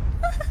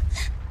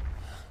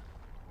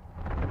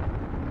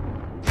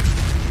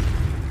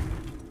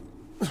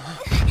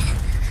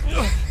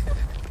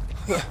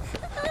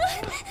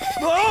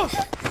 Oh!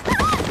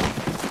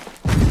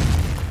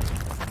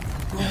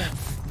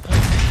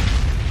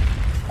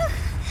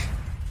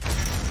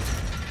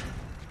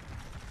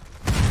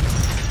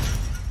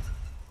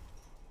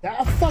 That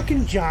a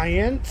fucking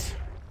giant?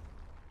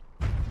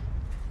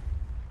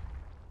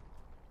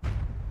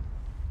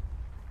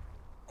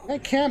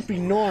 That can't be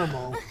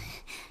normal.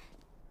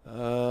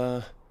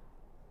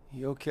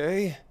 You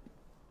okay?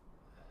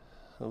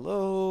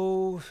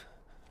 Hello?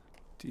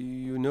 Do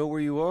you know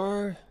where you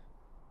are?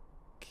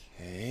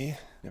 Okay,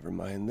 never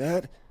mind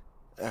that.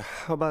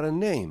 How about a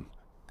name?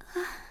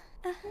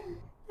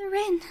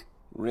 Rin.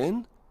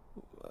 Rin?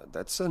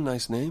 That's a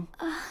nice name.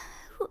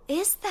 Who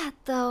is that,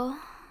 though?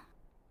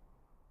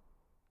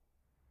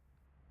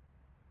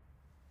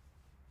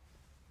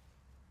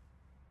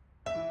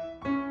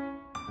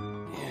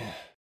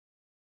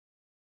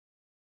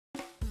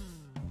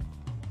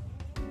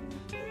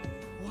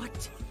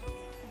 What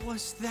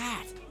was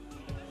that?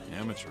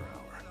 Amateur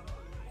hour.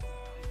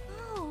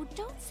 Oh,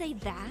 don't say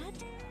that.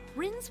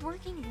 Rin's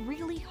working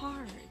really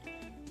hard.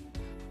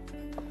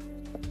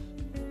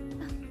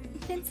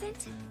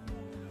 Vincent?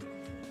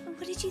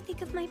 What did you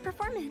think of my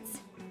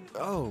performance?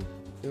 Oh,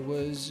 it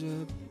was,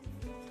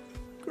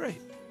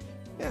 great.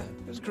 Yeah,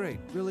 it was great.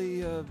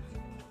 Really,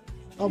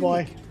 Oh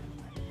boy.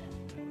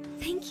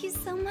 Thank you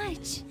so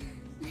much.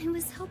 I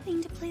was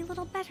hoping to play a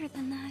little better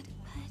than that,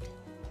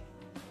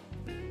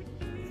 but...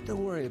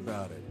 Don't worry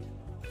about it.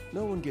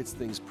 No one gets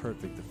things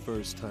perfect the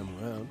first time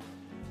around.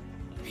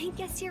 I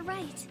guess you're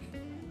right.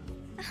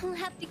 I'll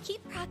have to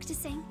keep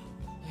practicing.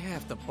 Yeah,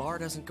 if the bar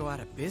doesn't go out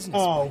of business.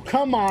 Oh,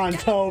 come on,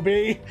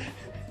 Toby.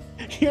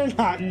 You're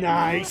not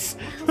nice.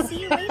 I'll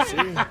see you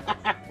later.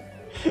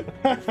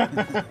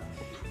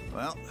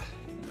 Well,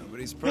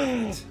 nobody's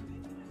perfect.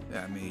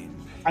 I mean...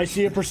 I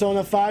see a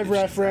Persona 5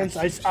 reference.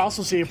 I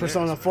also see a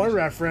Persona 4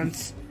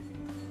 reference.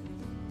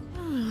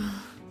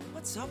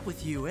 What's up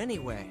with you,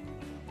 anyway?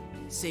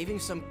 Saving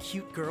some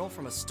cute girl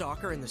from a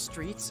stalker in the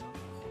streets?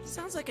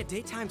 Sounds like a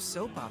daytime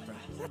soap opera.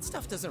 That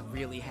stuff doesn't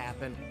really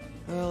happen.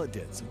 Well, it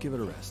did, so give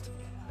it a rest.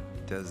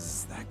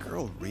 Does that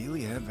girl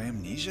really have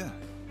amnesia?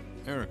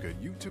 Erica,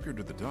 you took her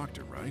to the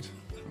doctor, right?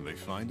 Did they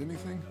find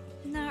anything?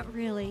 Not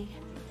really.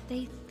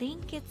 They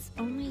think it's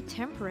only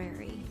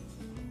temporary.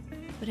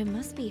 But it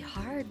must be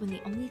hard when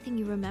the only thing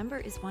you remember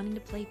is wanting to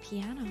play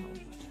piano.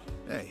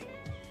 Hey,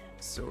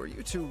 so are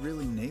you two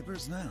really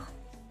neighbors now?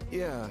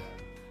 Yeah,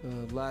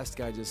 the last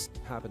guy just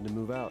happened to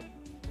move out.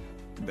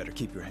 You better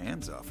keep your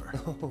hands off her.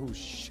 Oh,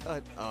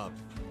 shut up.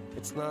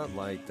 It's not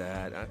like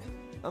that.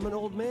 I'm an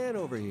old man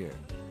over here.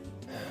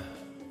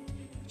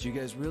 But you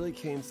guys really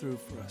came through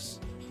for us.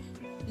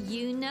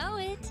 You know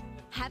it.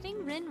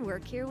 Having Rin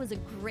work here was a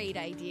great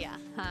idea,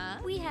 huh?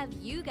 We have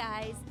you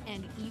guys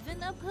and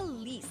even a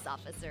police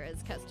officer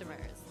as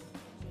customers.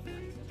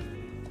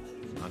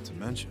 Not to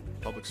mention,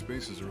 public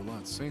spaces are a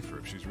lot safer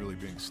if she's really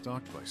being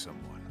stalked by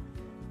someone.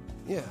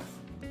 Yeah.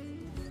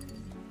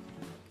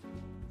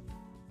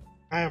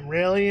 I am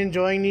really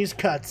enjoying these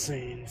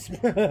cutscenes.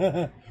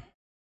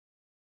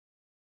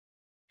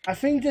 I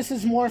think this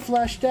is more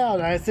fleshed out.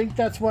 I think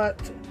that's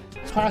what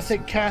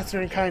classic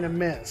Catherine kind of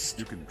missed.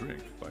 You can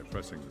drink by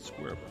pressing the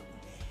square button,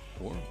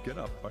 or get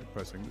up by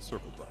pressing the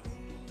circle button.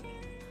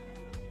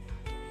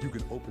 You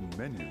can open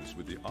menus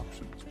with the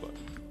options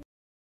button.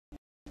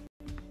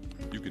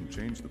 You can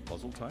change the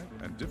puzzle type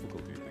and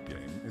difficulty of the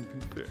game in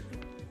config.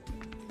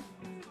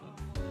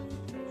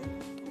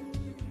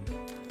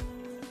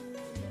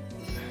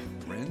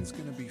 Ren's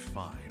gonna be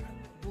fine.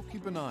 We'll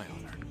keep an eye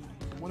on her.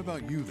 What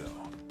about you,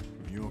 though?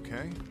 You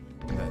okay?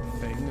 That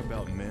thing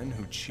about men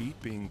who cheat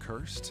being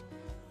cursed?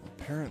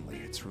 Apparently,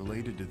 it's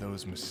related to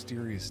those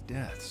mysterious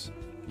deaths.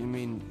 You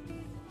mean,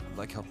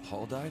 like how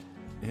Paul died?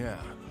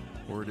 Yeah.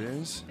 Word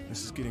is,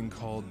 this is getting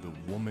called the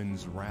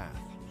Woman's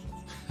Wrath.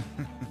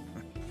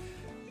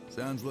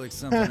 Sounds like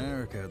something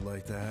Erica would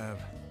like to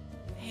have.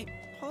 Hey,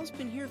 Paul's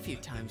been here a few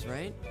times,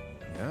 right?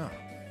 Yeah.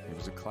 He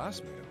was a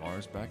classmate of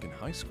ours back in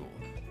high school.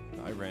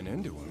 I ran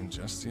into him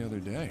just the other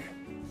day.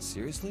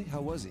 Seriously?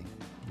 How was he?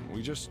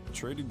 We just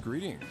traded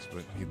greetings,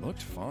 but he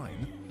looked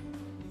fine.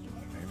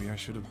 Maybe I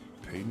should have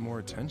paid more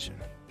attention.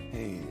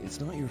 Hey, it's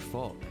not your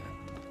fault,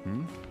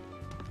 man.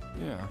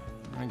 Yeah,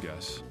 I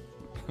guess.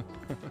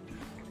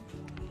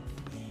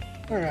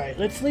 Alright,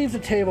 let's leave the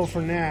table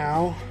for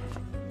now.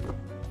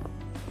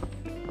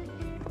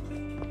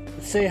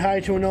 Let's say hi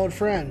to an old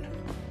friend.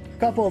 A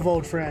couple of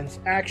old friends,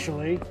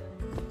 actually.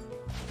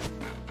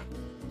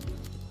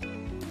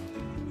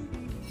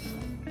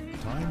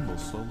 Time will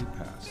slowly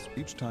pass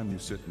each time you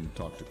sit and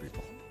talk to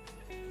people.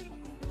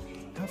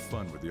 Have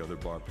fun with the other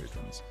bar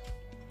patrons.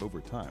 Over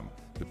time,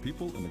 the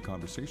people and the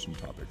conversation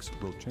topics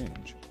will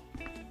change.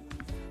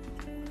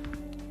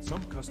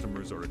 Some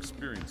customers are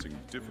experiencing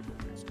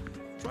difficulties.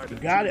 Try to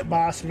Got it,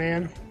 boss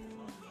man.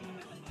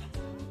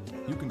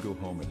 You can go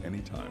home at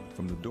any time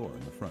from the door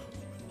in the front.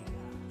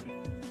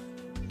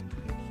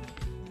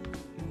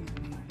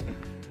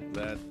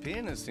 That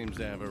pianist seems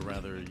to have a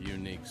rather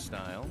unique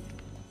style.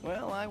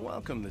 Well, I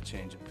welcome the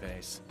change of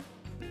pace.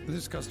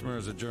 This customer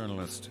is a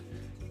journalist.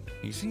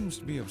 He seems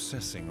to be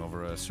obsessing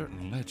over a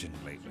certain legend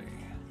lately.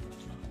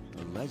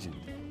 A legend?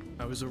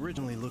 I was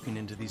originally looking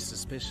into these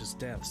suspicious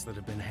deaths that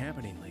have been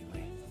happening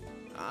lately.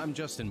 I'm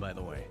Justin, by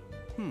the way.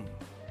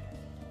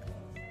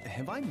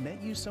 Have I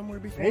met you somewhere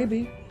before?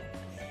 Maybe.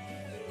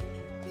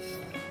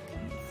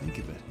 Think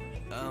of it.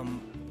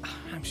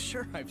 I'm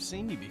sure I've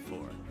seen you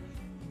before.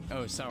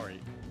 Oh,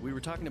 sorry. We were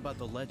talking about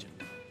the legend.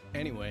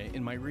 Anyway,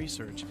 in my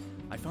research,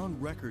 I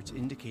found records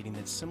indicating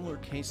that similar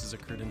cases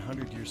occurred in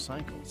 100-year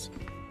cycles.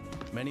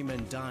 Many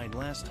men died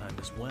last time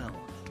as well.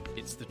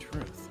 It's the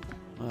truth.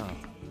 Wow.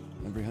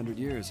 Every 100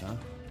 years, huh?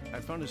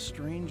 I found a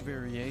strange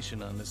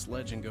variation on this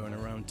legend going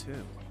around,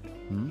 too.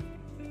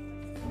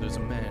 There's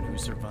a man who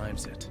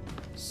survives it.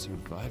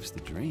 Survives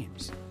the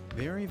dreams?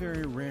 Very,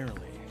 very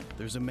rarely.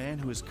 There's a man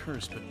who is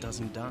cursed but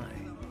doesn't die.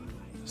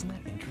 Isn't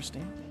that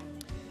interesting?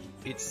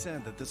 It's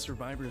said that the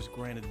survivor is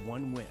granted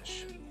one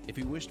wish. If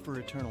he wished for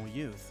eternal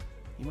youth,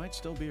 he might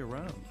still be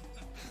around.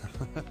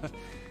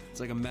 It's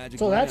like a magic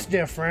So lamp. that's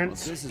different.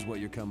 Well, this is what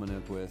you're coming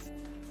up with.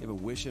 You have a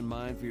wish in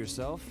mind for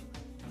yourself?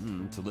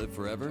 To live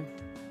forever?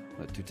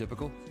 That too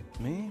typical?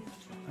 Me?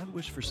 I'd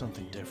wish for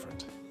something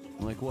different.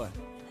 Like what?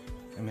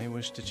 I may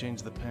wish to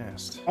change the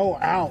past. Oh,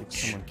 ouch. Make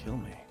someone kill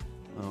me.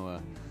 Oh,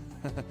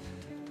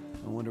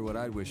 I wonder what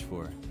I'd wish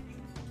for.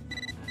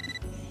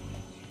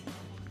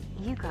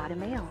 You got a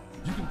mail.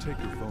 You can take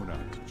your phone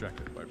out to check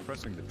it by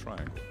pressing the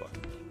triangle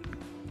button.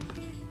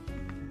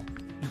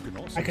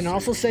 I can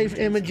also save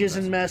images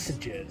and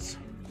messages.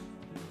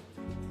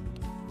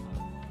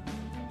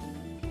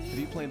 Have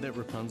you played that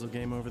Rapunzel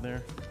game over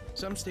there?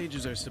 Some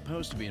stages are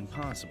supposed to be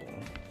impossible,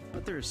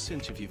 but they're a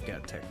cinch if you've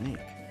got technique.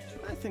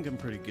 I think I'm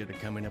pretty good at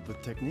coming up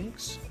with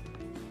techniques.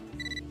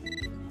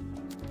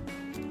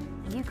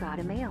 You got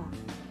a mail.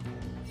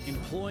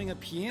 Employing a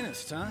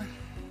pianist, huh?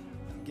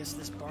 Guess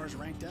this bar's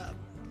ranked up.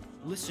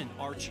 Listen,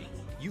 Archie,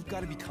 you've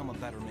got to become a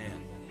better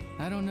man.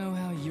 I don't know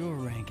how you're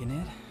ranking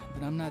it,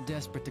 but I'm not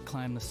desperate to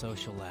climb the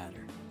social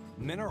ladder.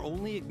 Men are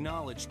only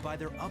acknowledged by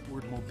their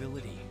upward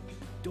mobility.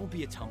 Don't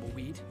be a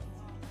tumbleweed.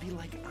 Be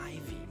like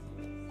Ivy,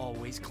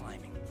 always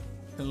climbing.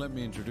 Then let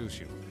me introduce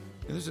you.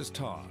 This is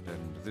Todd,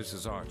 and this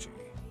is Archie.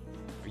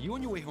 Are you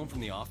on your way home from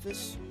the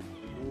office?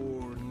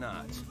 Or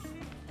not?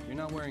 You're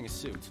not wearing a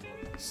suit.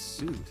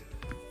 Suit?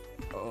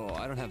 Oh,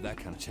 I don't have that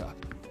kind of job.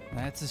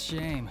 That's a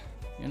shame.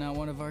 You're not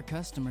one of our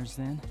customers,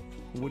 then.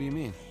 What do you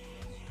mean?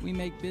 We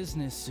make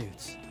business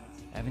suits.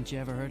 Haven't you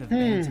ever heard of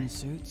Bantam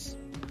suits?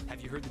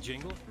 Have you heard the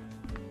jingle?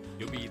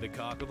 You'll be the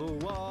cock of the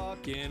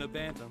walk in a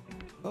Bantam.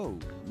 Oh,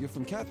 you're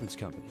from Catherine's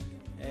company.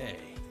 Hey,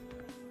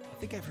 I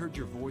think I've heard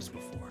your voice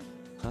before.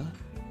 Huh?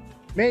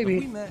 Maybe.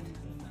 We met.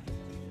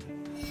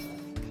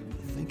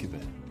 Think of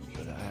it,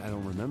 but I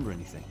don't remember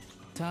anything.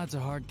 Todd's a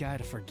hard guy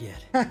to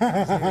forget. His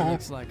hair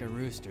looks like a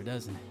rooster,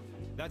 doesn't it?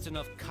 That's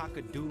enough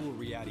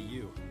cockadoodlery out of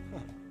you.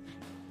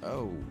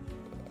 Oh,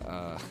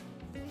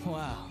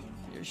 Wow,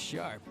 you're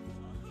sharp.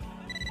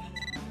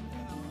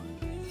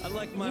 I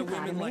like my You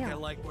got women a like I mail.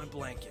 like my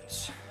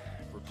blankets.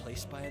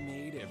 Replaced by a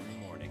maid every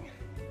morning.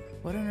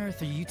 What on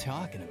earth are you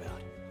talking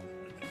about?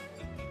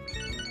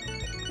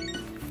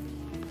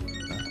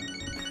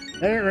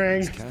 Let it ring.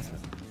 It's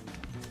Catherine.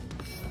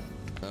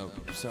 Oh,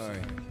 sorry,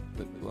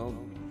 but well,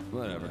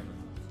 whatever.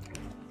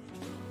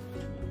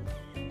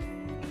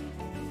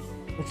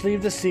 Let's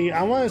leave the seat.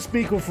 I want to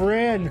speak with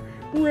Ren.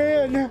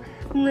 Ren.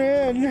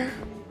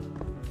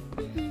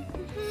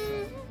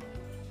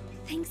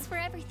 Thanks for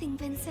everything,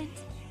 Vincent.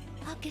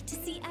 I'll get to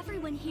see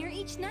everyone here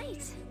each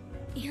night.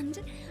 And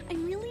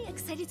I'm really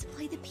excited to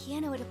play the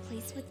piano at a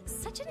place with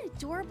such an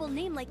adorable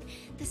name like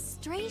the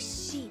Stray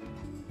Sheep.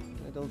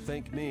 Don't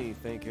thank me,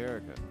 thank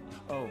Erica.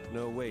 Oh,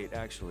 no, wait,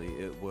 actually,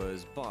 it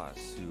was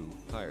Boss who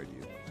hired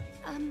you.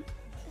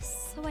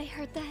 So I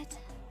heard that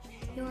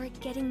you're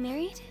getting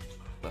married?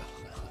 Well,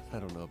 I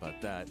don't know about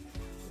that.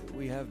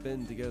 We have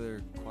been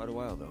together quite a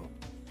while, though.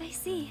 I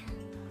see.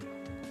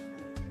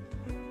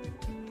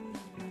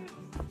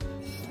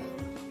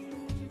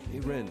 Hey,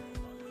 Ren,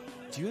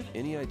 do you have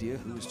any idea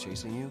who was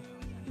chasing you?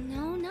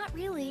 No, not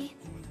really.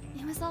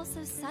 It was all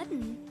so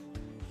sudden.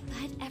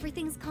 But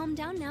everything's calmed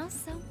down now,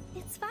 so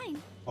it's fine.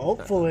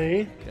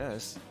 Hopefully.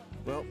 Yes.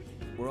 Well,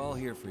 we're all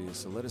here for you,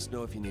 so let us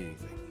know if you need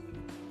anything.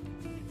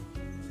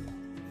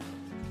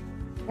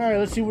 Alright,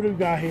 let's see what we've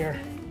got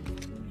here.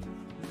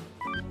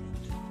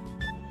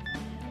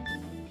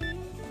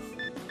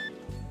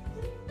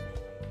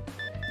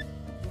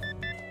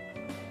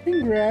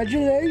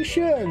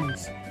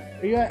 Congratulations!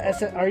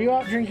 Are you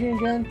out drinking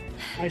again?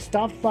 I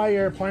stopped by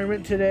your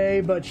apartment today,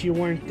 but you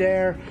weren't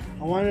there.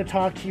 I wanted to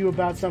talk to you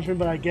about something,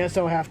 but I guess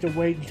I'll have to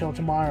wait until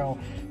tomorrow.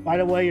 By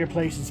the way, your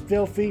place is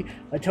filthy.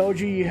 I told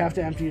you you have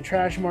to empty your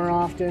trash more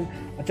often.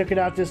 I took it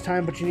out this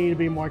time, but you need to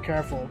be more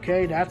careful,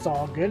 okay? That's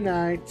all. Good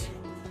night.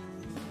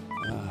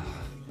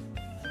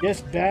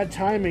 Just bad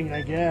timing,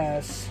 I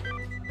guess.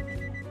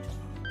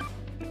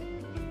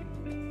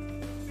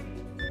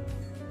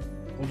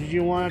 What did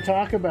you want to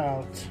talk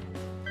about?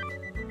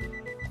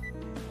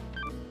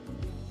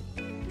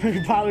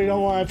 You probably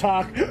don't want to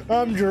talk.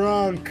 I'm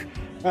drunk.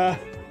 I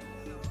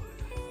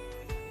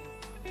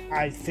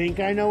think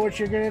I know what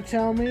you're going to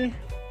tell me.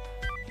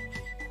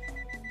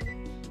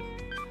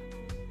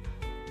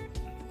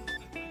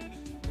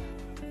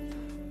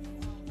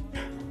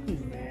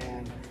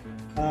 Man.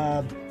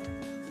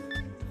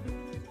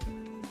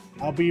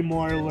 I'll be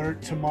more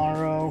alert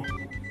tomorrow.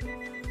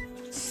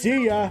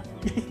 See ya.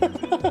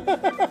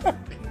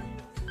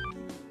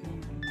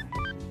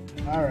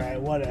 Alright,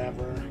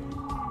 whatever.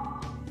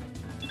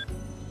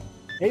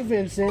 Hey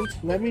Vincent,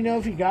 let me know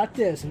if you got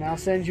this and I'll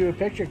send you a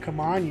picture. Come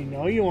on, you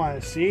know you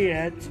want to see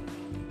it.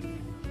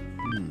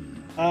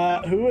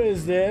 Who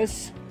is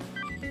this?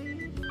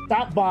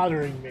 Stop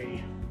bothering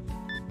me.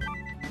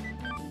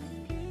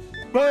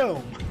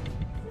 Boom!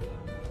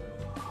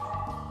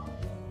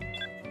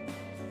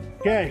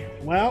 Okay,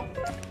 well.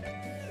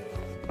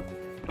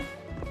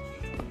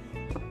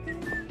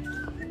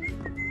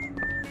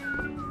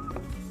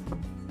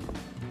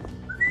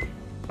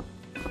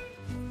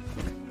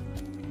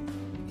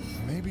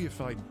 Maybe if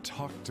I'd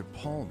talked to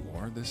Paul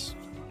more, this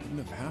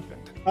wouldn't have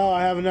happened. Oh,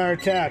 I have another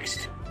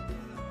text.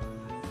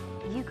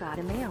 You got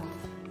a mail.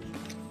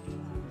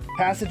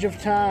 Passage of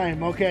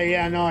time. Okay,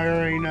 yeah, no, I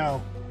already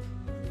know.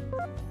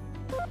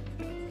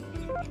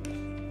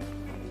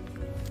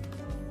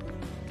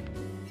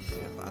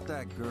 About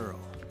that girl.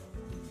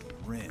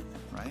 Rin,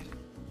 right?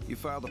 You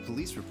filed a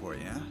police report,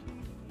 yeah?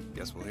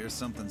 Guess we'll hear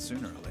something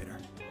sooner or later.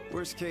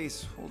 Worst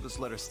case, we'll just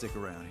let her stick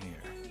around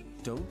here.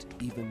 Don't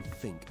even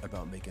think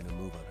about making a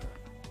move on her,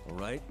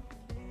 alright?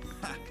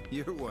 Ha!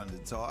 You're one to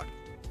talk.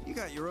 You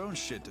got your own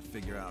shit to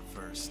figure out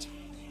first.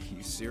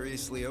 You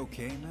seriously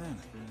okay, man?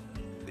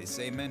 They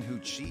say men who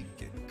cheat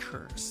get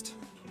cursed.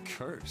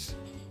 Curse?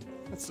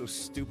 That's so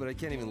stupid I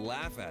can't even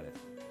laugh at it.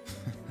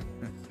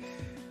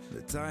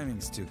 The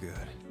timing's too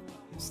good.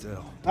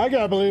 Still, I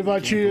gotta believe I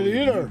cheated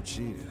either. You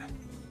cheated.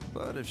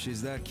 But if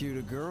she's that cute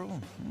a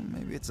girl,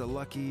 maybe it's a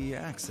lucky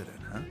accident,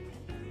 huh?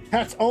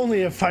 That's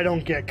only if I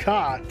don't get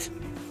caught.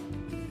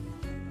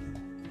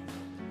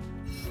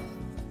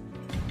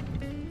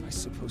 What am I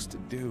supposed to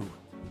do?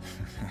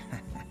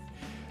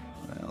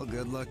 Well,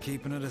 good luck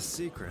keeping it a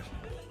secret.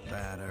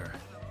 That or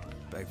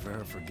beg for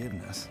her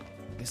forgiveness.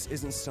 This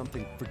isn't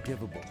something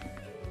forgivable.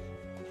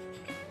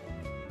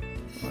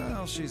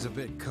 Well, she's a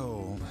bit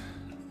cold.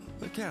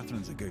 But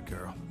Catherine's a good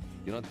girl.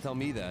 You don't have to tell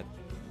me that.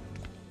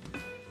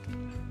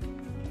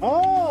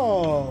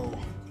 Oh!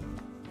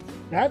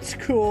 That's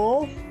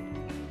cool.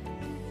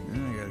 I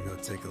gotta go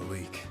take a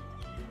leak.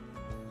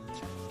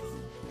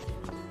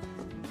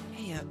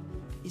 Hey,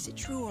 is it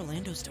true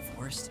Orlando's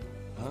divorced?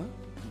 Huh?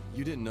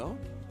 You didn't know?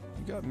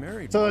 You got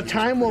married. So the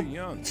time will.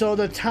 So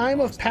the time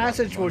of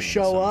passage will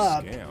show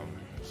up.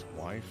 His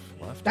wife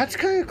left. That's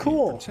kind of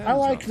cool. I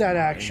like that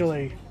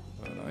actually.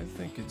 But I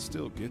think it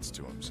still gets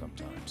to him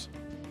sometimes.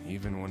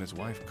 Even when his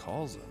wife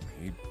calls him,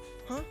 he...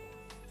 Huh?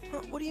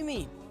 What do you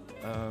mean?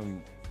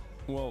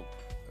 Well,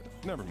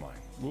 never mind.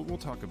 We'll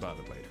talk about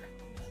it later.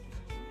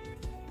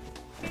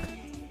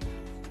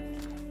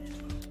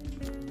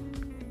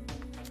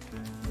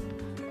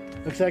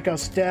 Looks like I'll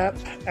step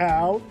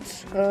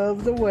out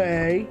of the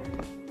way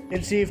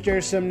and see if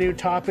there's some new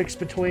topics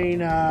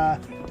between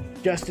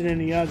Justin and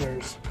the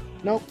others.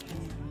 Nope.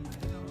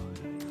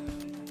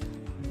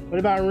 What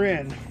about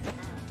Rin?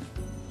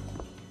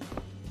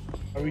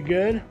 Are we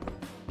good?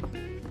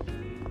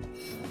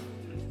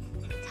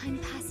 Time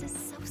passes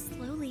so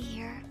slowly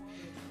here.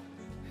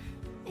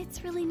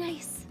 It's really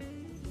nice.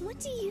 What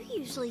do you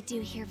usually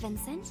do here,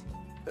 Vincent?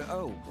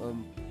 Well...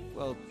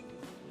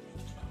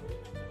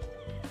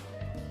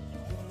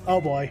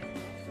 Oh boy.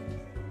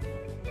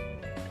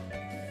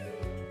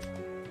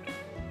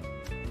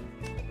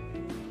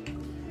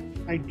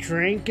 I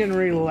drink and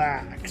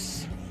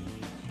relax.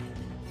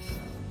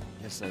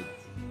 Yes, I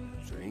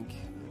drink,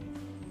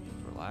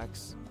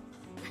 relax.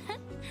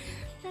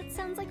 That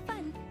sounds like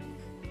fun.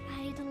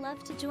 I'd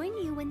love to join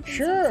you when things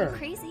Sure. get so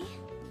crazy.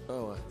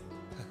 Oh,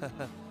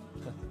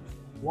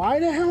 Why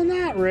the hell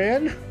not,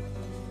 Rin?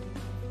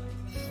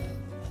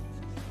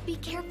 Be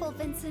careful,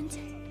 Vincent.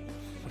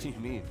 What do you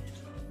mean?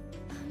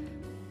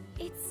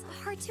 It's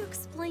hard to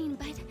explain,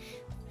 but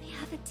I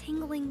have a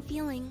tingling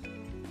feeling,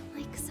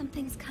 like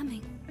something's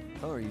coming.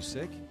 Oh, are you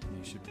sick?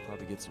 You should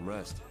probably get some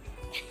rest.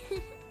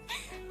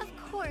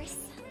 Of course.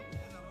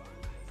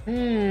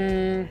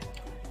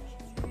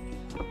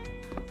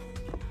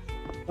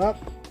 Well,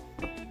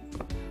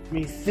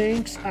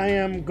 methinks I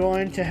am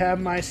going to have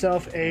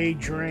myself a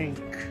drink.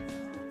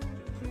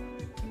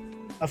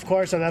 Of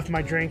course, I left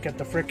my drink at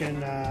the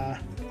frickin'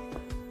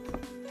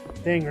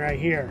 thing right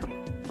here.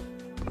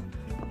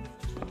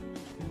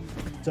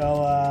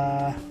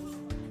 So,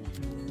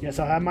 guess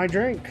I'll have my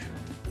drink.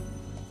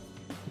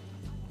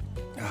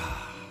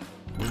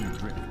 When you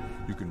drink,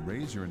 you can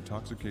raise your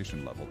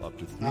intoxication level up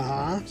to 3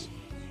 times.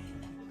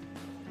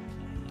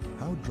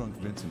 How drunk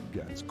Vincent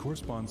gets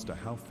corresponds to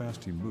how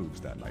fast he moves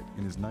that night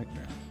in his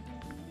nightmare.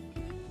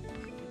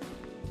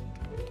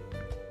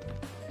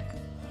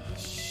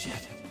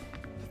 Shit.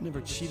 I've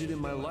never cheated in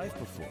my life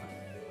before.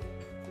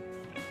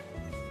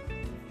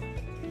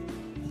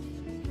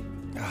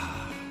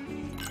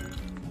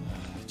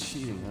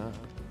 Cheating, huh?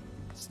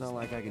 It's not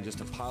like I can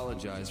just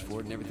apologize for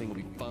it and everything will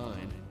be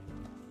fine.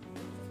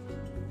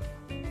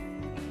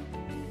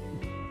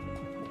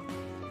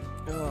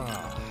 I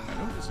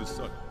know this is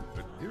sudden,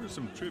 but here is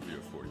some trivia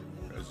for you,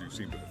 as you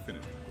seem to have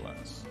finished the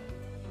glass.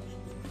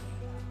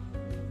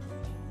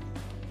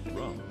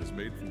 Rum is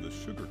made from the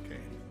sugar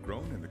cane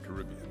grown in the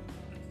Caribbean.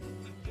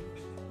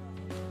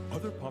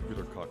 Other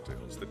popular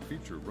cocktails that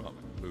feature rum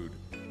include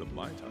the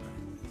Mai Tai,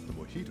 the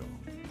Mojito,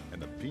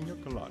 and the Pina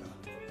Colada.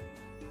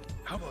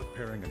 How about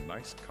pairing a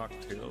nice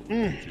cocktail with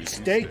a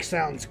juicy Steak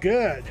sounds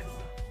good.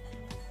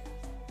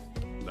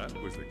 That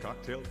was the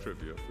cocktail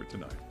trivia for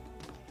tonight.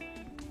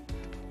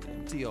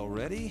 Empty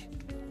already?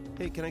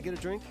 Hey, can I get a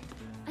drink?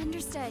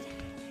 Understood.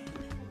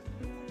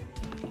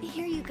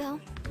 Here you go.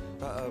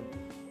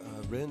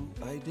 Rin,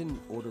 I didn't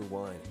order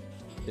wine.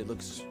 It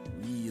looks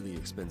really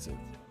expensive.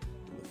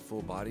 The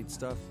full-bodied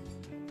stuff.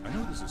 I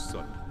know this is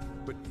sudden,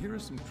 but here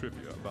is some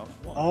trivia about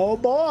wine. Oh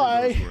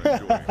boy!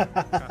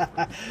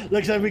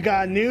 Looks like we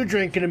got a new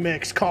drink in the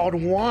mix called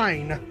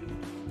wine.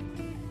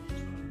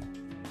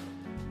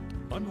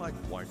 Unlike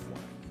white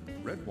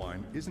wine, red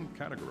wine isn't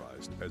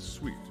categorized as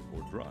sweet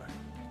or dry.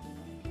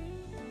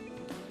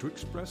 To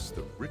express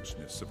the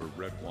richness of a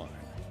red wine,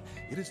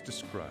 it is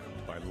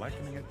described by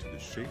likening it to the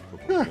shape of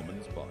a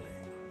woman's body.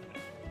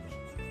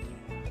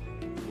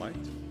 Light,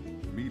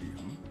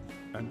 medium,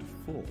 and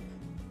full.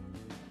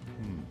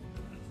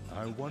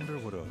 I wonder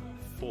what a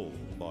full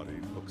body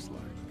looks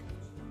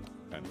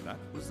like. And that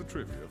was the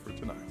trivia for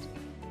tonight.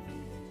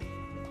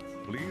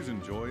 Please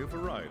enjoy a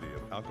variety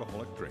of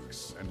alcoholic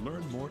drinks and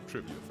learn more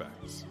trivia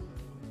facts.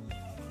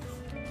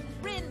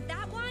 Rin,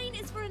 that wine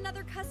is for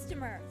another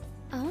customer.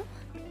 Oh?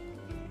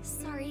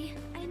 Sorry,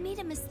 I made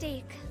a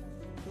mistake.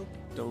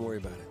 Don't worry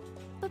about it.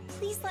 But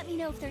please let me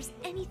know if there's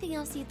anything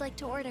else you'd like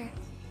to order.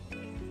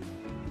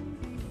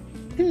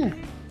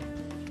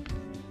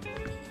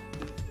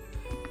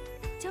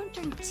 Don't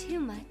drink too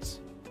much.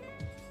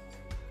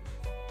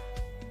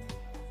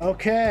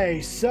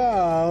 Okay,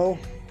 so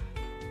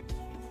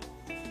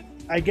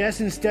I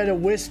guess instead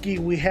of whiskey,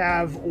 we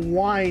have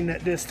wine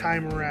this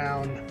time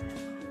around.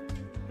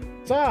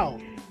 So,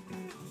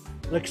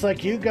 looks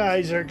like you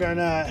guys are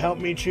gonna help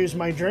me choose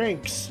my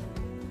drinks.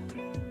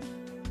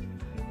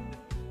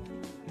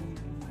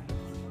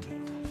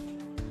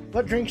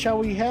 What drink shall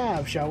we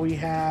have? Shall we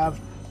have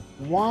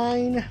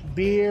wine,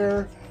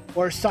 beer,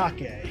 or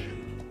sake?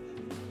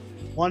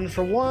 1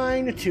 for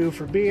wine, 2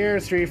 for beer,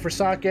 3 for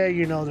sake,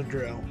 you know the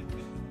drill.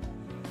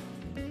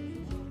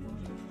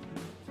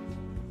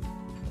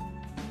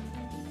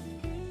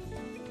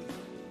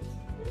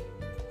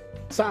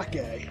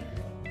 Sake.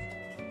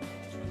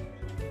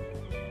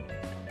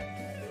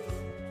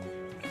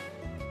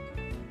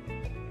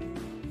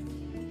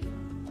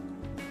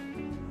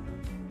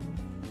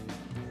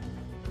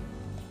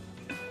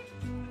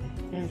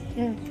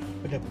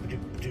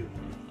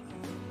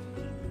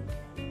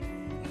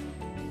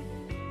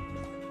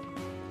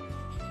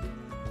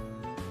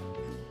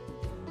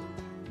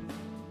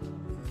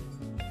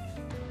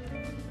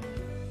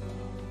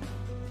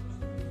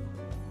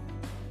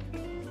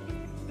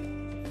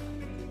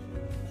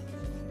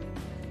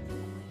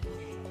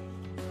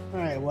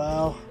 Alright,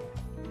 well,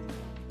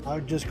 I'll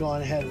just go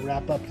on ahead and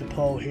wrap up the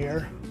poll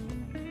here.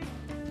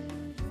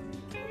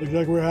 Looks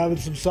like we're having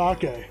some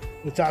sake.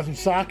 Let's have some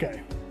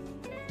sake.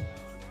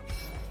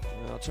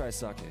 I'll try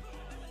sake.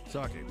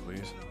 Sake,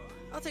 please.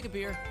 I'll take a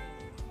beer.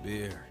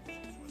 Beer.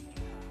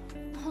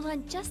 Hold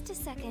on just a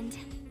second.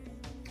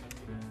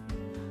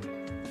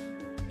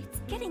 It's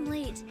getting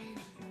late.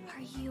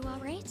 Are you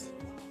alright?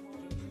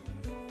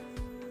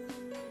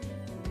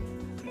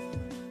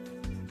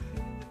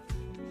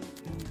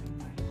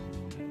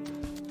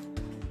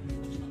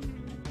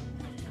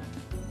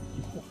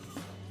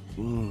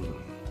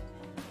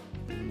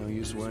 No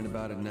use worrying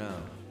about it now.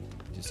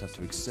 Just have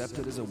to accept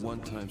it as a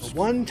one-time screw.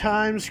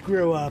 One-time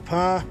screw-up,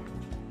 huh?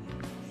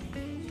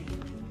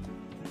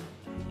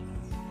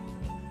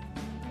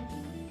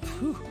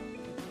 Whew.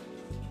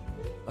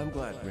 I'm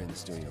glad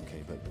Rin's doing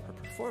okay, but her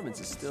performance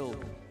is still...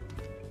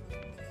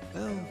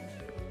 well...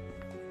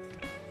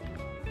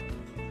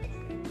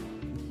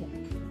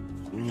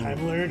 Time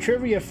to learn a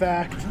trivia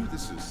fact. I know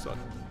this is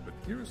sudden, but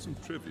here is some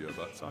trivia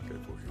about sake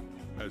for you,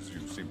 as you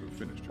seem to have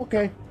finished.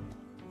 Okay.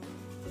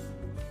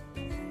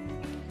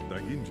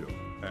 Daiginjo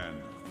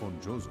and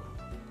Honjozo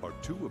are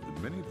two of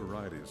the many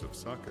varieties of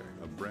sake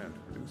a brand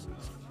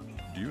produces.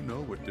 Do you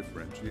know what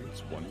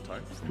differentiates one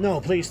type from No,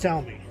 please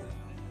tell me.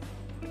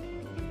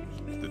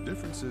 The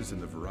differences in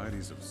the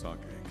varieties of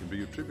sake can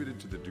be attributed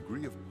to the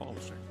degree of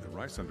polishing the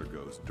rice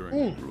undergoes during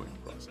the brewing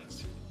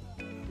process.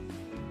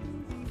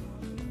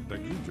 The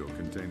ginjo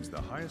contains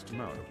the highest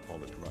amount of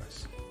polished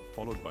rice,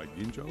 followed by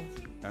ginjo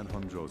and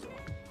honjozo.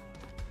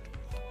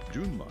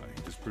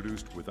 Junmai is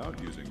produced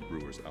without using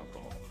brewer's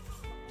alcohol.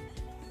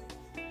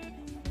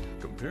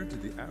 Compared to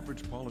the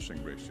average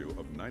polishing ratio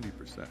of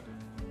 90%,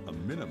 a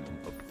minimum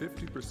of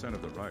 50%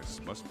 of the rice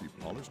must be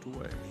polished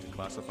away to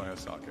classify a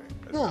sake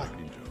as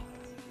ginjo.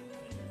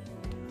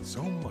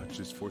 So much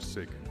is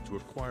forsaken to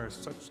acquire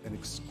such an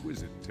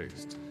exquisite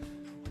taste.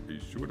 Be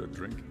sure to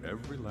drink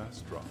every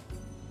last drop.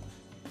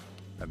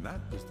 And that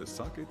was the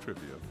sake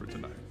trivia for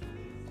tonight.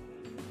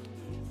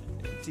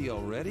 Empty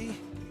already?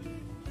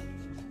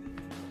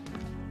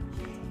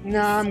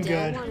 Nah, I'm Still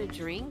good. Want a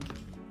drink?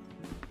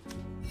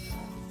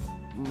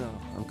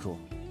 No, I'm cool.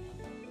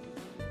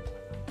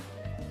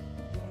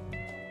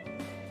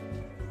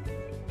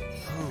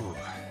 Oh,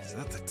 is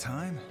that the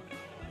time?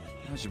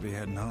 I should be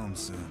heading home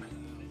soon.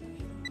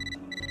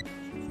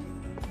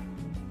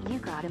 You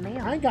got a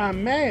mail. I got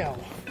mail.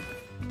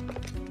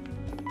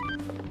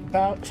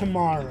 About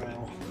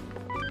tomorrow.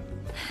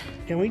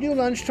 Can we do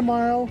lunch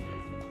tomorrow?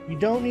 You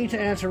don't need to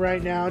answer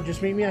right now.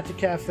 Just meet me at the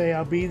cafe.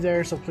 I'll be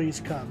there, so please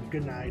come.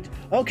 Good night.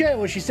 Okay,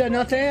 well, she said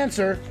not to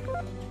answer.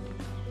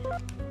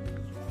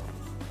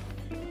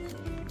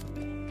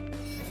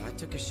 If I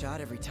took a shot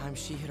every time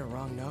she hit a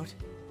wrong note,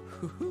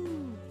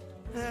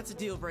 that's a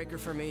deal breaker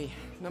for me,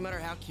 no matter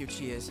how cute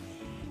she is.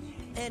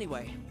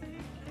 Anyway,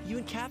 you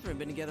and Catherine have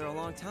been together a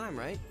long time,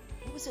 right?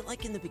 What was it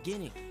like in the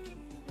beginning?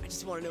 I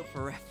just want to know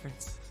for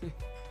reference.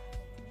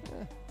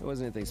 It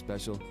wasn't anything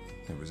special.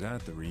 It was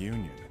at the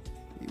reunion.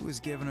 He was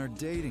giving her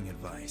dating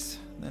advice.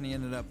 Then he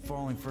ended up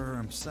falling for her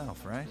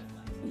himself, right?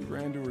 He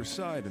ran to her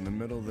side in the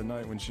middle of the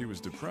night when she was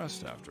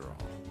depressed, after all.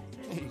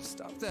 Hey,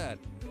 stop that.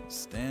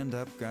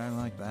 Stand-up guy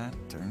like that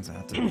turns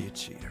out to be a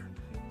cheater.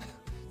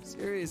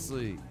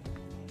 Seriously.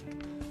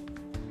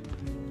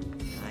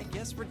 I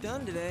guess we're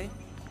done today.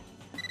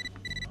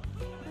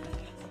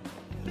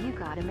 You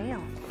got a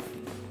mail.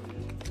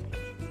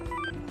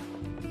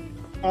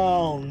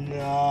 Oh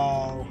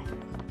no.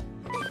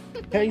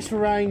 Thanks for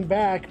writing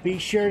back. Be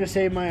sure to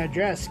save my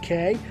address,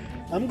 Kay.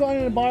 I'm going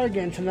to the bar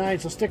again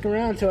tonight, so stick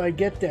around till I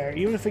get there,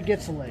 even if it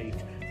gets late.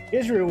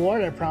 Here's a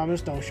reward, I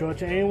promise. Don't show it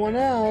to anyone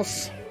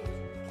else.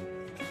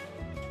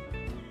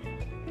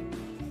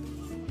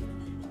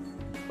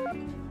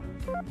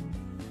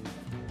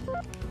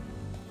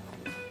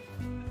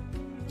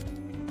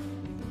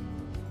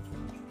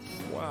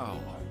 Wow.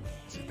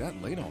 Is it that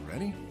late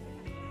already?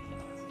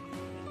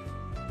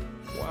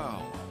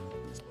 Wow.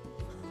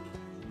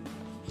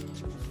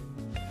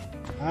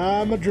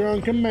 I'm a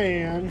drunken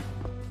man.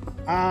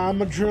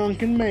 I'm a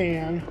drunken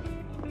man.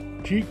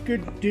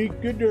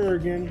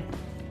 Chicka-dicka-durgan.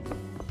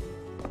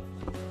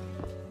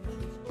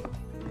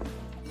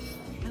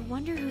 I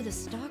wonder who the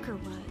stalker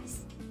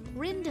was.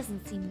 Rin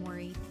doesn't seem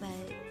worried, but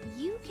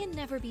you can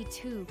never be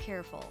too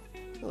careful.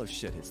 Well, if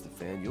shit hits the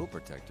fan, you'll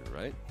protect her,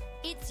 right?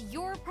 It's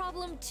your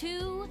problem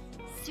too?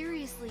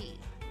 Seriously.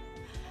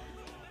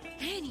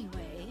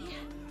 Anyway,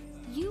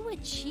 you a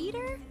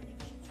cheater?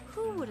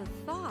 Who would have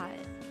thought?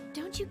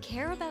 Don't you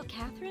care about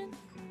Catherine?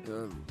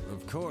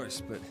 Of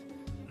course, but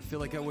I feel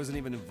like I wasn't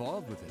even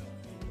involved with it.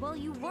 Well,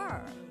 you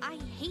were. I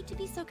hate to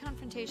be so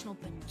confrontational,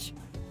 but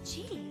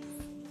jeez.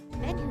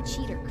 Men who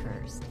cheat are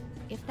cursed.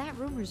 If that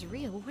rumor's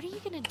real, what are you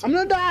gonna do? I'm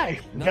gonna die.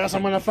 Guess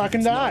I'm gonna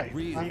fucking die.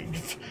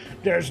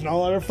 There's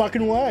no other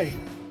fucking way.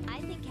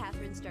 I think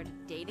Catherine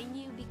started dating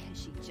you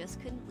because she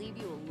just couldn't leave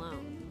you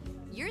alone.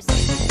 You're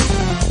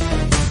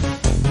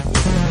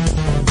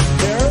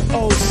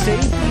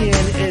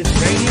Sapien is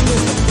rated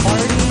with a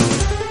party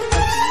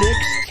of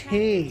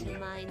 16.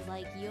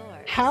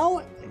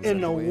 How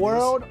in the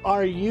world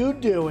are you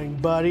doing,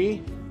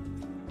 buddy?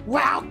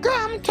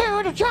 Welcome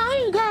to the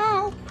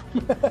jungle.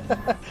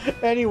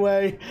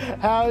 Anyway,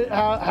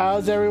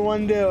 how's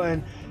everyone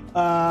doing?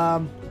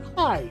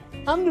 Hi,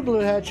 I'm the Blue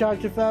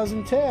Hedgehog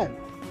 2010,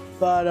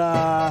 but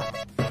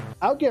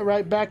I'll get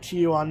right back to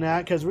you on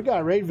that because we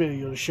got a raid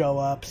video to show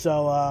up.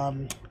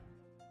 So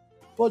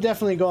we'll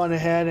definitely go on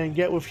ahead and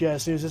get with you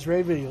as soon as this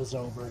raid video is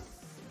over.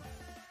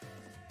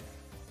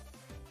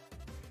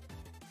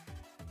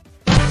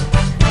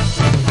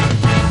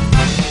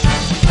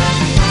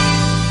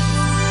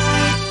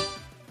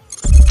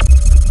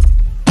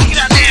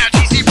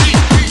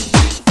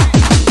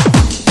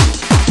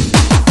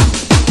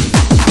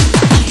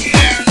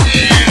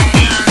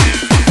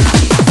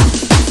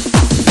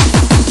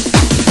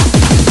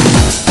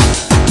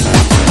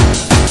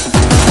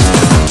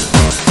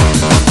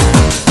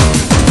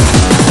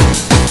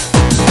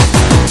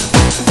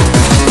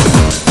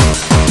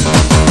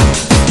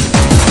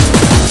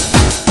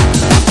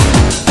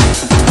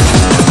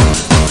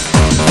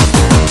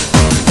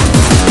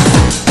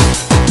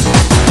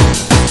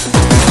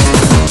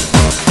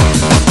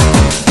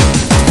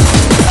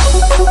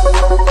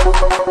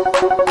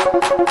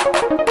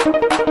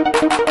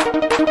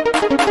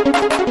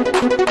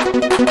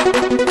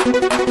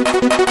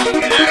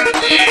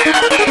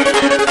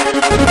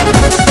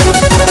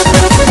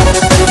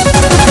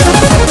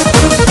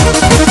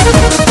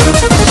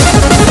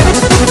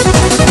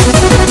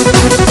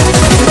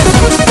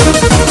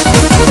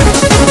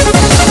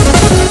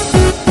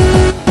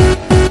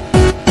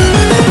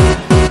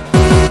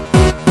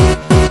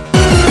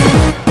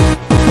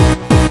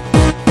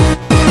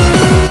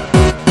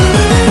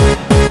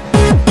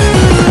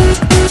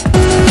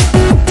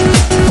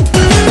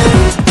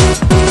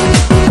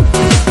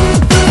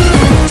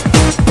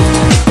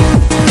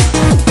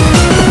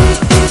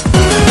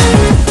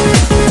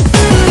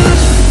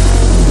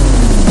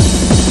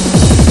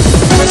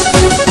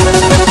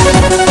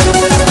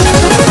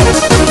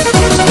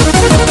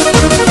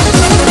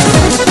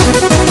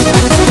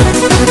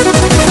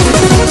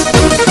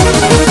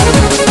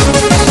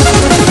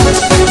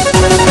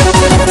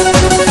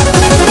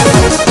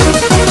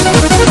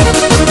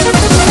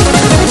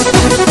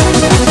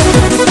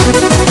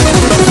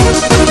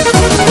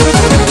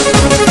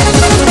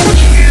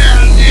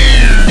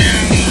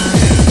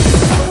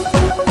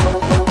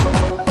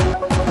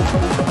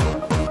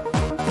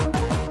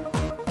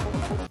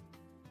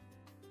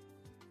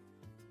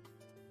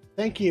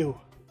 Thank you,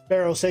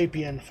 Barrow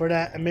Sapien, for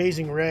that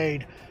amazing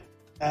raid.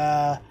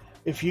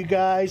 If you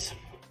guys,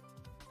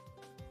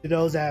 to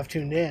those that have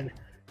tuned in,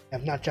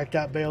 have not checked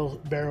out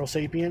Barrow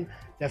Sapien,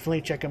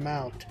 definitely check him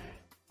out.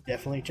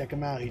 Definitely check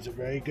him out. He's a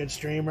very good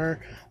streamer.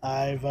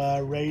 I've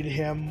raided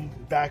him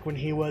back when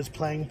he was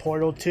playing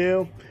Portal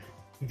 2.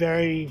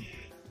 Very,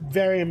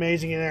 very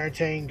amazing and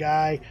entertaining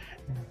guy.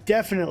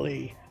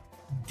 Definitely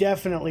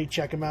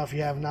check him out if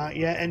you have not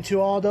yet. And to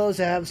all those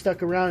that have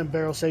stuck around in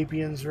Barrow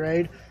Sapien's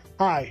raid,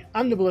 hi,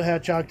 I'm the Blue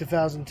Hedgehog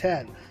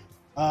 2010.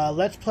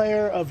 Let's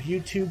Player of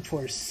YouTube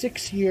for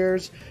 6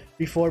 years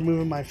before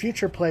moving my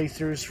future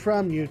playthroughs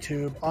from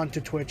YouTube onto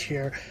Twitch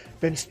here.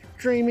 Been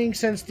streaming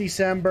since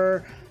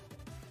December,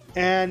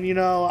 and you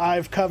know,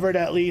 I've covered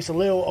at least a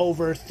little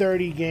over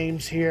 30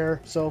 games here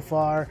so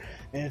far,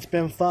 and it's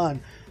been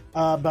fun.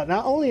 But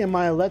not only am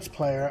I a Let's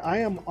Player,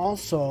 I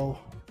also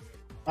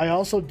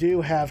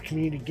do have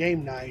community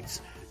game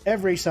nights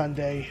every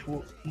Sunday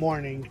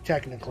morning,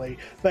 technically,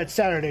 but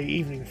Saturday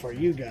evening for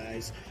you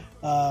guys.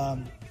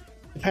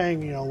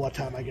 Depending, you know, what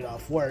time I get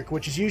off work,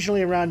 which is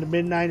usually around the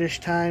midnight-ish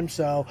time.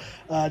 So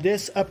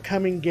this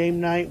upcoming game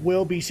night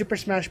will be Super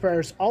Smash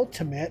Bros.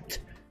 Ultimate.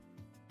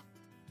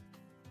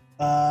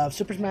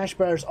 Super Smash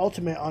Bros.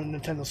 Ultimate on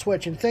Nintendo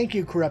Switch. And thank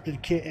you,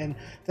 Corrupted Kitten.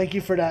 Thank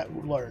you for that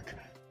lurk.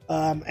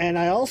 And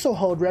I also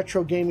hold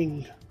retro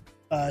gaming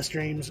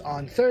streams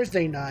on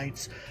Thursday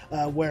nights,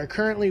 where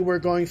currently we're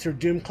going through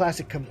Doom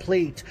Classic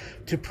Complete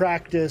to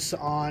practice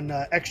on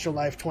Extra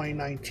Life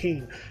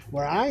 2019,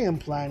 where I am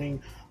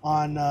planning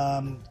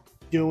on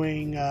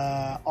doing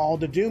all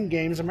the Doom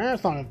games, a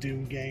marathon of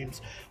Doom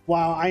games,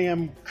 while I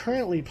am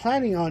currently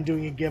planning on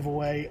doing a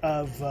giveaway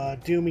of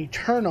Doom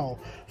Eternal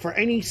for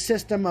any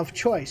system of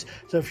choice.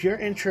 So if you're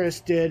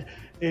interested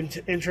in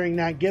entering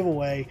that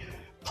giveaway,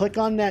 click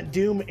on that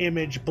Doom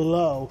image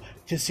below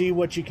to see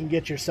what you can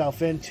get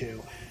yourself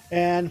into.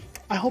 And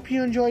I hope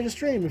you enjoy the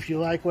stream. If you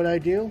like what I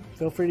do,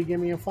 feel free to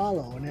give me a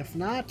follow. And if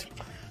not,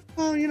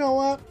 well, you know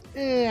what? I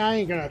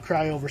ain't gonna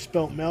cry over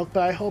spilt milk,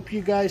 but I hope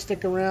you guys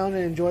stick around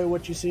and enjoy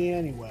what you see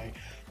anyway.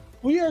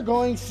 We are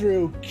going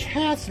through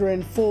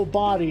Catherine Full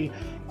Body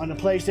on the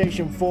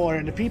PlayStation 4,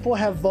 and the people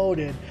have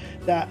voted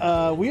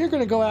that we are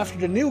gonna go after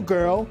the new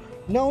girl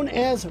known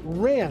as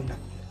Rin.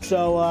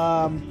 So,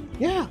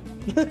 yeah.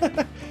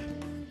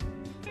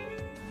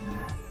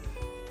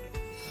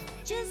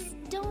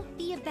 Just don't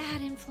be a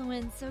bad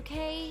influence,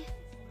 okay?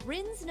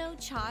 Rin's no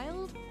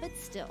child, but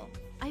still,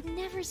 I've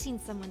never seen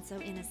someone so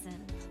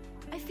innocent.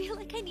 I feel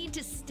like I need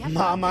to step up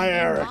Mama and be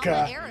Erica.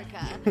 Mama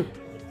Erica.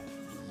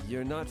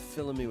 You're not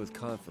filling me with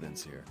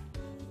confidence here.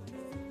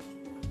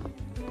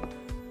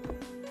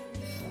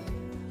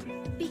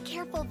 Be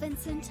careful,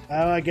 Vincent.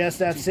 Oh, I guess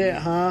that's it,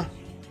 huh?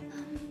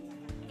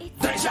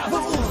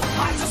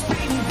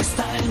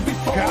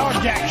 Go,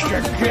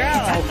 Dexter, go!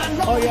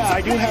 Oh yeah,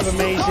 I do have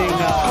amazing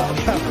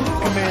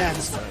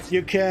commands.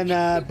 You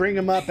can bring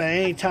them up at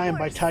any time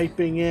by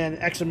typing in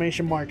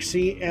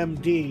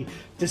 !CMD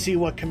to see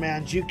what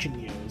commands you can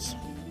use.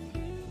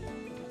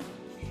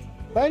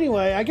 But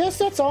anyway, I guess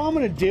that's all I'm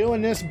going to do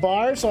in this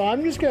bar, so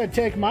I'm just going to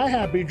take my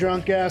happy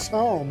drunk ass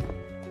home.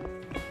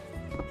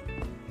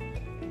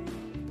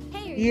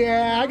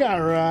 Yeah, I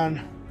gotta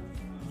run.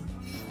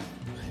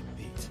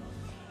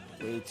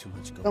 It's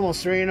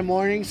almost 3 in the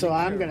morning, so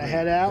I'm gonna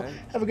head out.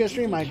 Have a good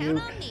stream, my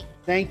dude.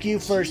 Thank you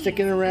for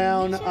sticking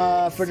around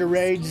for the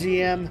raid,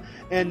 ZM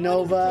and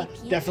Nova.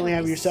 Definitely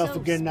have yourself a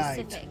good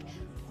night.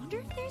 Wonder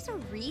if there's a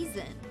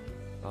reason.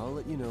 I'll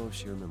let you know if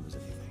she remembers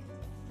anything.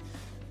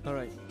 All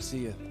right,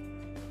 see ya.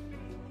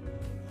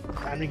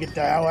 Time to get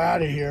the hell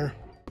out of here.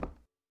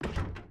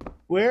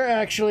 We're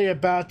actually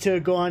about to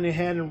go on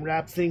ahead and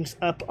wrap things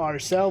up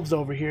ourselves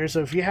over here,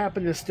 so if you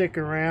happen to stick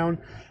around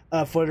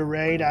for the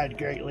raid, I'd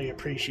greatly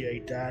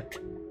appreciate that.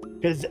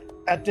 Because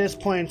at this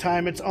point in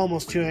time, it's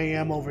almost 2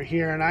 a.m. over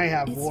here, and I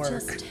have work.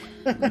 Just,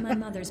 my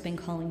mother's been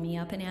calling me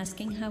up and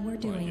asking how we're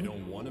doing. You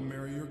don't want to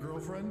marry your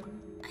girlfriend?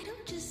 I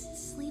don't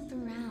just sleep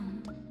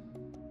around.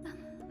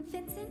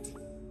 Vincent?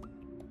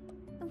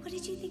 What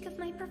did you think of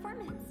my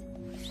performance?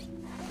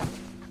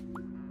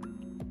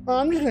 Well,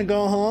 I'm just gonna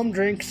go home,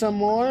 drink some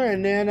more,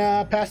 and then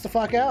pass the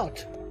fuck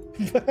out.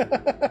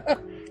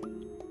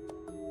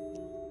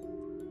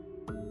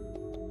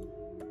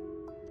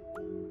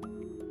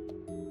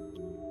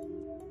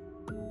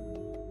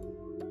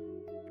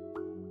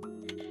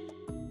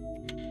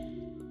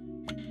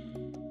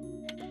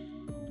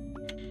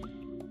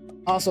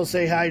 Also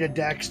say hi to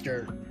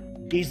Dexter.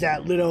 He's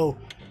that little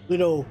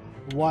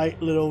white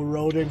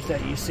rodent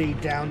that you see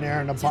down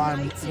there in the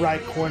bottom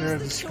right corner of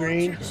the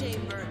screen.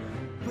 Chamber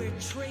where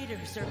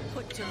traitors are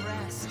put to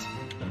rest.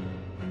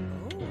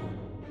 Oh,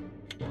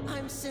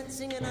 I'm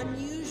sensing an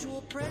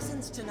unusual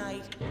presence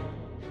tonight.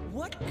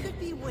 What could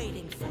be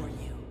waiting for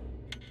you?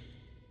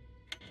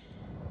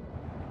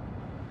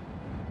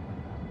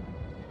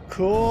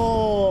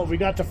 Cool. We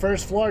got the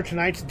first floor.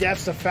 Tonight's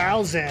Death's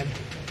 1,000.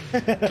 The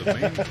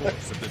main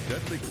course of the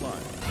deadly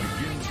climb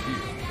begins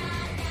here.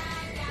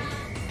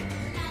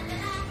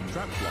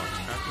 Trap blocks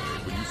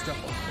activate when you step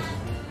on them.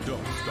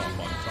 Don't stop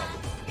on top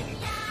of them.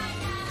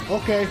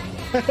 Okay.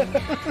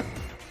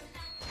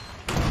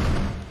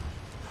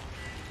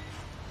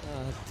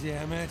 Oh,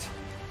 damn it.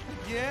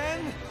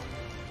 Again?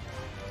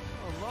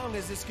 How long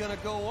is this gonna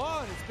go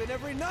on? It's been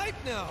every night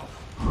now.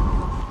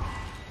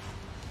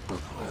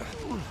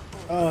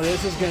 Oh,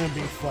 this is gonna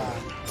be fun.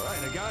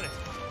 Alright, I got it.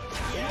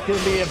 It's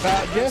gonna be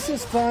about just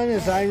as fun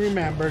as I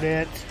remembered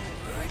it.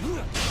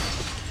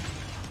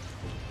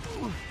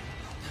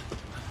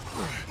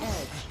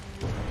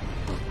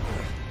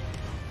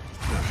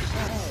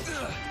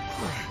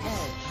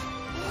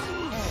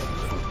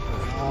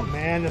 Oh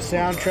man, the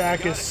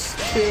soundtrack is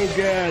too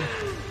good.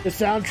 The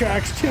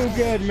soundtrack's too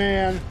good,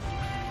 man.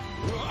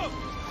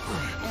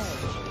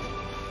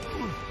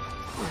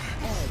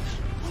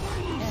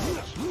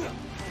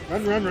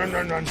 Run, run, run,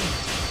 run, run.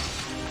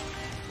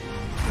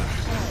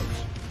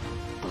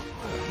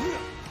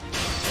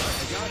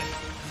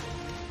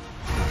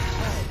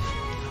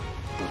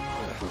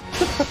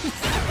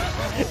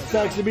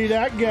 Sucks to be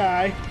that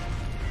guy.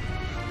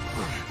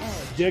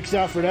 Dicks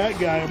out for that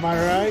guy, am I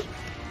right?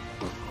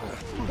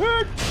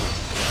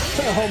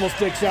 Almost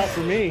dicks out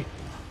for me.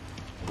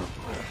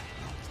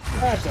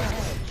 That's okay.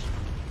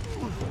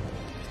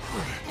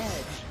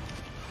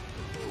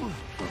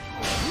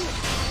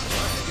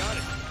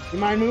 You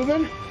mind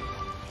moving?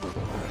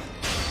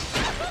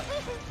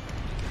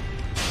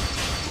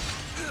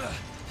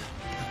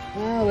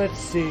 Well, let's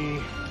see.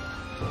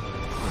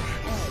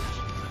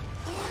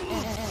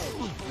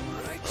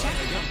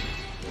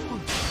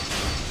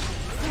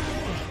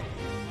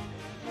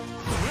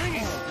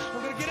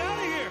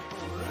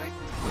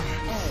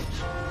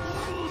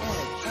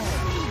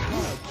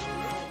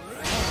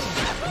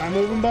 Am I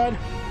moving, bud?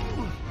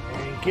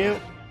 Thank you.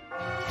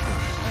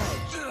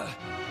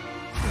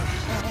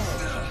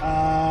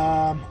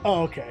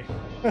 Oh, okay.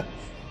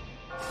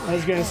 I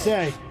was gonna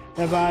say,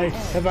 have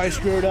I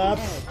screwed up?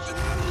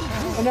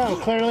 Oh, no,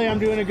 clearly I'm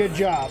doing a good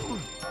job. In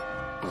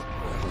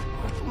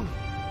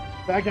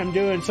fact, I'm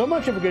doing so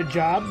much of a good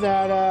job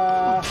that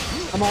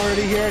I'm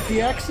already here at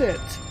the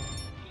exit.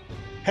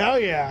 Hell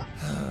yeah.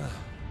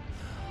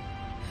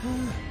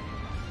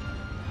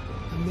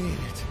 I made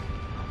it.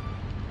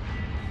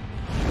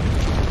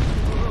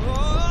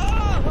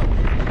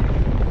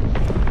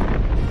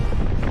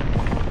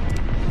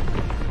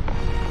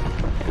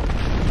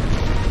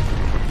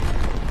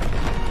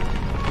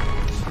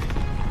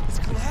 It's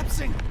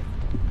collapsing.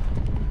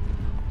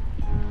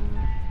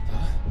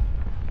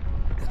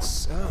 That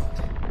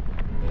sound.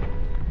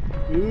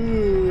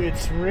 Ooh,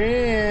 it's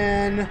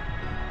Rin.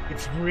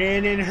 It's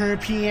Rin and her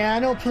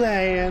piano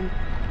playing.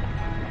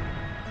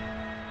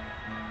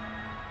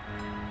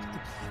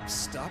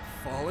 Stop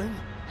falling.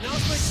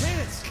 Now's my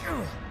chance.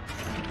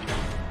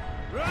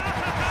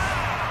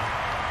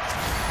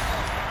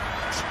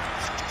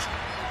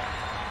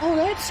 Oh,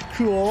 that's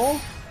cool.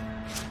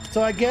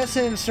 So I guess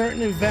in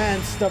certain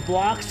events, the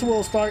blocks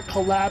will start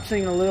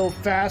collapsing a little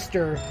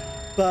faster,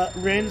 but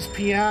Rin's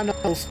piano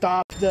will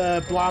stop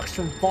the blocks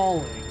from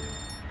falling.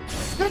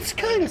 That's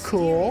kind of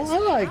cool. I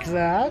like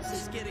that.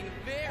 This is getting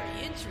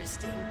very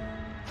interesting.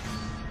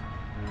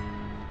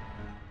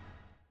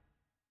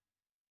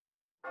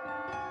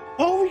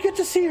 Oh, we get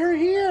to see her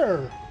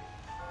here.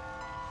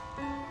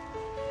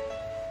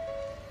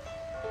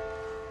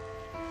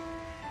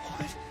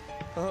 What?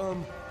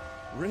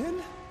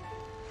 Rin?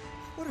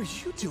 What are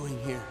you doing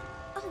here?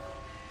 Oh,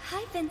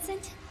 hi,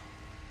 Vincent.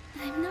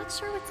 I'm not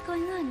sure what's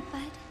going on,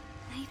 but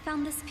I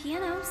found this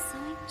piano, so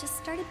I just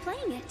started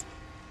playing it.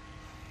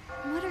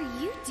 What are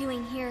you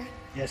doing here?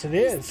 Yes, it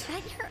is. Is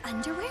that your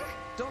underwear?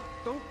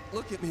 Don't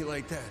look at me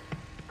like that.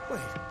 Wait,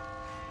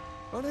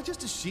 aren't I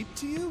just a sheep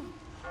to you?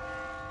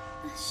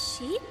 A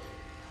sheep?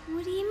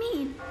 What do you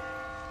mean?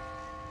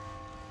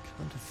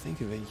 Come to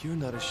think of it, you're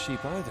not a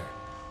sheep either.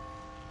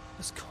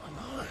 What's going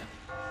on?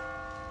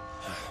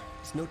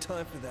 There's no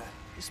time for that.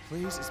 This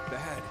place is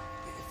bad.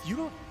 If you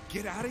don't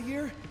get out of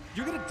here,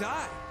 you're gonna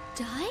die.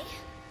 Die?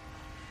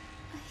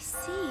 I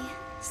see.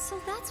 So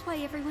that's why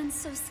everyone's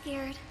so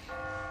scared.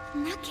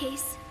 In that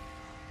case...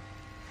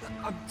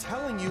 I'm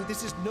telling you,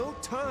 this is no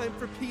time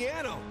for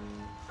piano.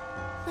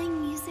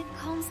 Playing music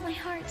calms my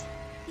heart,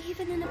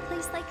 even in a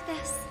place like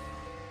this.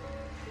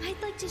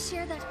 I'd like to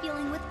share that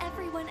feeling with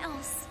everyone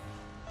else.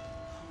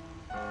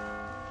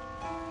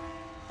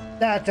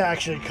 That's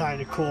actually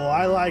kind of cool.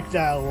 I like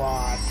that a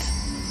lot.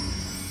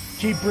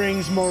 She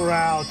brings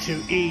morale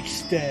to each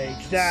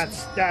stage.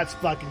 That's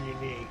fucking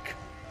unique.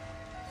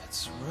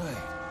 That's right.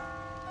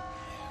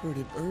 I heard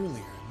it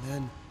earlier,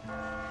 and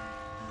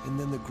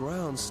then the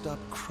ground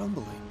stopped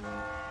crumbling.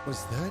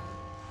 Was that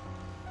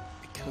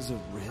because of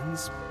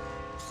Rin's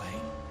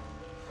playing?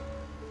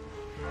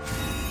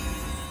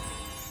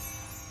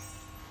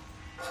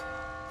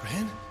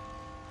 Rin?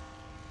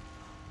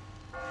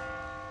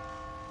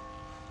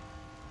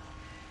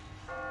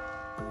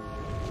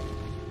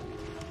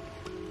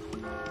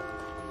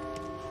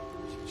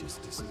 She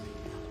just disappeared.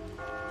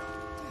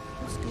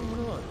 What's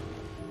going on?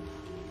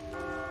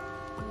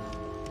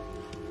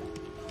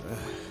 The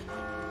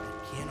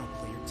piano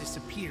player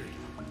disappeared.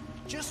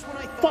 Just when I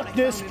thought Fuck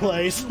this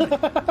place.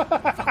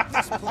 Fuck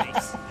this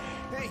place.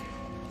 Hey,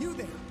 You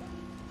there.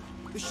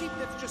 The sheep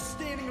that's just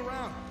standing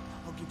around.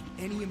 I'll give you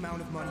any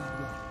amount of money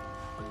you want.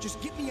 Just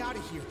get me out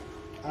of here.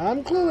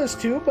 I'm clueless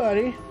too,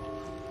 buddy.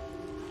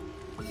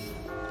 I don't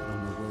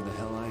know where the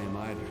hell I am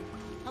either.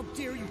 How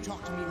dare you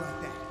talk to me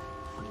like that?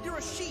 You're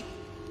a sheep.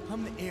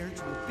 I'm the heir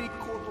to a big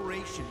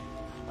corporation.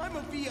 I'm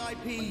a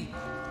VIP.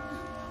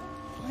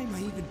 Why am I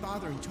even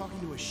bothering talking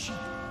to a sheep?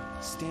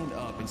 Stand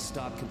up and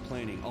stop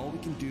complaining. All we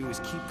can do is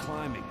keep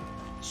climbing.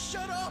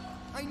 Shut up!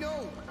 I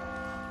know!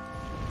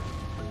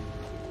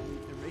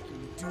 They're making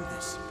me do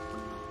this.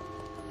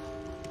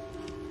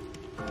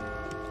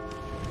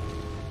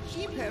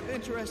 Sheep have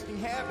interesting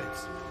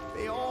habits.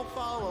 They all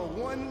follow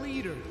one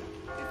leader.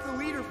 If the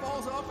leader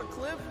falls off a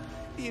cliff,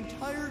 the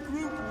entire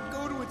group will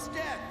go to its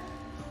death.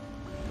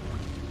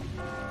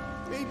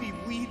 Maybe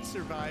we'd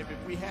survive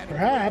if we had a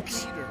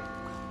Perhaps. leader.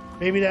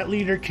 Maybe that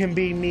leader can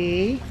be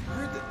me. I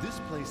heard that this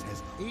place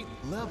has 8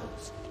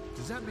 levels.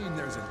 Does that mean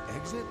there's an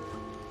exit?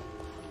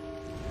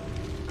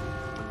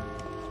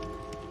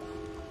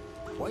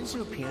 Why is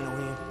there a piano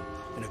here?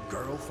 And a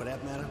girl, for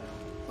that matter?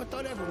 I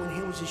thought everyone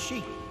here was a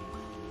sheep.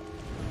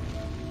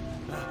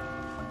 I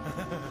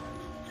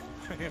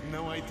have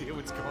no idea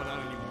what's going on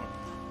anymore.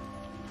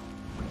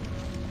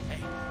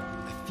 Hey,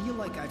 I feel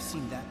like I've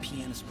seen that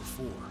pianist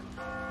before.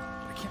 But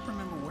I can't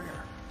remember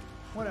where.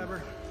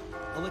 Whatever.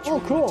 I'll let you Oh,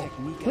 in on cool. the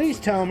technique. Please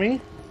tell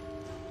me.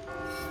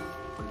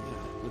 Yeah,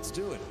 let's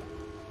do it.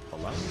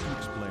 Allow me to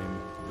explain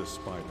the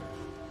spider.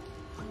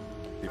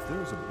 If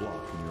there is a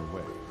block in your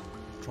way,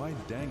 try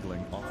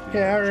dangling off the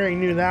Okay, I edge already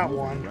knew and that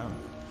moving one. around it.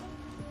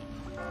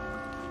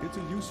 It's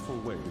a useful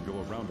way to go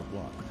around a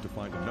block to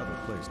find another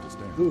place to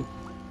stand. Ooh.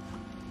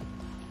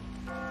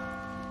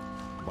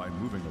 By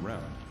moving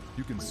around,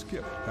 you can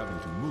skip having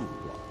to move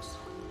blocks.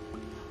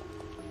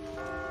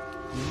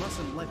 You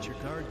mustn't let your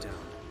guard down.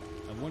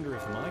 I wonder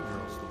if my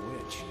girl's the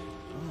witch.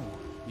 Oh,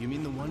 you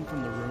mean the one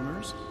from the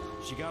rumors?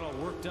 She got all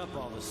worked up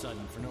all of a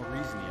sudden for no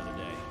reason the other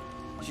day.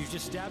 She was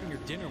just stabbing her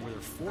dinner with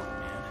her fork,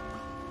 man.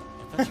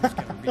 I thought she was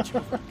gonna reach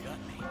over and gut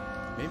me.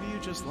 Maybe you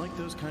just like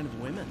those kind of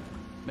women.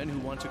 Men who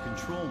want to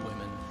control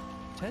women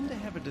tend to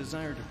have a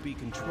desire to be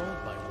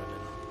controlled by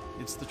women.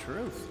 It's the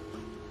truth.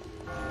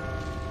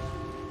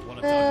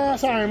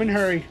 Sorry, I'm in a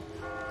hurry.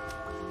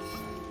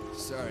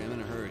 Sorry, I'm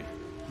in a hurry.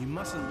 You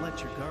mustn't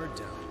let your guard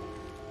down.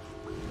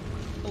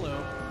 Hello.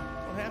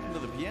 What happened to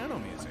the piano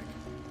music?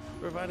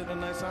 Provided a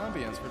nice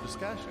ambience for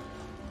discussion.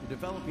 We're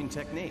developing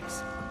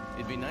techniques.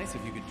 It'd be nice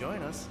if you could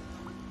join us.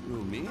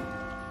 Who, me?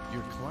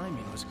 Your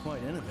climbing was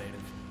quite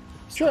innovative.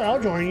 Sure, I'll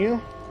join you.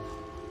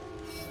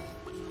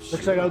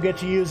 Looks like I'll get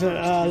to use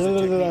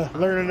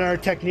learning our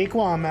technique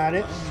while I'm at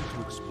it. Allow me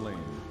to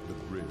explain the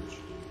bridge.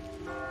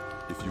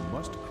 If you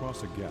must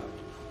cross a gap,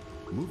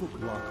 move a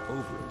block over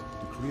it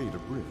to create a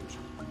bridge.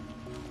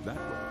 That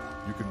way,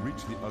 you can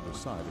reach the other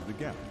side of the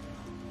gap.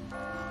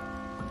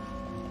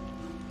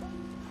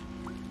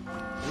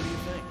 What do you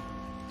think?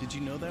 Did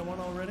you know that one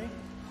already?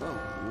 Oh,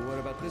 what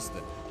about this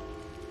then?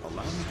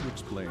 Allow me to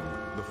explain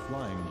the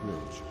flying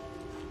bridge.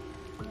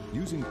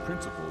 Using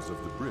principles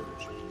of the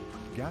bridge,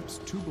 gaps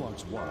 2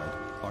 blocks wide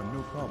are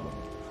no problem.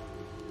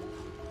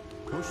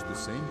 Push the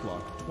same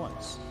block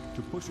twice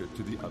to push it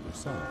to the other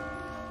side.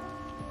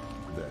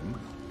 Then,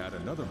 add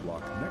another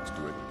block next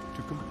to it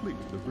to complete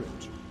the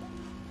bridge.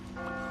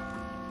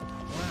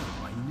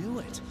 Wow, I knew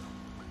it.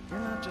 You're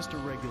not just a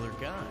regular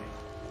guy.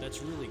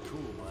 That's really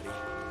cool, buddy.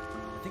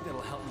 I think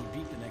that'll help me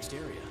beat the next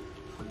area.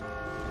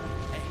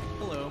 Hey,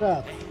 hello.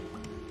 Yeah. Hey.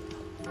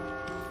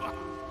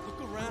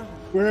 Look around.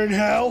 We're in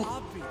hell.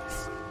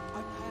 Obvious.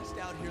 I passed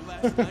out here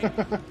last night,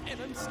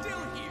 and I'm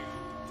still here.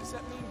 Does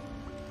that mean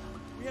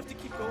we have to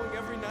keep going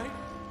every night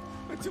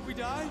until we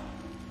die?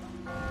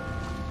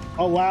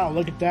 Oh wow,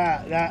 look at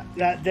that.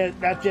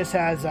 That just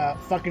has a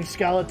fucking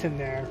skeleton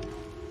there.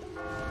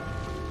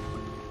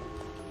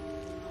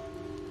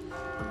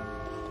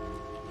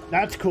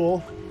 That's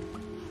cool.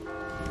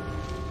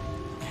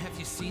 Have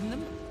you seen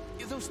them?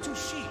 Those 2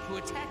 sheep who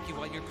attack you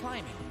while you're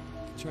climbing.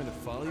 Trying to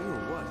follow you or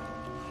what?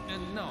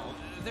 No,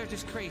 they're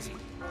just crazy.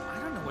 I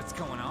don't know what's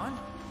going on.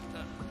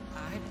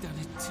 I've done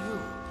it too.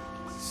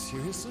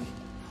 Seriously?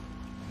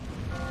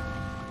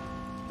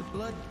 The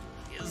blood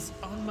is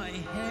on my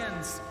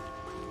hands.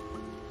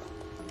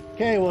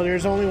 Okay, well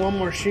there's only one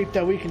more sheep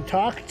that we can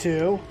talk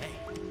to.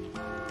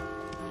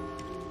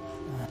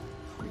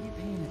 Were you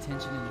paying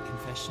attention in the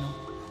confessional?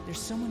 There's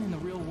someone in the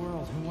real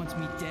world who wants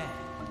me dead.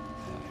 I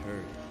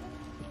heard.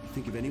 You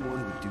think of anyone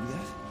who would do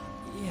that?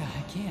 Yeah,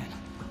 I can.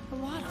 A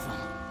lot of them.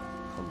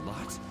 A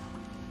lot?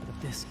 But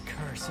this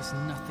curse is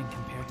nothing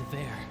compared to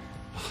their.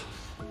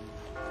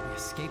 We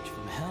escaped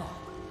from hell.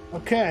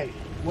 Okay,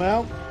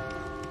 well,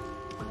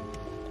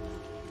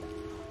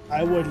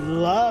 I would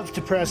love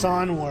to press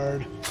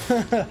onward.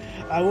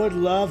 I would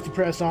love to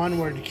press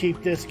onward to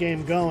keep this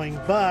game going,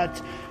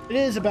 but it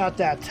is about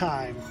that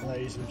time,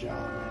 ladies and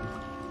gentlemen.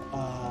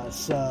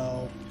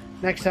 So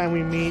next time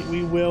we meet,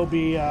 we will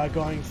be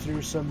going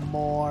through some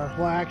more.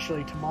 Well,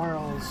 actually,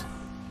 tomorrow's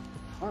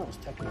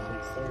technically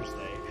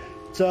Thursday,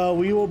 so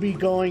we will be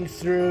going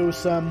through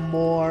some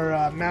more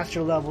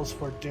master levels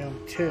for Doom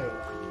 2.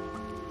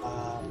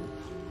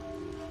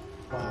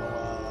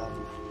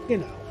 you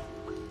know,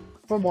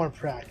 for more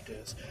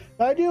practice.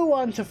 But I do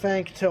want to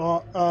thank to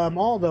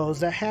all those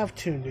that have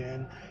tuned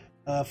in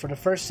for the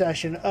first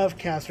session of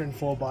Catherine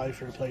Full Body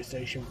for the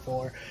PlayStation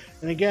 4.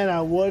 And again,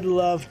 I would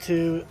love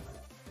to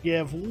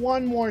give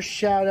one more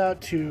shout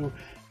out to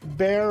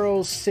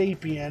Barrel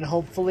Sapien.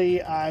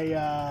 Hopefully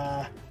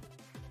I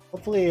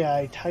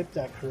typed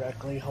that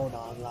correctly. Hold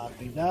on,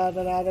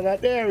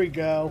 there we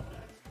go.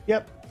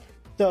 Yep.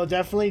 So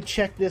definitely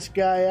check this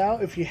guy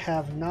out if you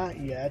have not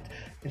yet.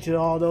 And to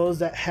all those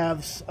that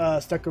have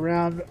stuck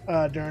around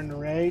during the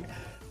raid,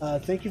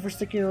 thank you for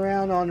sticking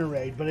around on the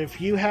raid. But if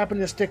you happen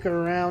to stick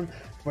around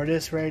for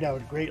this raid, I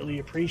would greatly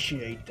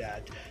appreciate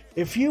that.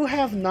 If you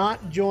have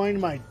not joined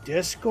my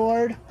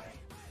Discord,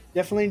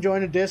 definitely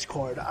join the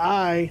Discord.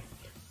 I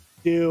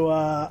do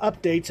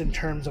updates in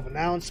terms of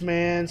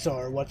announcements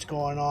or what's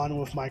going on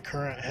with my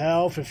current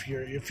health if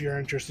you're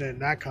interested in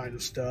that kind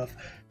of stuff,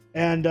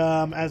 and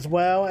as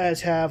well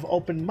as have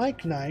open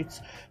mic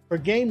nights for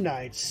game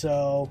nights.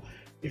 So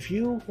if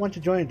you want to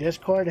join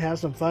Discord and have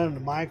some fun on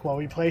the mic while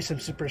we play some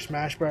Super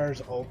Smash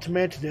Bros.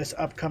 Ultimate this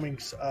upcoming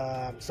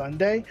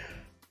Sunday,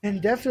 then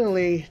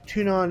definitely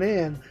tune on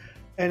in.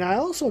 And I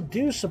also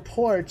do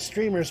support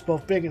streamers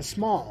both big and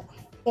small.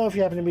 So if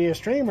you happen to be a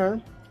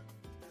streamer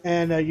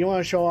and you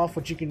want to show off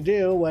what you can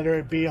do, whether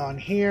it be on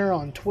here,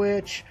 on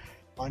Twitch,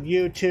 on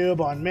YouTube,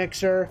 on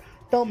Mixer,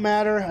 don't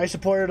matter. I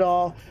support it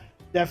all.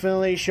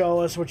 Definitely show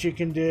us what you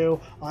can do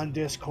on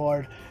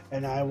Discord,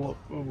 and I will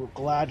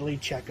gladly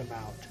check them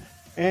out.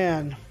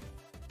 And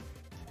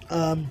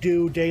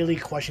do daily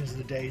questions of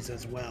the days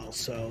as well.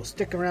 So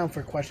stick around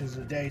for questions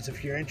of the days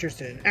if you're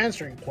interested in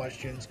answering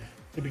questions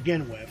to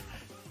begin with.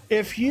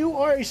 If you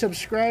are a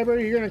subscriber,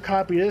 you're going to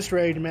copy this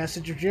raid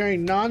message. If you're a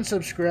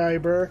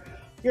non-subscriber,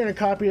 you're going to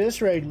copy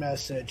this raid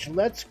message.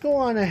 Let's go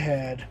on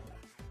ahead.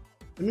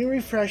 Let me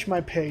refresh my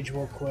page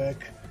real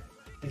quick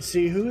and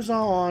see who's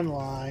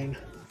online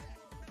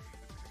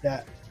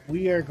that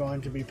we are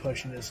going to be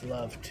pushing this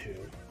love to.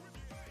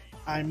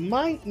 I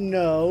might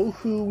know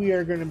who we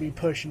are going to be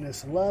pushing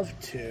this love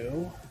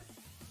to.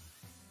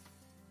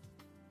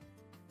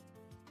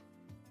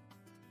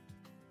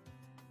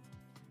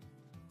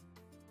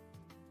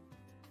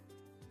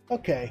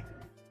 Okay,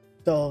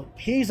 so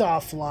he's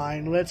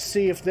offline. Let's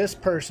see if this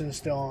person's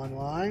still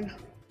online.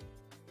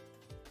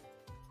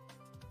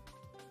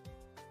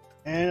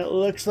 And it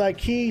looks like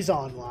he's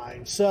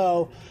online.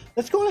 So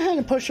let's go ahead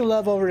and push the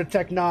love over to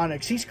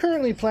Technonix. He's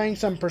currently playing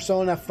some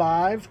Persona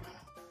 5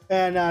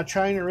 and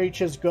trying to reach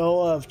his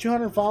goal of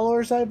 200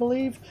 followers, I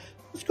believe.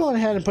 Let's go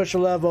ahead and push the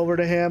love over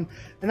to him.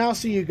 And I'll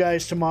see you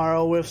guys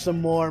tomorrow with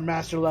some more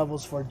master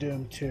levels for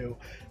Doom 2.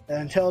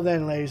 And until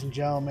then, ladies and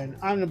gentlemen,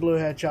 I'm the Blue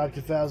Hedgehog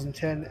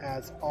 2010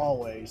 as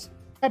always.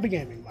 Happy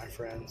gaming, my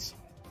friends.